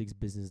 6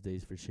 business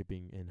days for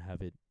shipping and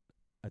have it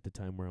at the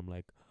time where I'm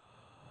like,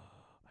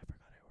 I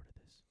forgot I ordered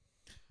this.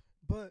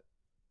 But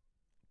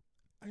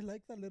I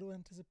like that little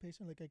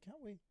anticipation. Like I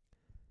can't wait.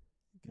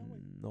 I can't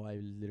wait. No, I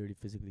literally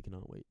physically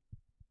cannot wait.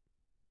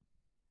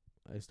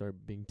 I start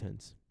being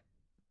tense.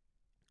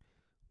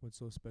 What's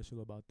so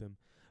special about them?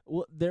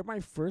 Well, they're my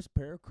first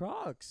pair of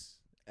Crocs,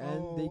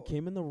 and they Oh,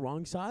 came in the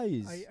wrong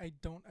size. I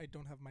don't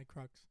have my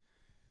Crocs,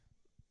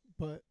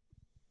 but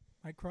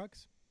my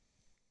Crocs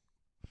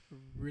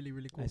really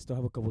really cool. I still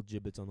have a couple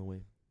gibbets on the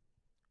way.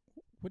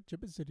 What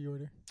gibbets did you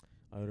order?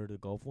 I ordered a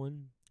golf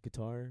one,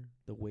 guitar,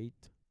 the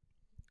weight,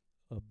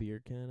 a beer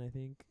can, I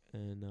think,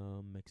 and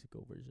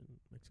Mexico one.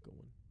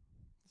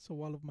 So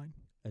all of mine.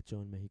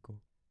 Hecho in Mexico.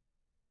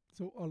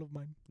 So all of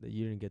mine.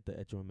 You didn't get the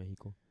Hecho in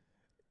Mexico.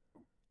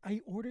 I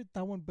ordered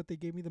that one, but they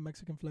gave me the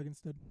Mexican flag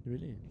instead.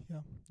 Really?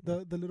 Yeah,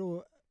 the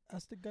little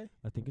Aztec guy.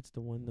 I think it's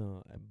the one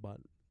I bought.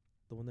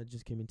 The one that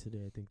just came in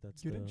today. I think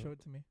that's You the didn't show it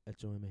to me.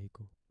 Hecho en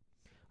Mexico.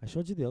 I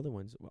showed you the other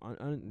ones.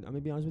 I'm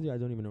gonna be honest with you. I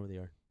don't even know where they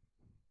are.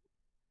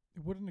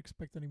 I wouldn't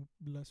expect any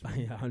less. From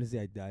Yeah, honestly,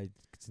 I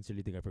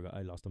sincerely think I forgot.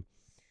 I lost them.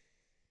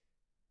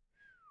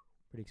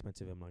 Pretty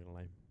expensive. I'm not gonna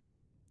lie.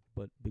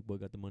 But Big Boy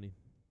got the money.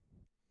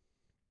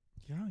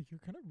 Yeah, you're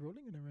kind of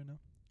rolling in it right now.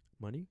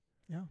 Money?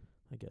 Yeah,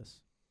 I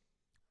guess.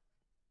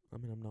 I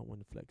mean, I'm not one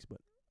to flex, but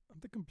I'm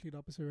the complete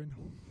opposite right now.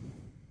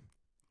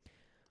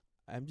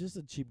 I'm just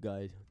a cheap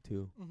guy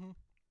too. Mm-hmm.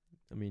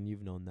 I mean,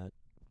 you've known that.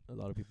 A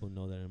lot of people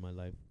know that in my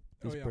life.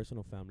 Oh, This yeah.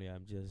 personal family, I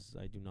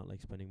do not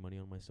like spending money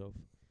on myself.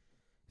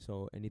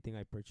 So anything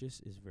I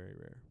purchase is very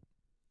rare.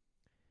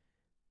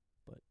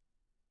 But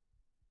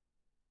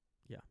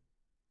yeah,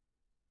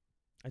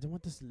 I don't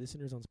want the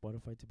listeners on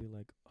Spotify to be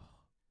like, oh,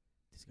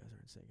 these guys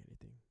aren't saying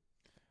anything.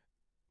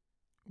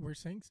 We're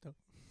saying stuff.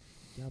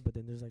 Yeah, but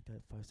then there's like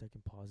that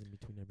 5-second pause in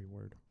between every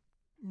word.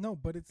 No,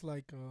 but it's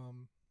like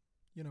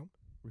you know,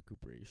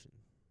 Recuperation.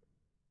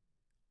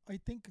 I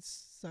think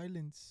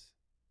silence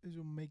is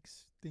what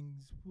makes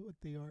things what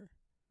they are.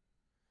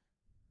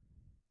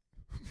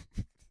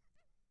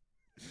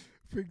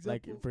 For example,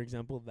 Like, for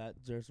example, that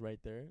just right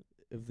there,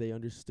 if they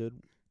understood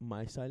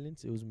my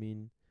silence, it was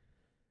mean,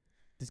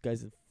 this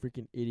guy's a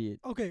freaking idiot.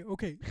 okay,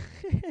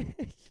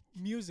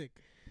 music.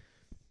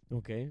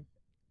 Okay?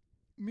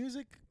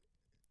 Music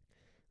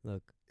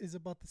Look, is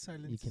about the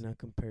silence. you cannot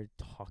compare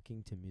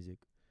talking to music.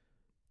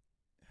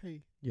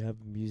 Hey, You have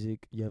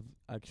music, you have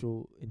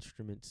actual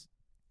instruments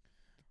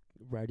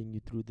riding you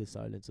through the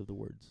silence of the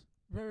words.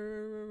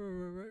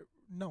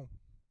 no,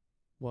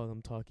 While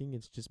I'm talking,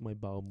 it's just my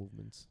bowel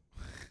movements.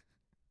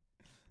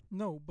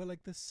 no, but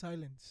like the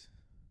silence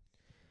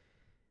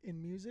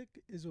in music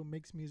is what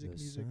makes music The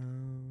music.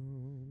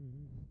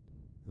 sound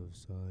of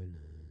silence.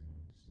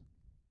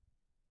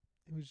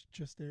 It was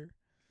just there.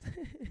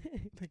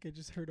 Like I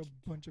just heard a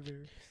bunch of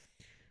air.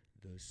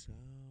 The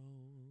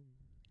sound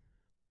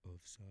of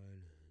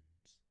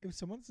silence. If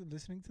someone's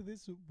listening to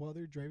this while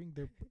they're driving,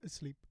 they're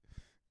asleep.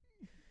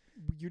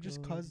 You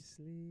just caused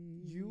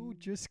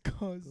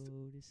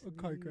a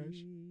car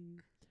crash.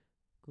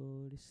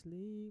 Go to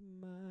sleep,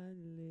 my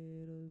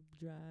little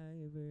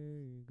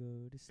driver.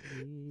 Go to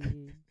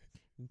sleep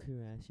and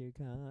crash your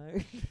car.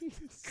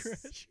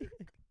 Crash.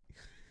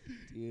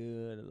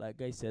 Dude,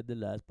 like I said the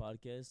last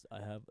podcast,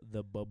 I have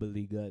the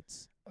bubbly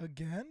guts.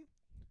 Again?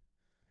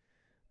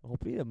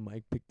 Hopefully the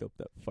mic picked up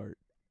that fart.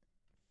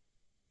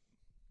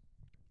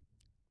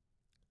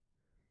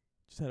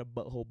 Just had a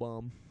butthole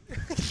bomb.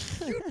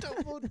 You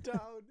doubled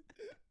down.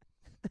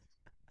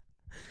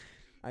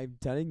 I'm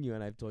telling you,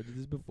 and I've told you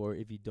this before,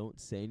 if you don't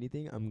say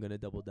anything, I'm gonna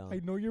double down. I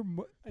know your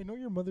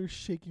mother's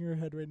shaking her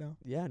head right now.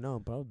 Yeah, no,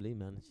 probably,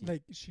 man.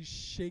 Like she's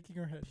shaking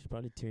her head. She's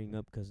probably tearing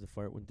up 'cause the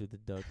fart went through the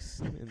ducts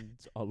and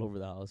it's all over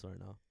the house right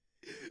now.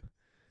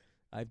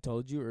 I've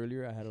told you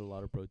earlier I had a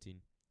lot of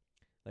protein.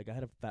 Like I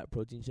had a fat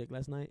protein shake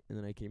last night, and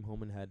then I came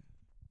home and had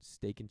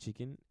steak and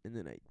chicken, and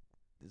then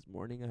this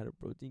morning I had a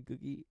protein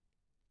cookie,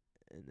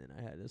 and then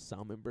I had a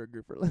salmon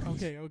burger for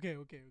lunch. Okay.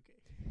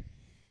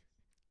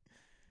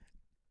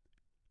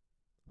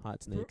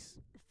 Hot snakes.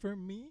 For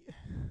me,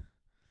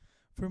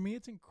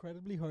 it's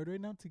incredibly hard right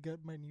now to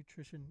get my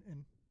nutrition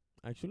in.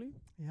 Actually,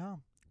 Yeah.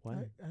 why?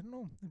 I don't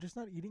know. I'm just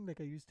not eating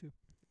like I used to.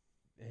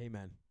 Hey,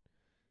 man,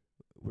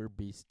 we're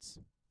beasts.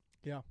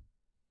 Yeah.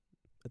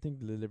 I think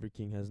the Liver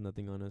King has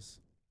nothing on us.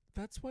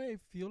 That's why I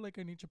feel like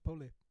I need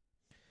Chipotle.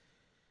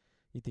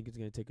 You think it's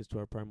gonna take us to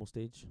our primal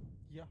stage?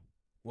 Yeah.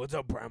 What's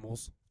up,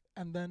 primals?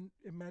 And then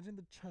imagine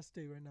the chest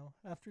day right now.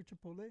 After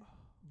Chipotle,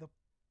 the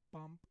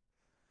bump.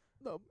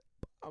 The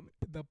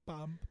The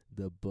bump.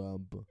 The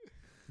bump.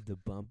 The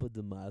bump of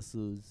the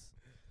muscles.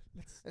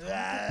 Let's talk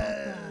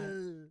about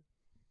that.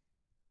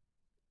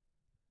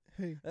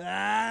 Hey,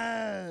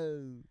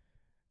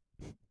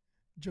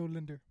 Joe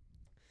Linder.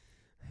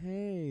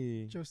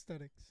 Hey. Joe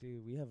Statics.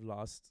 Dude, we have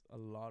lost a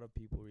lot of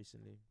people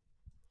recently.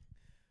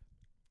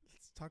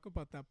 Let's talk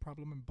about that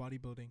problem in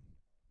bodybuilding.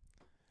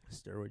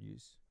 Steroid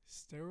use.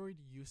 Steroid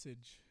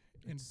usage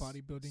in It's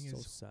bodybuilding so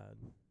is. sad.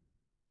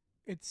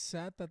 It's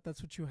sad that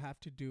that's what you have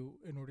to do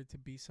in order to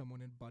be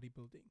someone in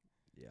bodybuilding.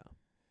 Yeah.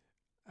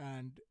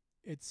 And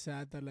it's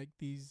sad that like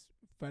these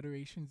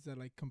federations that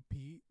like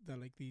compete, that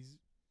like these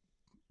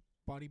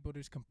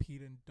bodybuilders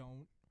compete and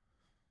don't.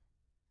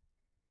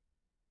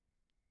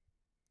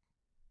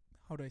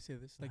 How do I say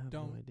this? I Like have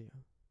don't no idea.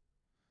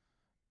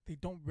 they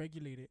don't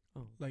regulate it.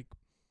 Oh. Like,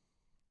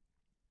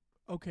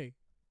 okay,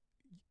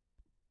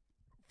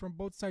 from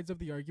both sides of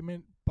the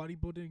argument,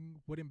 bodybuilding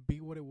wouldn't be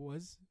what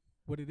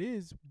it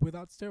is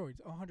without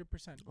steroids.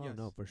 100%. Oh Yes.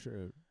 no, for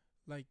sure.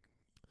 Like,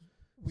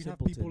 we have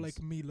people Simpletons.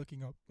 like me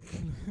looking up,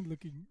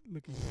 looking,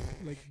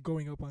 like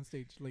going up on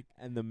stage. Like,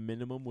 And the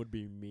minimum would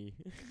be me.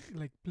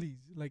 like please,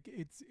 like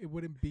it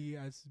wouldn't be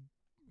as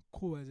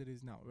cool as it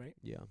is now, right?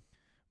 Yeah.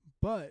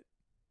 But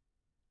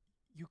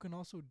you can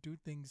also do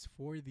things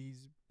for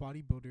these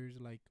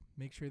bodybuilders, like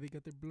make sure they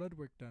get their blood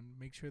work done,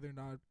 make sure they're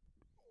not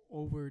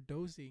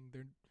overdosing,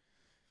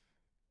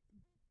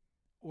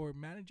 or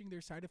managing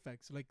their side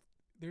effects. Like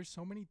there's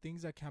so many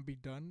things that can be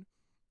done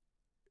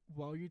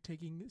while you're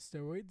taking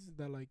steroids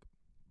that like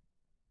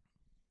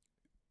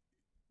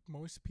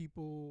most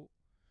people,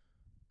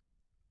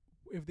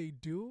 if they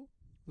do,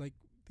 like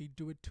they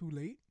do it too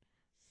late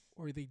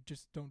or they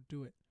just don't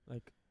do it.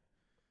 Like,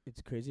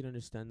 it's crazy to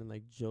understand that,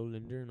 like, Joe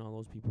Linder and all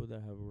those people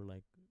that were,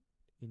 like,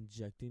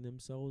 injecting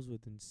themselves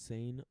with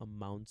insane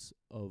amounts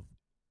of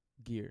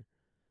gear.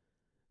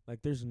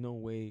 Like, there's no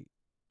way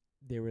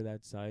they were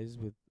that size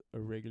with a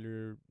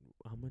regular...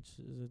 How much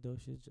is a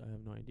dosage? I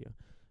have no idea.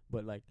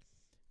 But, like,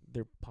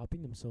 they're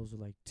popping themselves with,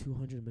 like,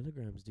 200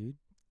 milligrams, dude.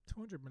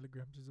 200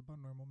 milligrams is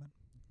about normal, man.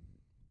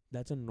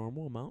 That's a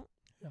normal amount?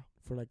 Yeah.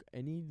 For, like,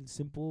 any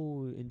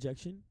simple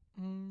injection?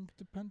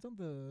 Depends on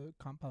the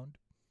compound.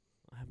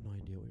 I have no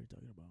idea what you're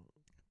talking about.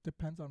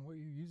 Depends on what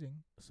you're using.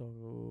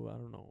 So, I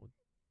don't know.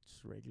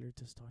 Just regular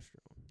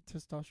testosterone.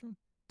 Testosterone,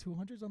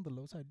 200 is on the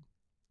low side.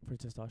 For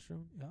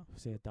testosterone? Yeah.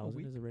 Say 1,000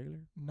 week? is a regular?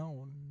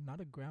 No,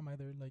 not a gram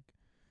either. Like,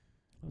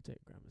 I'll take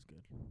a gram is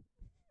good.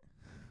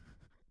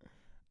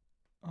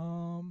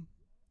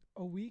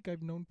 a week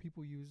I've known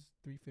people use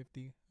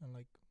 350 and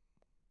like.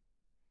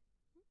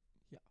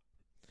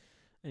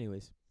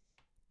 Anyways,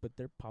 but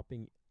they're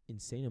popping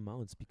insane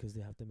amounts because they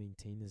have to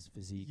maintain this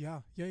physique. Yeah.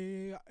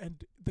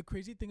 And the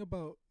crazy thing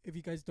about, if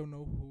you guys don't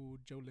know who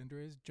Joe Linder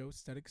is, Joe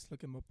Statics,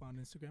 look him up on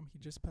Instagram. He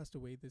just passed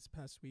away this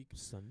past week.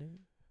 Sunday?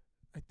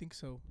 I think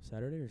so.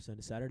 Saturday or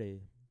Sunday? Saturday.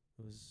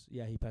 It was,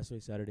 yeah, he passed away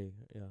Saturday.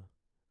 Yeah.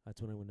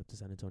 That's when I went up to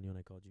San Antonio and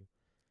I called you.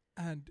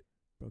 And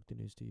Broke the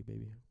news to you,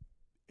 baby.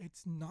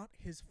 it's not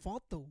his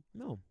fault though.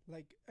 No.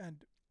 Like,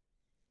 and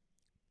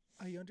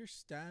I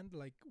understand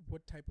like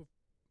what type of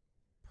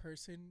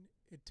person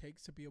it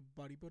takes to be a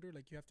bodybuilder.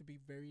 Like you have to be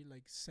very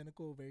like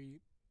cynical,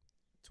 very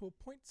to a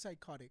point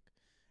psychotic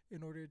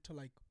in order to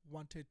like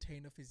want to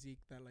attain a physique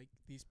that like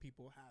these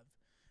people have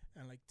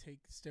and like take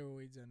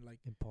steroids and like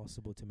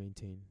Impossible to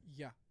maintain.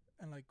 yeah.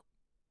 And like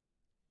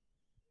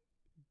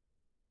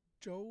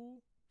Joe,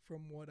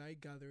 from what I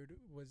gathered,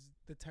 was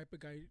the type of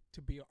guy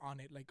to be on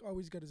it, like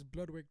always got his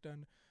blood work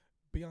done,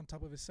 be on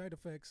top of his side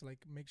effects, like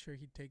make sure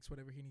he takes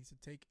whatever he needs to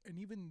take. And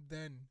even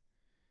then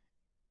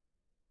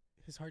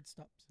his heart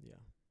stops. Yeah.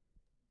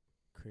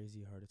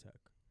 Crazy heart attack.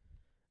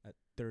 At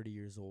 30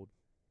 years old.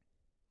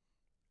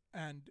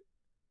 And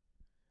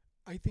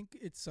I think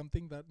it's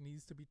something that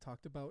needs to be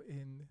talked about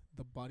in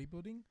the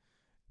bodybuilding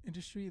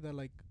industry, that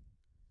like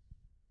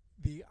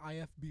the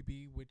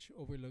IFBB, which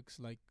overlooks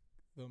like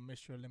the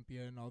Mr.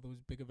 Olympia and all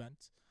those big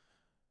events,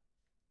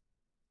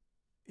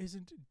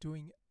 isn't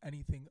doing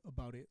anything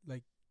about it.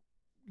 Like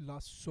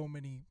lost so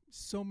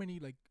many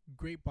like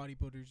great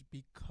bodybuilders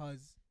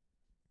because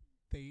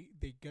they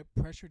get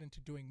pressured into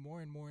doing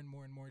more and more and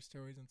more and more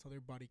steroids until their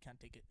body can't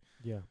take it.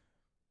 Yeah.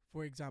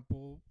 For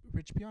example,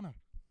 Rich Piana.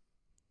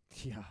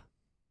 Yeah.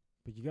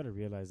 But you got to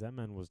realize that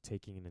man was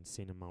taking an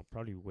insane amount,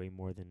 probably way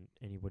more than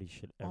anybody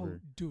should ever.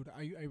 Oh, dude,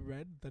 I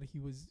read that he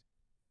was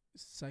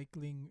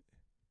cycling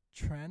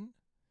Tren,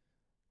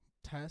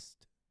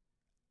 Test,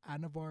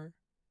 Anavar,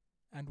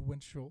 and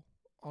Winstrol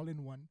all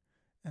in one.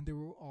 And they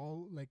were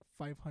all like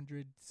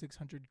 500,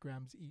 600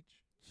 grams each.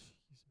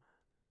 Jeez, man.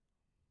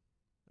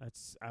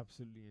 That's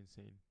absolutely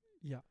insane.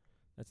 Yeah.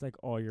 That's like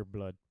all your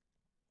blood.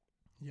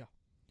 Yeah.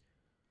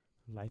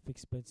 Life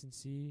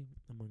expectancy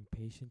among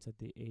patients at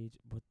the age...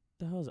 What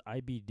the hell is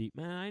IBD?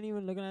 Man, I ain't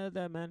even looking at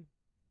that, man.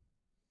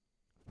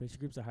 Patient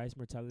groups, the highest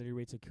mortality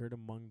rates occurred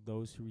among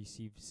those who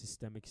received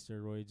systemic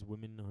steroids.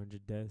 Women,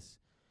 100 deaths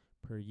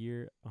per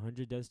year.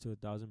 100 deaths to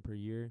 1,000 per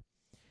year.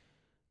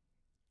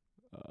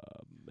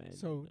 Man.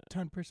 So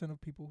 10%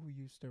 of people who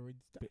use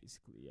steroids die.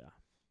 Basically, yeah.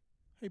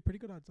 Hey, pretty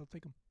good odds. I'll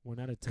take them. 1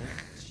 out of 10.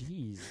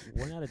 Jeez.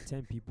 1 out of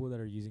 10 people that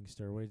are using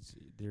steroids,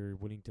 they're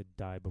willing to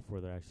die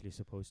before they're actually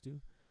supposed to,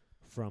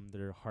 from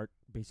their heart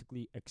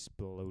basically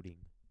exploding.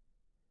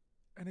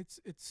 And it's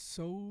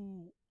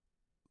so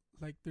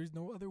like there's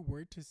no other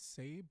word to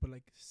say but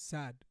like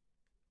sad.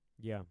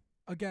 Yeah,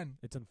 Again,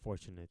 it's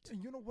unfortunate.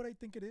 and you know what I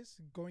think it is?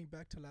 Going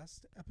back to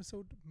last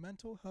episode,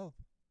 mental health.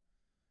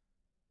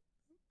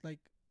 Like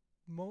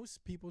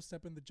most people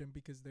step in the gym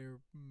because their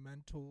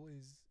mental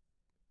is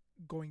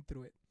going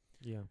through it.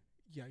 Yeah.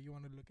 Yeah, you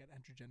want to look at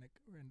androgenic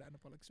and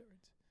anabolic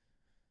steroids.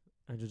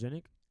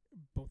 Androgenic.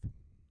 Both.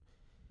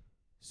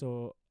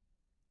 So,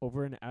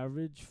 over an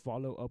average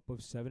follow up of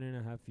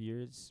 7.5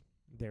 years,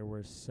 there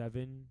were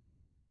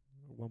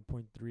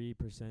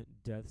 1.3%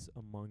 deaths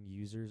among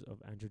users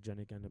of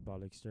androgenic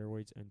anabolic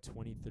steroids and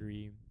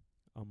 23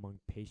 among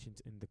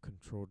patients in the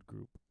controlled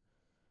group,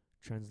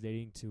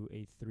 translating to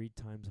a 3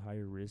 times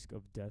higher risk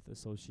of death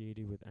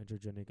associated with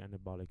androgenic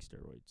anabolic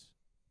steroids.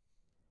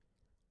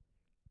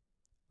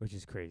 Which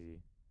is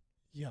crazy.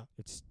 Yeah.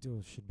 It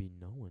still should be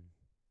known.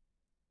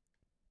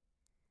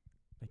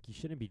 Like, you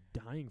shouldn't be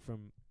dying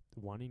from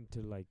wanting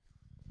to, like,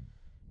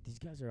 these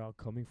guys are all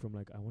coming from,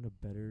 like, I want a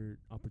better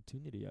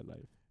opportunity at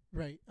life.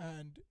 Right.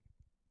 And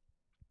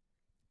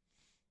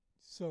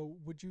so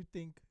would you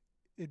think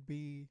it'd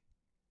be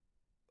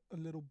a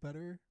little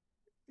better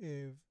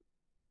if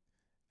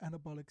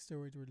anabolic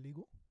steroids were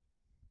legal?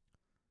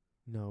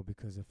 No,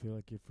 because I feel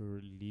like if it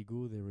were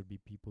legal, there would be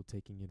people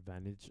taking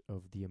advantage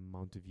of the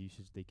amount of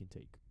usage they can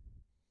take.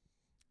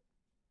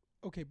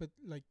 Okay, but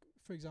like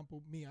for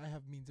example, me, I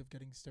have means of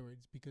getting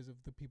steroids because of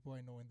the people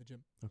I know in the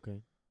gym.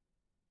 Okay.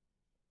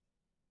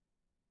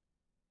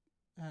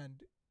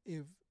 And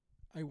if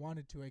I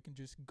wanted to, I can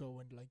just go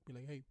and like be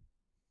like, hey,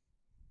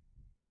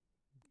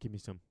 Give me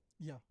some.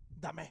 yeah,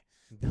 dame.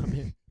 Damn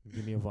it.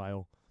 Give me a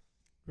vial.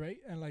 Right?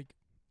 And like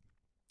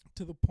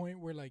to the point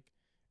where like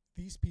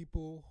these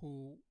people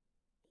who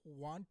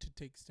want to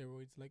take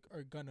steroids like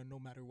are gonna no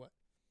matter what.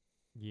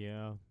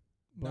 Yeah.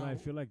 But I Now-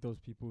 feel like those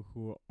people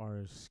who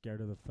are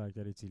scared of the fact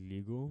that it's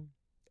illegal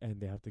and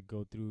they have to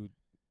go through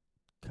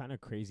kind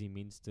of crazy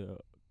means to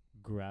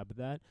grab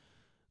that,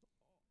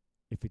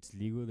 if it's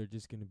legal, they're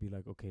just going to be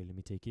like, okay, let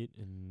me take it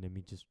and let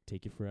me just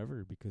take it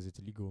forever because it's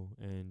legal.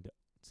 And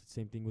it's the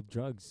same thing with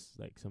drugs.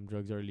 Like, some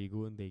drugs are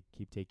legal and they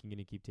keep taking it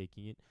and keep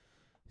taking it.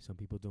 Some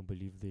people don't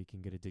believe they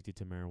can get addicted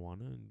to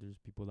marijuana, and there's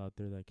people out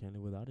there that can't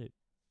live without it.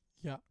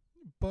 Yeah.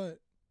 But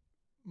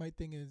my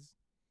thing is,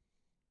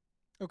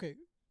 okay,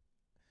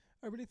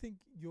 I really think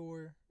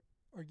your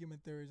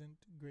argument there isn't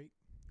great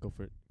Go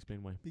for it.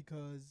 Explain why.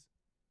 because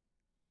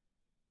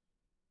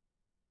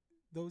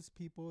those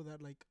people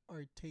that like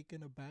are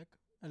taken aback,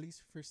 at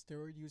least for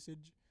steroid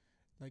usage,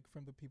 like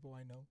from the people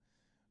I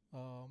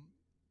know,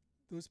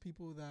 those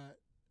people that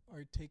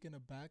are taken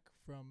aback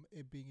from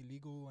it being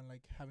illegal and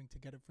like having to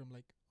get it from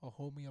like a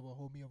homie of a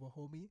homie of a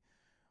homie,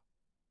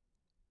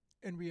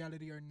 in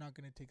reality are not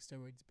going to take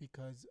steroids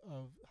because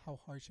of how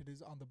harsh it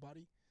is on the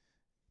body.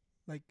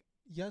 Like,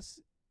 yes,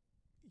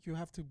 you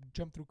have to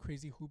jump through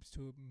crazy hoops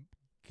to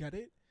get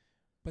it,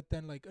 but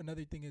then like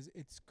another thing is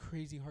it's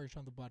crazy harsh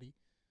on the body.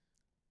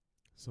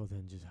 So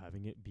then just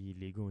having it be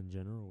illegal in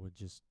general would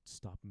just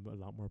stop a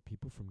lot more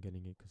people from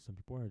getting it, 'cause some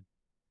people are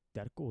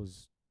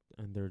tercos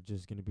and they're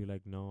just going to be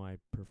like, no, I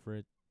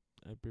prefer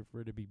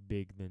to be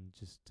big than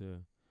just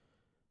to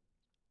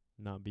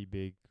not be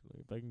big.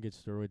 Like, if I can get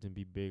steroids and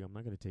be big, I'm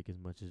not going to take as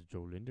much as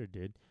Joe Linder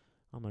did.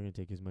 I'm not going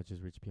to take as much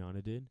as Rich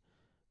Piana did.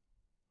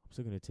 I'm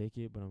still going to take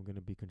it, but I'm going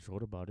to be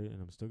controlled about it,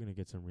 and I'm still going to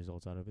get some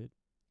results out of it.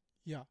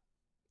 Yeah.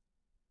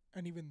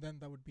 And even then,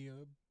 that would be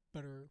a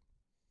better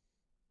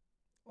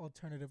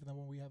alternative than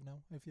what we have now,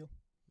 I feel.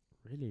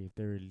 Really, if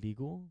they're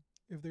illegal?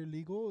 If they're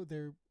legal,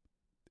 they're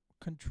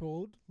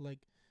controlled. Like,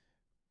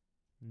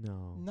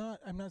 No.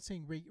 I'm not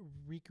saying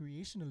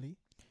recreationally.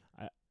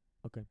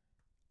 Okay.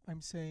 I'm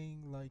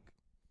saying, like,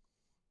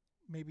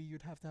 maybe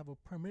you'd have to have a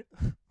permit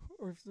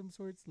or of some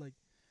sorts. Like,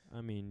 I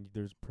mean,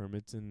 there's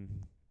permits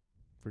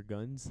for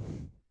guns,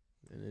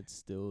 and there's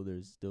still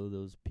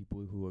those people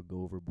who will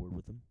go overboard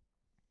with them.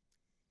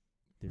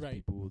 There's Right.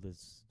 people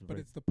that's but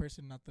it's the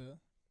person, not the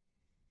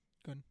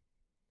gun.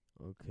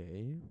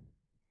 okay,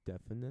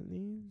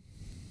 definitely.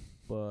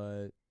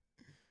 But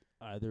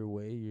either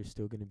way, you're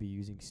still going to be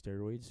using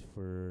steroids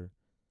for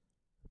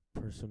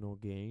personal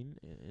gain,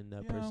 and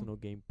that Yeah. personal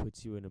gain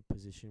puts you in a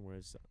position where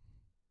it's,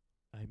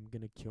 I'm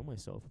going to kill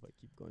myself if I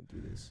keep going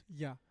through this.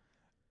 Yeah.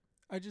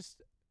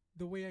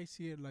 The way I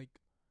see it,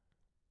 like,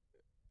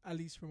 at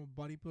least from a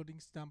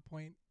bodybuilding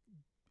standpoint,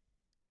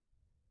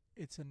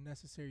 it's a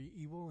necessary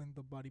evil in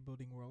the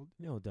bodybuilding world.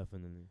 No,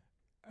 definitely.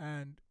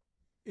 And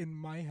in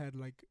my head,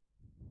 like,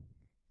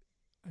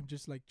 I'm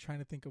just like trying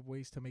to think of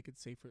ways to make it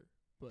safer.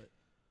 But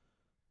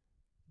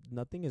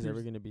Nothing is ever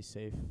There's- going to be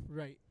safe.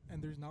 right,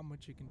 and there's not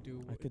much you can do.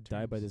 I in could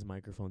die by terms- this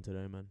microphone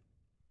today, man.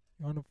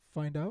 You want to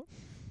find out?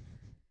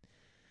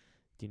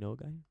 Do you know a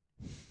guy?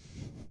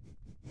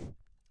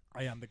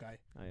 I am the guy.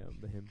 I am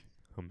the him.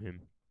 I'm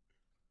him.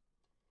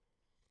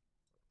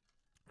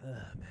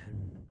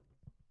 Man.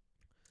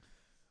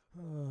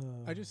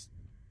 I just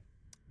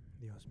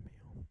Dios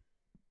mío.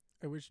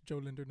 I wish Joe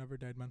Linder never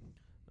died, man.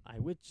 I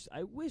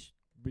wish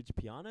Rich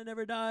Piana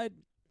never died.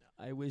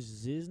 I wish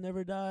Ziz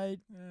never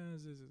died.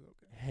 This is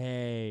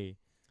okay.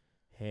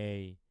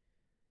 Hey.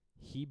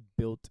 he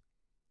built.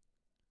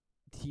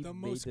 He The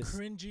made most this.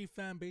 cringy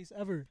fan base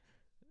ever.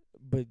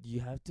 But you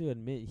have to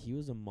admit, he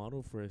was a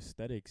model for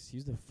aesthetics. He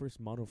was the first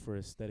model for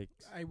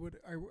aesthetics. I would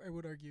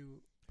argue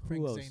Who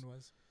Frank else? Zane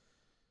was.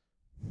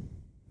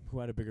 Who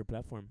had a bigger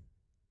platform?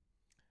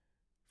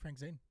 Frank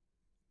Zane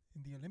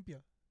in the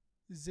Olympia.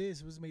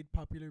 Ziz was made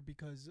popular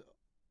because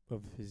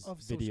Of his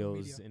Of social videos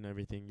media. and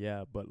everything.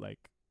 Yeah, but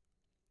like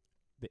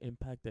the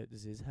impact that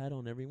Ziz had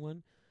on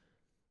everyone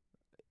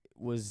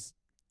was,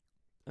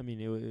 I mean,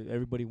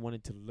 everybody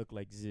wanted to look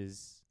like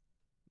Ziz.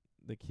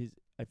 Like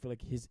I feel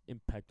like his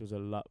impact was a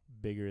lot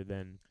bigger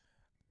than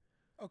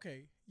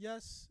okay,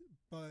 yes,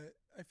 but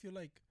I feel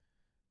like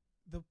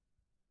the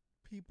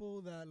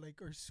people that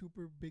like are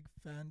super big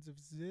fans of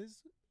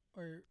Ziz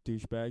are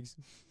douchebags.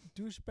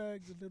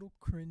 douchebags, a little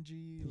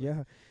cringy. Like,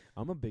 Yeah,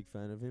 I'm a big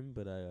fan of him,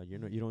 but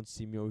you don't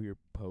see me over here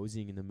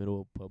posing in the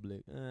middle of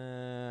public.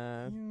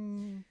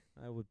 mm,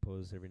 I would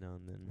pose every now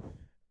and then.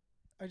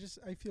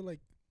 I feel like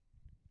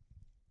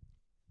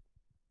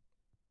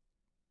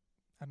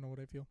I don't know what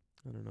I feel.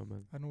 I don't know,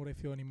 man. I don't know what I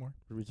feel anymore.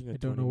 We're reaching a I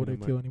don't 20 know what I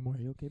minute feel mark. anymore.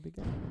 Are you okay, big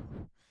guy?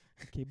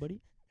 Okay, buddy?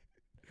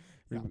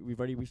 Yeah. We've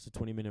already reached the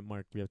 20-minute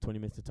mark. We have 20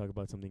 minutes to talk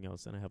about something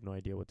else, and I have no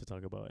idea what to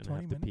talk about, and I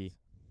 20 have to pee. minutes?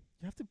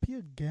 You have to pee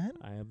again?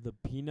 I have the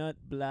peanut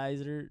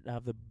bladder. I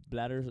have the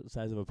bladder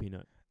size of a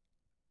peanut.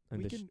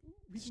 And We the, can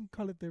we can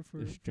call it there for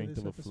the for strength this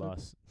of a episode.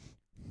 floss.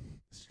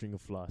 String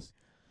of floss.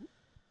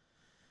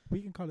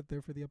 We can call it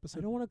there for the I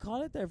episode. don't want to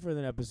call it there for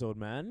an episode,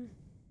 man.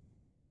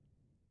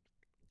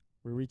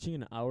 We're reaching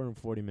an hour and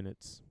 40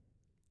 minutes.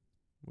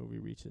 Will we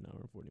reach an hour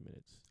and 40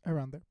 minutes?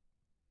 Around there.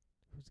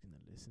 Who's going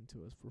to listen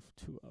to us for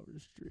 2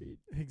 hours straight?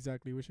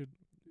 Exactly. We should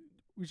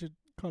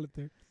call it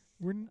there.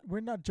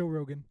 We're not Joe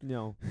Rogan.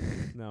 No.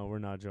 No, we're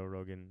not Joe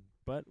Rogan.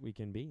 But we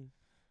can be.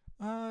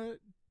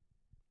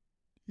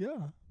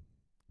 Yeah.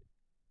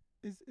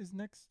 Is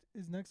next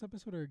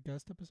episode our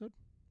guest episode?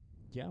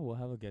 Yeah, we'll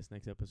have a guest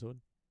next episode.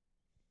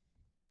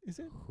 Is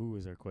it? Who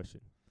is our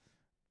question?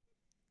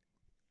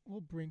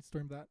 We'll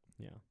brainstorm that.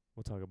 Yeah,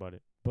 we'll talk about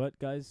it. But,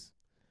 guys,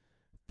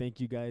 thank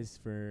you guys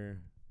for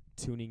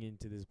tuning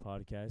into this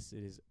podcast.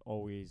 It is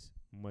always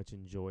much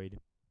enjoyed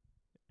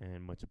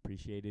and much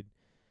appreciated.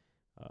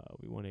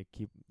 We want to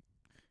keep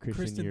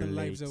Kristen, you're the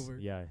live's late. over.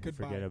 Yeah,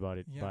 Goodbye. forget about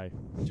it. Yeah. Bye.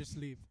 Just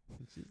leave.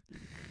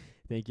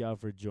 Thank y'all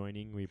for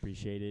joining. We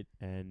appreciate it.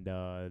 And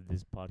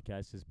this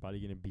podcast is probably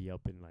going to be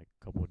up in like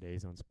a couple of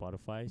days on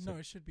Spotify. So No,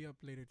 it should be up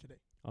later today.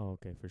 oh,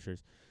 okay, for sure.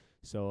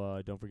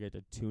 So don't forget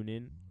to tune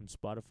in on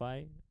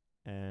Spotify.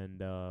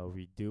 And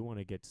we do want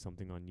to get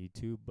something on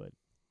YouTube, but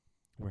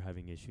we're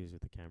having issues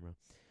with the camera.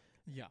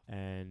 Yeah.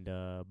 And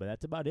but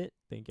that's about it.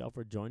 Thank y'all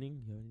for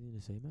joining. You have anything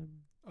to say, man?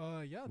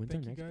 Yeah. When's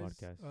thank our you next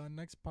guys. podcast?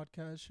 Next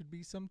podcast should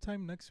be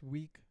sometime next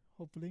week,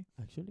 hopefully.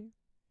 Actually?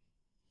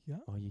 Yeah.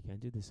 Oh, you can't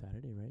do this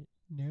Saturday, right?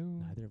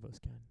 No. Neither of us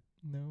can.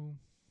 No.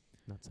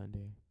 Not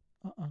Sunday.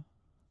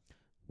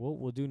 Well,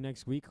 We'll do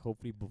next week,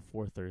 hopefully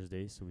before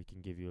Thursday, so we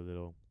can give you a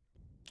little.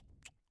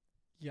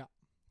 yeah.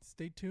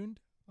 Stay tuned.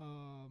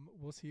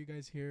 We'll see you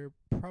guys here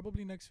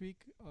probably next week.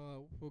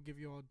 We'll give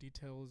you all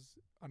details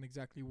on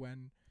exactly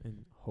when.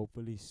 And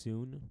hopefully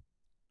soon,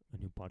 a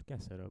new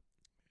podcast setup.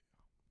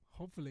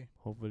 Hopefully.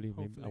 Hopefully. Maybe,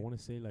 I Hopefully. want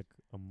to say like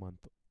a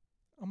month.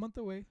 A month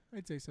away,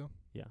 I'd say so.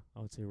 Yeah, I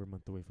would say we're a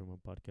month away from a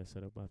podcast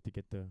setup. I have to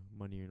get the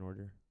money in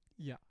order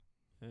Yeah.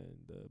 and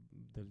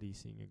the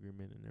leasing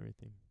agreement and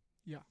everything.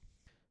 Yeah.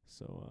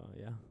 So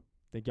yeah,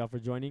 thank y'all for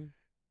joining.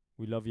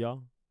 We love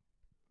y'all.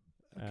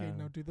 Okay,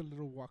 now do the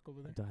little walk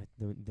over there.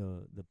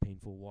 The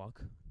painful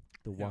walk,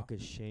 the Yeah. walk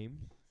of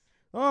shame.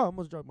 Oh, I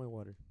almost dropped my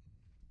water.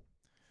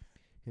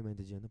 Hey man,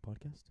 did you end the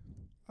podcast?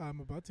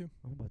 I'm about to.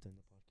 I'm about to end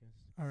the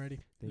podcast. Alrighty.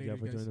 Thank Later, y'all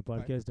for guys. joining the Bye.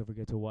 podcast. Don't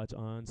forget to watch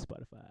on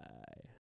Spotify.